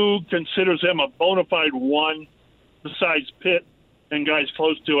who considers him a bona fide one besides Pitt and guys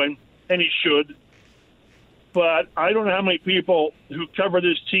close to him, and he should. But I don't know how many people who cover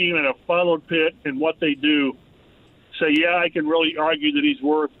this team and have followed Pitt and what they do say, yeah, I can really argue that he's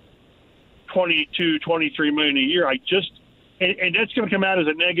worth $22, $23 million a year. And that's going to come out as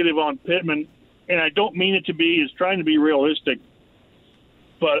a negative on Pittman, and I don't mean it to be. It's trying to be realistic.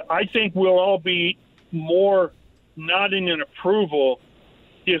 But I think we'll all be more nodding in approval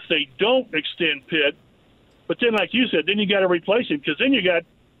if they don't extend Pitt. But then, like you said, then you got to replace him because then you got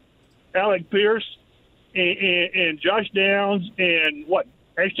Alec Pierce and Josh Downs and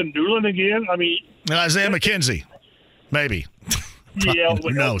Ashton Doolin again. I mean, and Isaiah McKenzie, maybe. Yeah,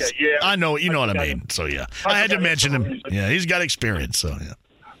 who knows? Okay, yeah. I know, you know what I mean. So yeah, I had to mention him. Yeah, he's got experience. So yeah.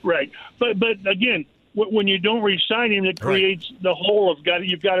 Right, but again, when you don't re-sign him, it creates the hole of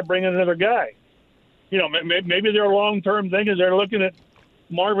you've got to bring in another guy. You know, maybe their long-term thing is they're looking at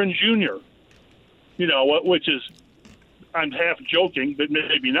Marvin Jr. You know, which is, I'm half joking, but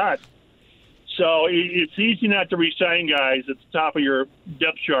maybe not. So it's easy not to re-sign guys at the top of your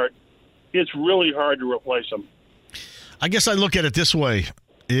depth chart. It's really hard to replace them. I guess I look at it this way.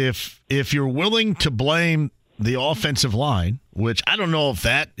 If you're willing to blame the offensive line, which I don't know if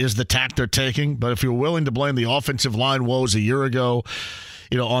that is the tack they're taking, but if you're willing to blame the offensive line woes a year ago,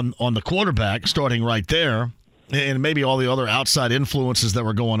 you know, on the quarterback, starting right there, and maybe all the other outside influences that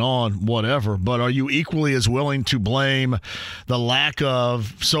were going on, whatever. But are you equally as willing to blame the lack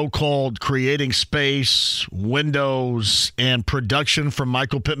of so-called creating space, windows, and production from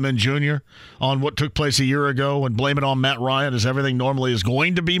Michael Pittman Jr. on what took place a year ago and blame it on Matt Ryan as everything normally is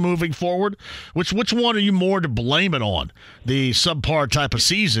going to be moving forward? Which one are you more to blame it on? The subpar type of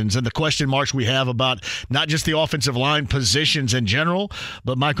seasons and the question marks we have about not just the offensive line positions in general,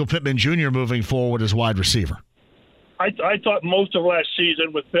 but Michael Pittman Jr. moving forward as wide receiver? I thought most of last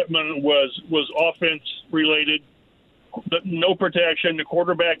season with Pittman was offense related. No protection. The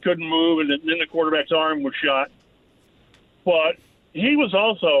quarterback couldn't move, and then the quarterback's arm was shot. But he was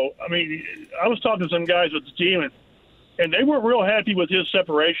also, I mean, I was talking to some guys with the team, and they weren't real happy with his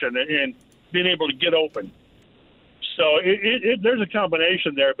separation and being able to get open. So there's a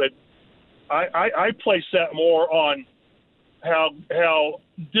combination there, but I place that more on how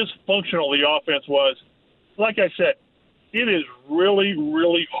dysfunctional the offense was. Like I said, it is really,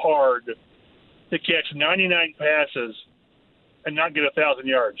 really hard to catch 99 passes and not get 1,000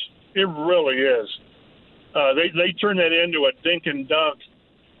 yards. It really is. They turn that into a dink and dunk,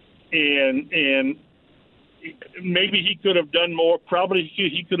 and maybe he could have done more. Probably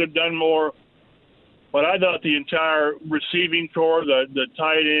he could have done more. But I thought the entire receiving corps, the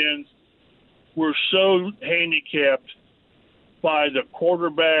tight ends, were so handicapped by the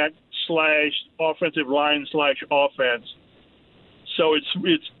quarterback / offensive line / offense. So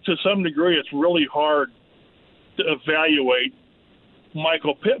it's to some degree it's really hard to evaluate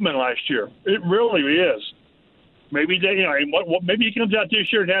Michael Pittman last year. It really is. Maybe maybe he comes out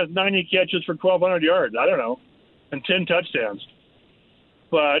this year and has 90 catches for 1,200 yards. I don't know, and 10 touchdowns.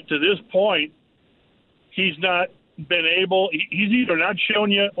 But to this point, he's not been able. He's either not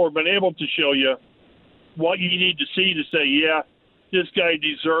shown you or been able to show you what you need to see to say, yeah, this guy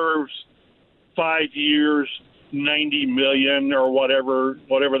deserves 5 years, $90 million, or whatever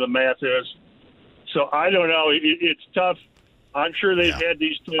the math is. So I don't know. It's tough. I'm sure they've had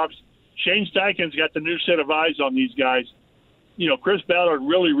these talks. Shane Steichen's got the new set of eyes on these guys. You know, Chris Ballard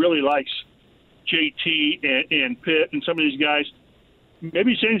really, really likes JT and Pitt and some of these guys.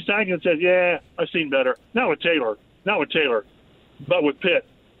 Maybe Shane Steichen says, yeah, I've seen better. Not with Taylor, but with Pitt.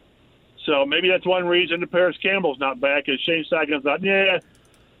 So maybe that's one reason that Paris Campbell's not back, is Shane Steichen thought, yeah,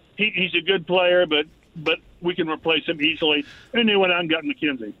 he's a good player, but we can replace him easily. And they went out and got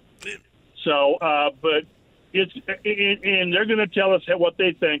McKenzie. So, but and they're going to tell us what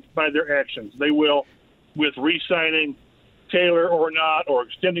they think by their actions. They will, with re-signing Taylor or not, or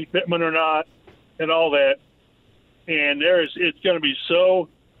extending Pittman or not, and all that. And it's going to be so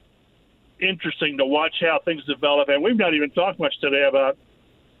interesting to watch how things develop. And we've not even talked much today about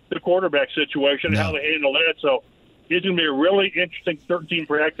the quarterback situation and how they handle that. So It's going to be a really interesting 13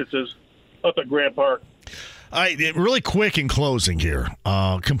 practices up at Grant Park. All right, really quick in closing here,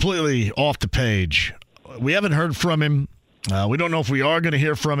 completely off the page. We haven't heard from him. We don't know if we are going to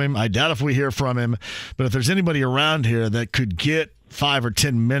hear from him. I doubt if we hear from him. But if there's anybody around here that could get 5 or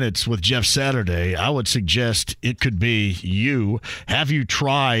 10 minutes with Jeff Saturday, I would suggest it could be you. Have you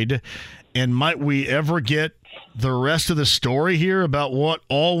tried? And might we ever get the rest of the story here about what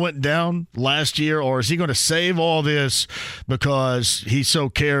all went down last year, or is he going to save all this because he so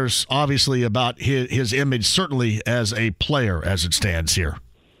cares, obviously, about his image, certainly as a player as it stands here?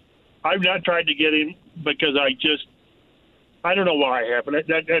 I've not tried to get him because I don't know why I haven't.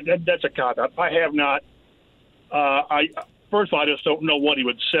 That's a cop-out. I have not. First of all, I just don't know what he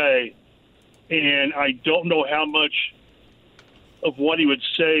would say, and I don't know how much of what he would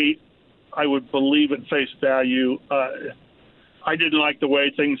say I would believe at face value. I didn't like the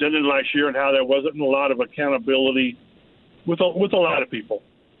way things ended last year and how there wasn't a lot of accountability with a lot of people.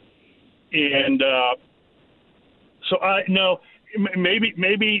 And so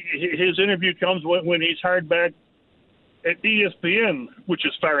maybe his interview comes when he's hired back at ESPN, which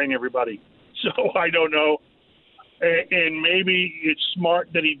is firing everybody. So I don't know. And maybe it's smart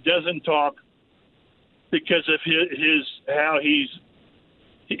that he doesn't talk because of his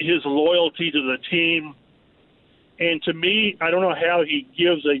loyalty to the team. And to me, I don't know how he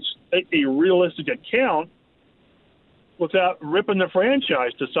gives a realistic account without ripping the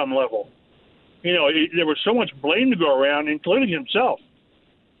franchise to some level. You know, there was so much blame to go around, including himself.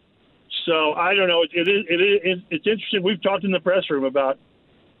 So I don't know. It's interesting. We've talked in the press room about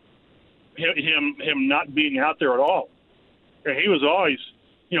him not being out there at all. And he was always,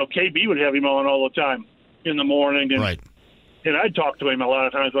 KB would have him on all the time in the morning. And, right. And I'd talk to him a lot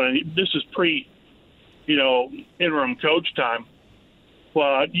of times this is interim coach time.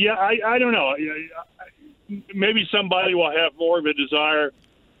 But, yeah, I don't know. Maybe somebody will have more of a desire.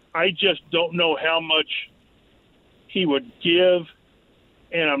 I just don't know how much he would give,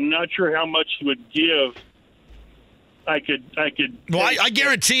 and I'm not sure how much he would give. I could. Well, I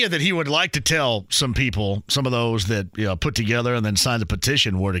guarantee you that he would like to tell some people, some of those that put together and then signed the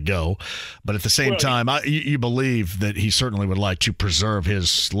petition, where to go. But at the same time, you believe that he certainly would like to preserve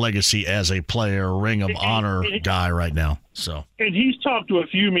his legacy as a player, Ring of Honor guy right now. So, and he's talked to a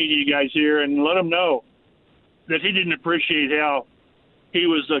few media guys here and let them know that he didn't appreciate how he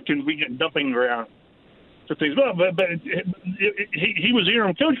was a convenient dumping ground for things. But he was the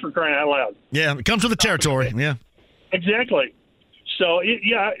interim coach, for crying out loud. Yeah, it comes with the territory. Yeah. Exactly. So,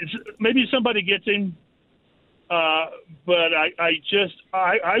 maybe somebody gets him, but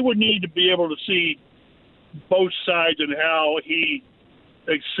I would need to be able to see both sides and how he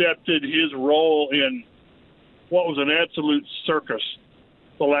accepted his role in what was an absolute circus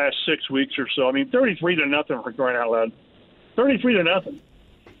the last 6 weeks or so. I mean, 33-0 for crying out loud. 33-0.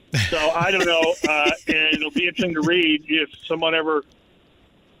 So I don't know, and it'll be interesting to read if someone ever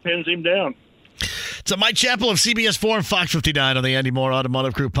pins him down. So Mike Chappell of CBS 4 and Fox 59 on the Andy Moore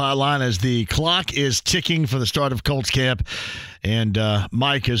Automotive Group hotline as the clock is ticking for the start of Colts camp. And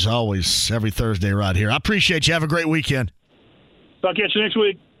Mike, as always, every Thursday right here. I appreciate you. Have a great weekend. I'll catch you next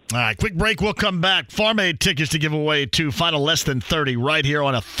week. All right, quick break. We'll come back. Farm Aid tickets to give away to Final Less Than 30 right here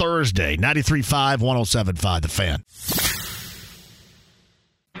on a Thursday. 93.5, 107.5, The Fan.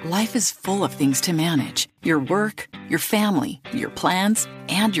 Life is full of things to manage. Your work, your family, your plans,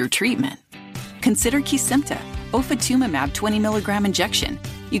 and your treatment. Consider Kesimpta, ofatumumab 20 milligram injection.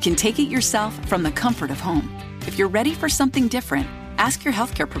 You can take it yourself from the comfort of home. If you're ready for something different, ask your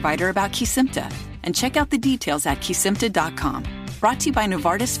healthcare provider about Kesimpta and check out the details at kesimpta.com. Brought to you by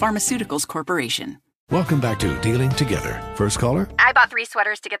Novartis Pharmaceuticals Corporation. Welcome back to Dealing Together. First caller? I bought 3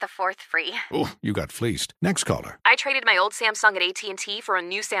 sweaters to get the 4th free. Oh, you got fleeced. Next caller. I traded my old Samsung at AT&T for a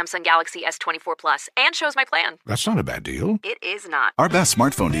new Samsung Galaxy S24 Plus and chose my plan. That's not a bad deal. It is not. Our best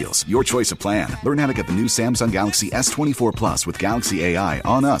smartphone deals. Your choice of plan. Learn how to get the new Samsung Galaxy S24 Plus with Galaxy AI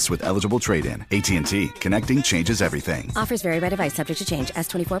on us with eligible trade-in. AT&T. Connecting changes everything. Offers vary by device. Subject to change.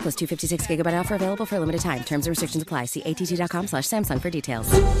 S24 plus 256 gigabyte offer available for a limited time. Terms and restrictions apply. See att.com/Samsung for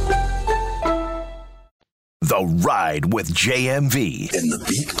details. The Ride with JMV. And the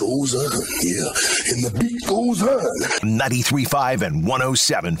beat goes on, yeah. And the beat goes on. 93.5 and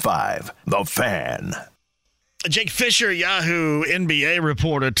 107.5. The Fan. Jake Fischer, Yahoo NBA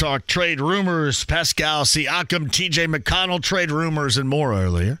reporter, talked trade rumors, Pascal Siakam, TJ McConnell trade rumors, and more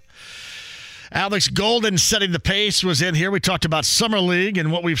earlier. Alex Golden setting the pace was in here. We talked about Summer League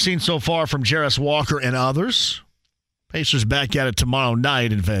and what we've seen so far from Jarris Walker and others. Pacers back at it tomorrow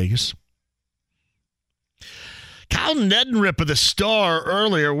night in Vegas. Kyle Neddenriep of the Star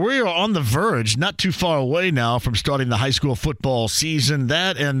earlier. We are on the verge, not too far away now from starting the high school football season.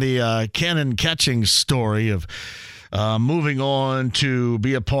 That and the cannon catching story of moving on to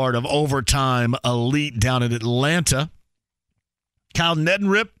be a part of Overtime Elite down in Atlanta. Kyle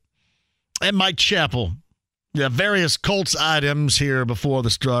Neddenriep and Mike Chappell. Yeah, various Colts items here before the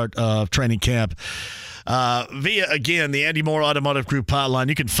start of training camp. Via, again, the Andy Moore Automotive Group hotline.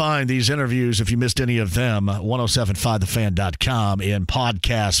 You can find these interviews if you missed any of them, 1075thefan.com in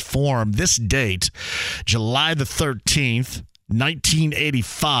podcast form. This date, July the 13th,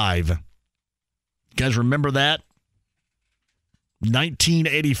 1985. You guys remember that?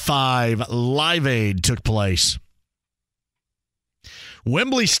 1985, Live Aid took place.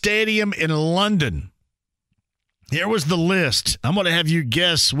 Wembley Stadium in London. Here was the list. I'm going to have you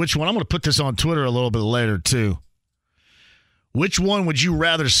guess which one. I'm going to put this on Twitter a little bit later, too. Which one would you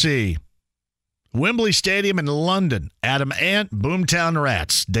rather see? Wembley Stadium in London. Adam Ant, Boomtown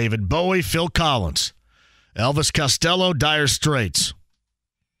Rats. David Bowie, Phil Collins. Elvis Costello, Dire Straits.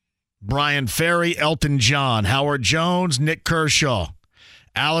 Brian Ferry, Elton John. Howard Jones, Nick Kershaw.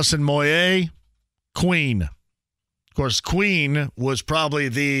 Alison Moyet, Queen. Of course, Queen was probably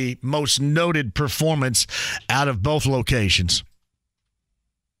the most noted performance out of both locations.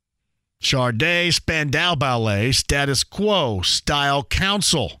 Sade, Spandau Ballet, Status Quo, Style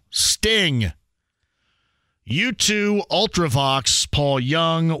Council, Sting, U2, Ultravox, Paul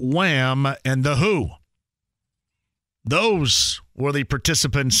Young, Wham, and The Who. Those were the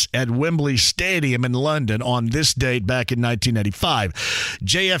participants at Wembley Stadium in London on this date back in 1985.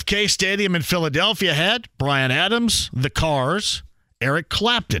 JFK Stadium in Philadelphia had Bryan Adams, The Cars, Eric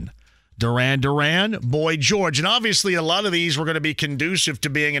Clapton, Duran Duran, Boy George. And obviously a lot of these were going to be conducive to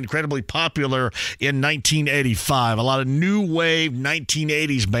being incredibly popular in 1985. A lot of new wave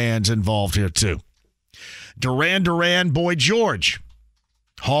 1980s bands involved here too. Duran Duran, Boy George.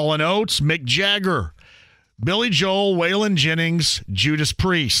 Hall & Oates, Mick Jagger. Billy Joel, Waylon Jennings, Judas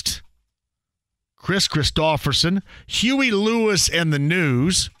Priest. Chris Christopherson, Huey Lewis and the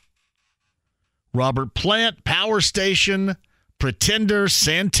News. Robert Plant, Power Station, Pretender,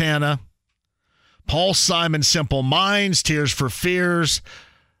 Santana. Paul Simon, Simple Minds, Tears for Fears,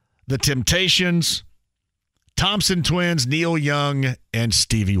 The Temptations. Thompson Twins, Neil Young, and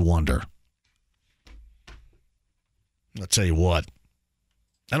Stevie Wonder. I'll tell you what.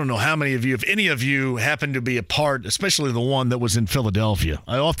 I don't know how many of you, if any of you, happen to be a part, especially the one that was in Philadelphia.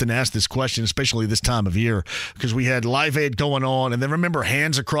 I often ask this question, especially this time of year, because we had Live Aid going on, and then remember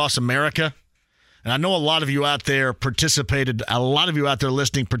Hands Across America? And I know a lot of you out there participated, a lot of you out there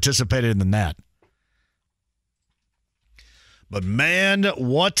listening participated in that. But man,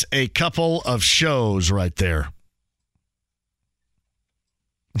 what a couple of shows right there.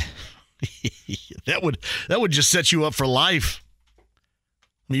 That would just set you up for life.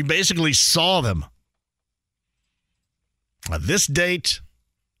 You basically saw them. This date,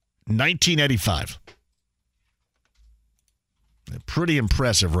 1985. Pretty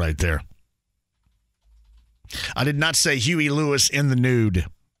impressive right there. I did not say Huey Lewis in the nude.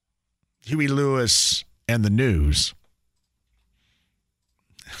 Huey Lewis and the News.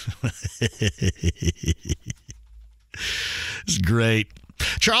 It's great.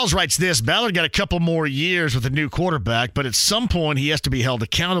 Charles writes this, Ballard got a couple more years with a new quarterback, but at some point he has to be held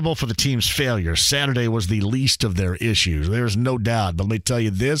accountable for the team's failure. Saturday was the least of their issues. There's no doubt. But let me tell you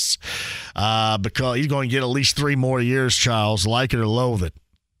this, because he's going to get at least 3 more years, Charles, like it or loathe it.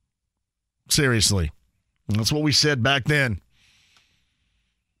 Seriously. That's what we said back then.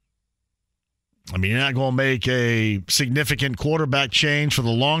 I mean, you're not going to make a significant quarterback change for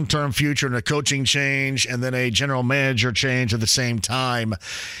the long-term future and a coaching change and then a general manager change at the same time.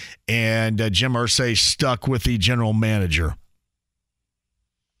 And Jim Irsay stuck with the general manager.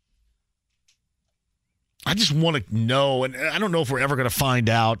 I just want to know, and I don't know if we're ever going to find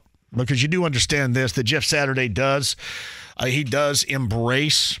out, because you do understand this, that Jeff Saturday does. He does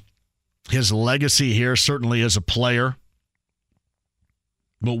embrace his legacy here, certainly as a player.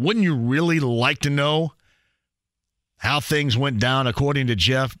 But wouldn't you really like to know how things went down according to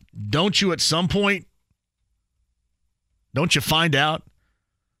Jeff? Don't you at some point? Don't you find out?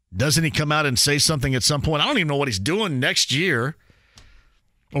 Doesn't he come out and say something at some point? I don't even know what he's doing next year.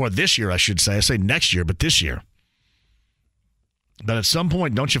 Or this year, I should say. I say next year, but this year. But at some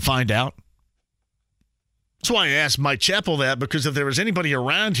point, don't you find out? That's why I asked Mike Chappell that, because if there was anybody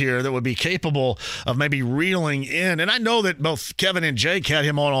around here that would be capable of maybe reeling in, and I know that both Kevin and Jake had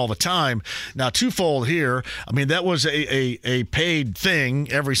him on all the time. Now, twofold here. I mean, that was a paid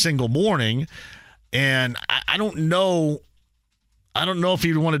thing every single morning, and I don't know if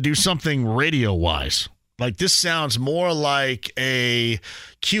he'd want to do something radio-wise. Like, this sounds more like a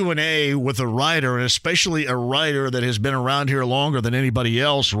Q&A with a writer, and especially a writer that has been around here longer than anybody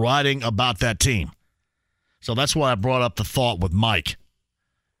else writing about that team. So that's why I brought up the thought with Mike.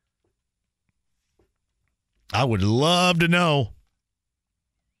 I would love to know.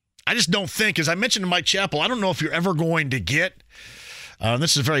 I just don't think, as I mentioned to Mike Chappell, I don't know if you're ever going to get,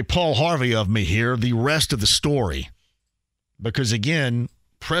 this is very Paul Harvey of me here, the rest of the story. Because, again,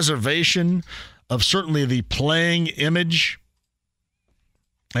 preservation of certainly the playing image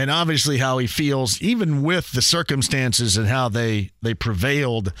and obviously how he feels, even with the circumstances and how they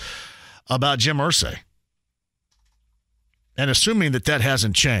prevailed about Jim Irsay. And assuming that that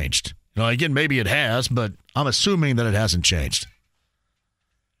hasn't changed. You know, again, maybe it has, but I'm assuming that it hasn't changed.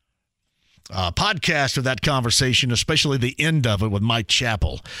 Podcast of that conversation, especially the end of it with Mike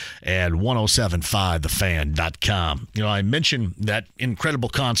Chappell at 1075thefan.com. You know, I mentioned that incredible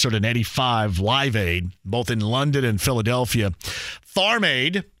concert in 85, Live Aid, both in London and Philadelphia. Farm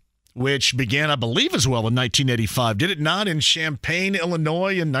Aid, which began, I believe, as well in 1985. Did it not in Champaign,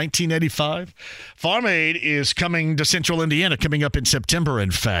 Illinois in 1985? Farm Aid is coming to Central Indiana, coming up in September,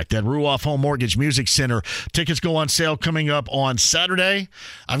 in fact, at Ruoff Home Mortgage Music Center. Tickets go on sale coming up on Saturday.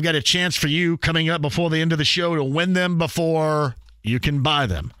 I've got a chance for you coming up before the end of the show to win them before you can buy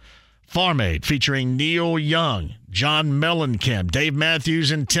them. Farm Aid, featuring Neil Young, John Mellencamp, Dave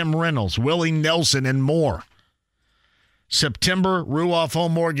Matthews and Tim Reynolds, Willie Nelson, and more. September, Ruoff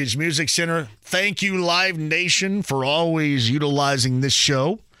Home Mortgage Music Center. Thank you, Live Nation, for always utilizing this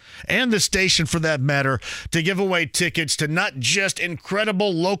show and the station, for that matter, to give away tickets to not just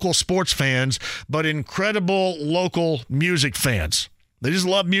incredible local sports fans, but incredible local music fans. They just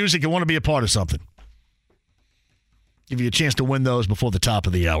love music and want to be a part of something. Give you a chance to win those before the top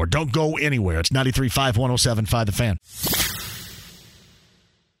of the hour. Don't go anywhere. It's 93.5, 107.5 The Fan.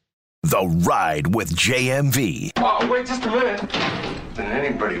 The Ride with JMV. Oh, wait just a minute. Did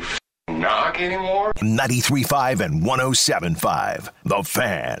anybody knock anymore? 93.5 and 107.5 The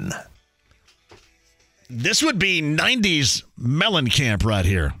Fan. This would be 90s Mellencamp right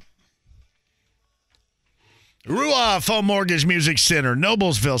here. Ruoff Home Mortgage Music Center,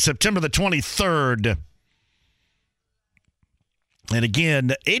 Noblesville, September the 23rd. And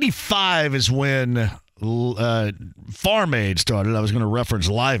again, 85 is when Farm Aid started. I was going to reference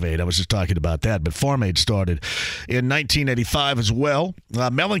Live Aid. I was just talking about that, but Farm Aid started in 1985 as well.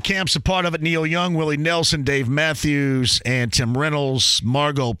 Mellencamp's a part of it. Neil Young, Willie Nelson, Dave Matthews, and Tim Reynolds,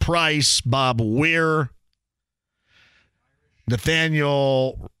 Margot Price, Bob Weir,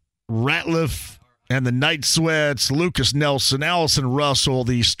 Nathaniel Ratliff, and the Night Sweats, Lucas Nelson, Allison Russell,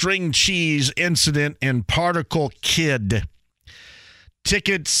 the String Cheese Incident, and Particle Kid.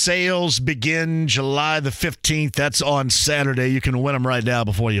 Ticket sales begin July the 15th. That's on Saturday. You can win them right now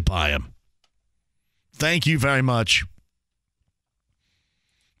before you buy them. Thank you very much.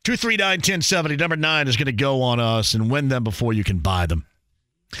 239-1070, number 9 is going to go on us and win them before you can buy them.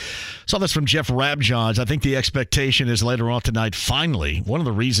 Saw this from Jeff Rabjohns. I think the expectation is later on tonight, finally, one of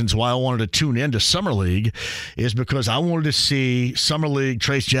the reasons why I wanted to tune into Summer League is because I wanted to see Summer League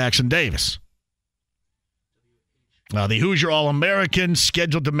Trace Jackson Davis. The Hoosier All-American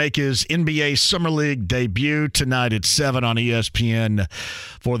scheduled to make his NBA Summer League debut tonight at 7 on ESPN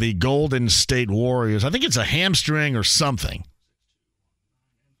for the Golden State Warriors. I think it's a hamstring or something.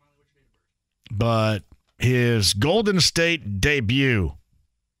 But his Golden State debut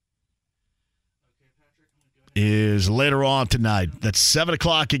is later on tonight. That's 7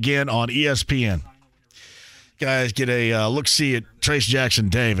 o'clock again on ESPN. Guys, get a look-see at Trace Jackson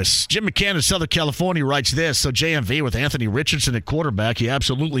Davis. Jim McCann in Southern California writes this. So JMV with Anthony Richardson at quarterback, he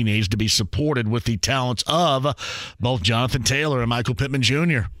absolutely needs to be supported with the talents of both Jonathan Taylor and Michael Pittman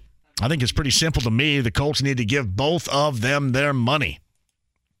Jr. I think it's pretty simple to me. The Colts need to give both of them their money.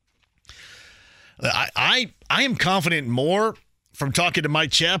 I am confident more from talking to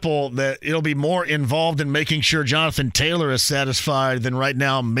Mike Chappell that it'll be more involved in making sure Jonathan Taylor is satisfied than right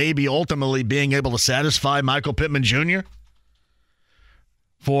now maybe ultimately being able to satisfy Michael Pittman Jr.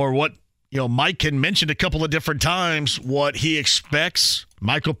 for what, Mike can mention a couple of different times what he expects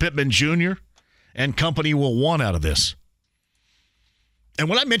Michael Pittman Jr. and company will want out of this. And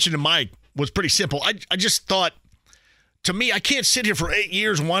what I mentioned to Mike was pretty simple. I just thought, to me, I can't sit here for 8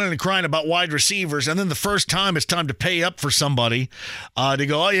 years whining and crying about wide receivers, and then the first time it's time to pay up for somebody to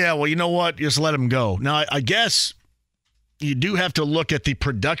go, oh, yeah, well, you know what? Just let him go. Now, I guess you do have to look at the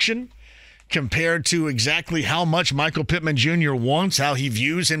production compared to exactly how much Michael Pittman Jr. wants, how he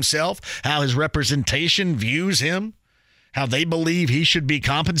views himself, how his representation views him, how they believe he should be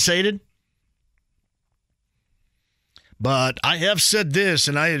compensated. But I have said this,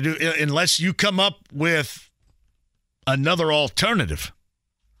 and I do, unless you come up with another alternative.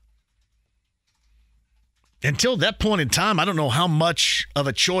 Until that point in time, I don't know how much of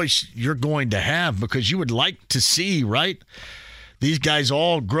a choice you're going to have, because you would like to see, right, these guys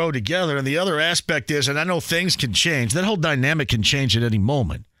all grow together. And the other aspect is, and I know things can change, that whole dynamic can change at any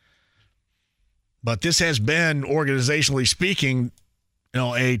moment. But this has been, organizationally speaking,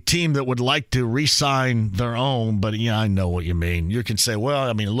 a team that would like to re-sign their own. But, yeah, I know what you mean. You can say, well,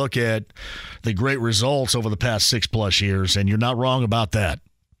 I mean, look at the great results over the past 6+ years, and you're not wrong about that.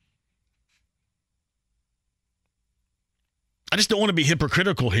 I just don't want to be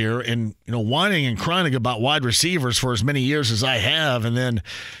hypocritical here and, whining and crying about wide receivers for as many years as I have. And then,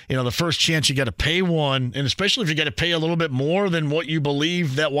 the first chance you got to pay one, and especially if you got to pay a little bit more than what you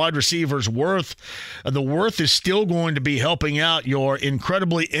believe that wide receiver's worth, the worth is still going to be helping out your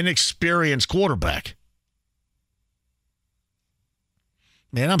incredibly inexperienced quarterback.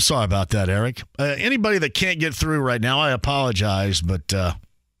 Man, I'm sorry about that, Eric. Anybody that can't get through right now, I apologize, but that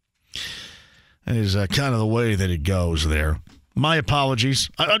is kind of the way that it goes there. My apologies.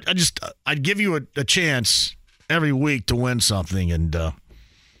 I'd give you a chance every week to win something, and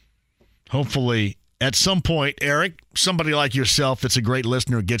hopefully at some point, Eric, somebody like yourself that's a great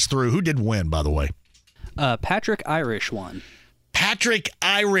listener gets through. Who did win, by the way? Patrick Irish won. Patrick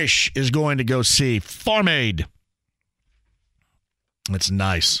Irish is going to go see Farm Aid. That's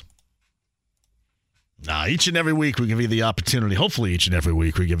nice. Each and every week we give you the opportunity. Hopefully each and every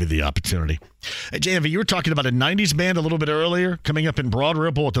week we give you the opportunity. Hey, JMV, you were talking about a 90s band a little bit earlier, coming up in Broad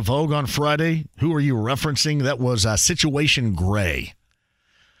Ripple at the Vogue on Friday. Who are you referencing? That was Situation Grey.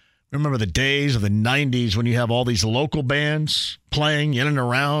 Remember the days of the 90s when you have all these local bands playing in and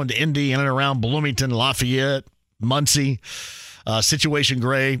around Indy, in and around Bloomington, Lafayette, Muncie. Situation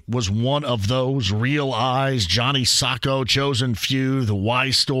Grey was one of those. Real Eyes, Johnny Sacco, Chosen Few, The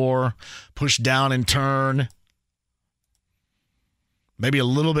Y Store, Push Down and Turn. Maybe a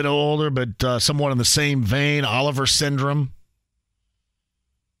little bit older, but somewhat in the same vein. Oliver Syndrome.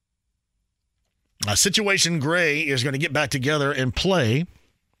 Situation Grey is going to get back together and play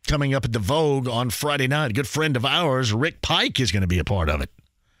coming up at the Vogue on Friday night. A good friend of ours, Rick Pike, is going to be a part of it.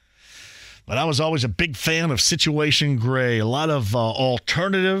 But I was always a big fan of Situation Grey. A lot of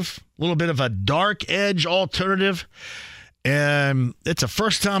alternative, a little bit of a dark edge alternative. And it's the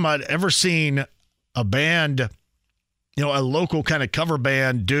first time I'd ever seen a band, a local kind of cover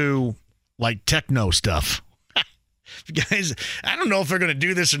band do like techno stuff. Guys, I don't know if they're going to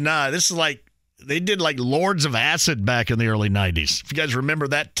do this or not. This is like, they did like Lords of Acid back in the early 90s. If you guys remember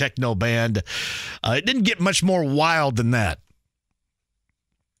that techno band, it didn't get much more wild than that.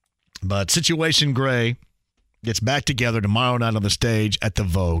 But Situation Grey gets back together tomorrow night on the stage at the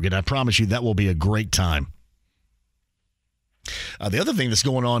Vogue, and I promise you that will be a great time. The other thing that's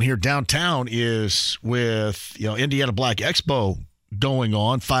going on here downtown is with Indiana Black Expo going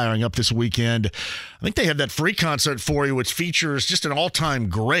on, firing up this weekend. I think they have that free concert for you, which features just an all-time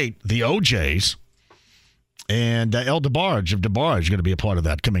great, the OJs. And El DeBarge of DeBarge is going to be a part of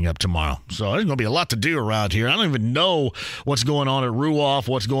that coming up tomorrow. So there's going to be a lot to do around here. I don't even know what's going on at Ruoff,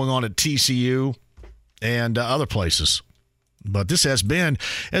 what's going on at TCU, and other places. But this has been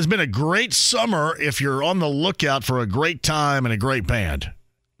a great summer if you're on the lookout for a great time and a great band.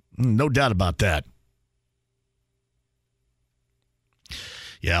 No doubt about that.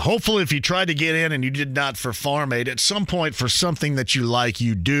 Yeah, hopefully if you tried to get in and you did not for Farm Aid, at some point for something that you like,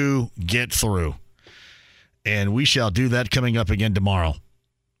 you do get through. And we shall do that coming up again tomorrow.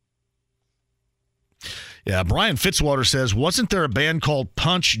 Yeah, Brian Fitzwater says, wasn't there a band called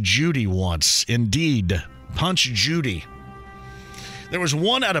Punch Judy once? Indeed, Punch Judy. There was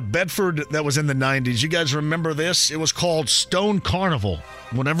one out of Bedford that was in the 90s. You guys remember this? It was called Stone Carnival.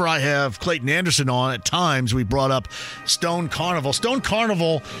 Whenever I have Clayton Anderson on, at times we brought up Stone Carnival. Stone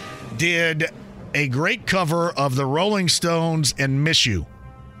Carnival did a great cover of the Rolling Stones and Miss You.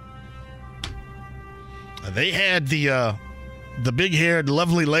 They had the big-haired,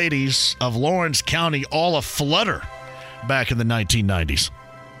 lovely ladies of Lawrence County all aflutter back in the 1990s.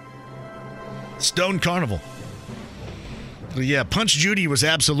 Stone Carnival. But yeah, Punch Judy was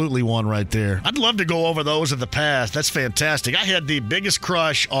absolutely one right there. I'd love to go over those of the past. That's fantastic. I had the biggest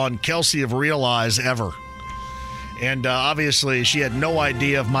crush on Kelsey of Real Eyes ever. And obviously, she had no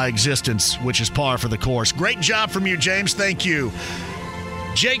idea of my existence, which is par for the course. Great job from you, James. Thank you.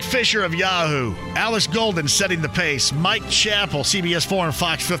 Jake Fisher of Yahoo, Alice Golden setting the pace, Mike Chappell, CBS 4 and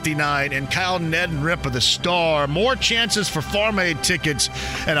Fox 59, and Kyle Neddenriep of The Star. More chances for Farm Aid tickets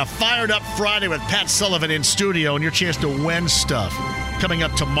and a fired-up Friday with Pat Sullivan in studio and your chance to win stuff coming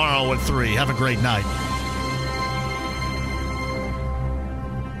up tomorrow at 3. Have a great night.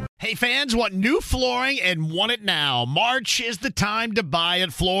 Hey, fans want new flooring and want it now. March is the time to buy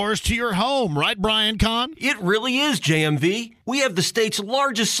at Floors to Your Home, right, Brian Kahn? It really is, JMV. We have the state's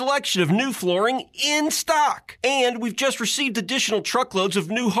largest selection of new flooring in stock. And we've just received additional truckloads of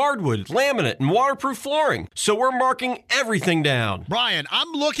new hardwood, laminate, and waterproof flooring. So we're marking everything down. Brian,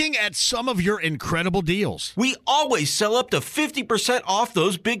 I'm looking at some of your incredible deals. We always sell up to 50% off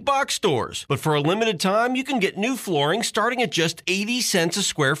those big box stores. But for a limited time, you can get new flooring starting at just 80 cents a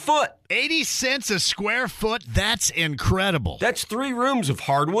square foot. 80 cents a square foot? That's incredible. That's 3 rooms of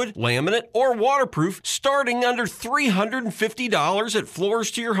hardwood, laminate, or waterproof starting under $350 at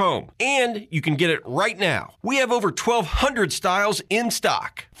Floors to Your Home. And you can get it right now. We have over 1,200 styles in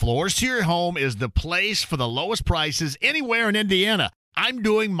stock. Floors to Your Home is the place for the lowest prices anywhere in Indiana. I'm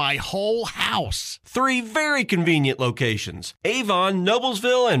doing my whole house. 3 very convenient locations: Avon,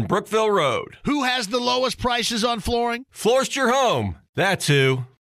 Noblesville, and Brookville Road. Who has the lowest prices on flooring? Floors to Your Home. That's who.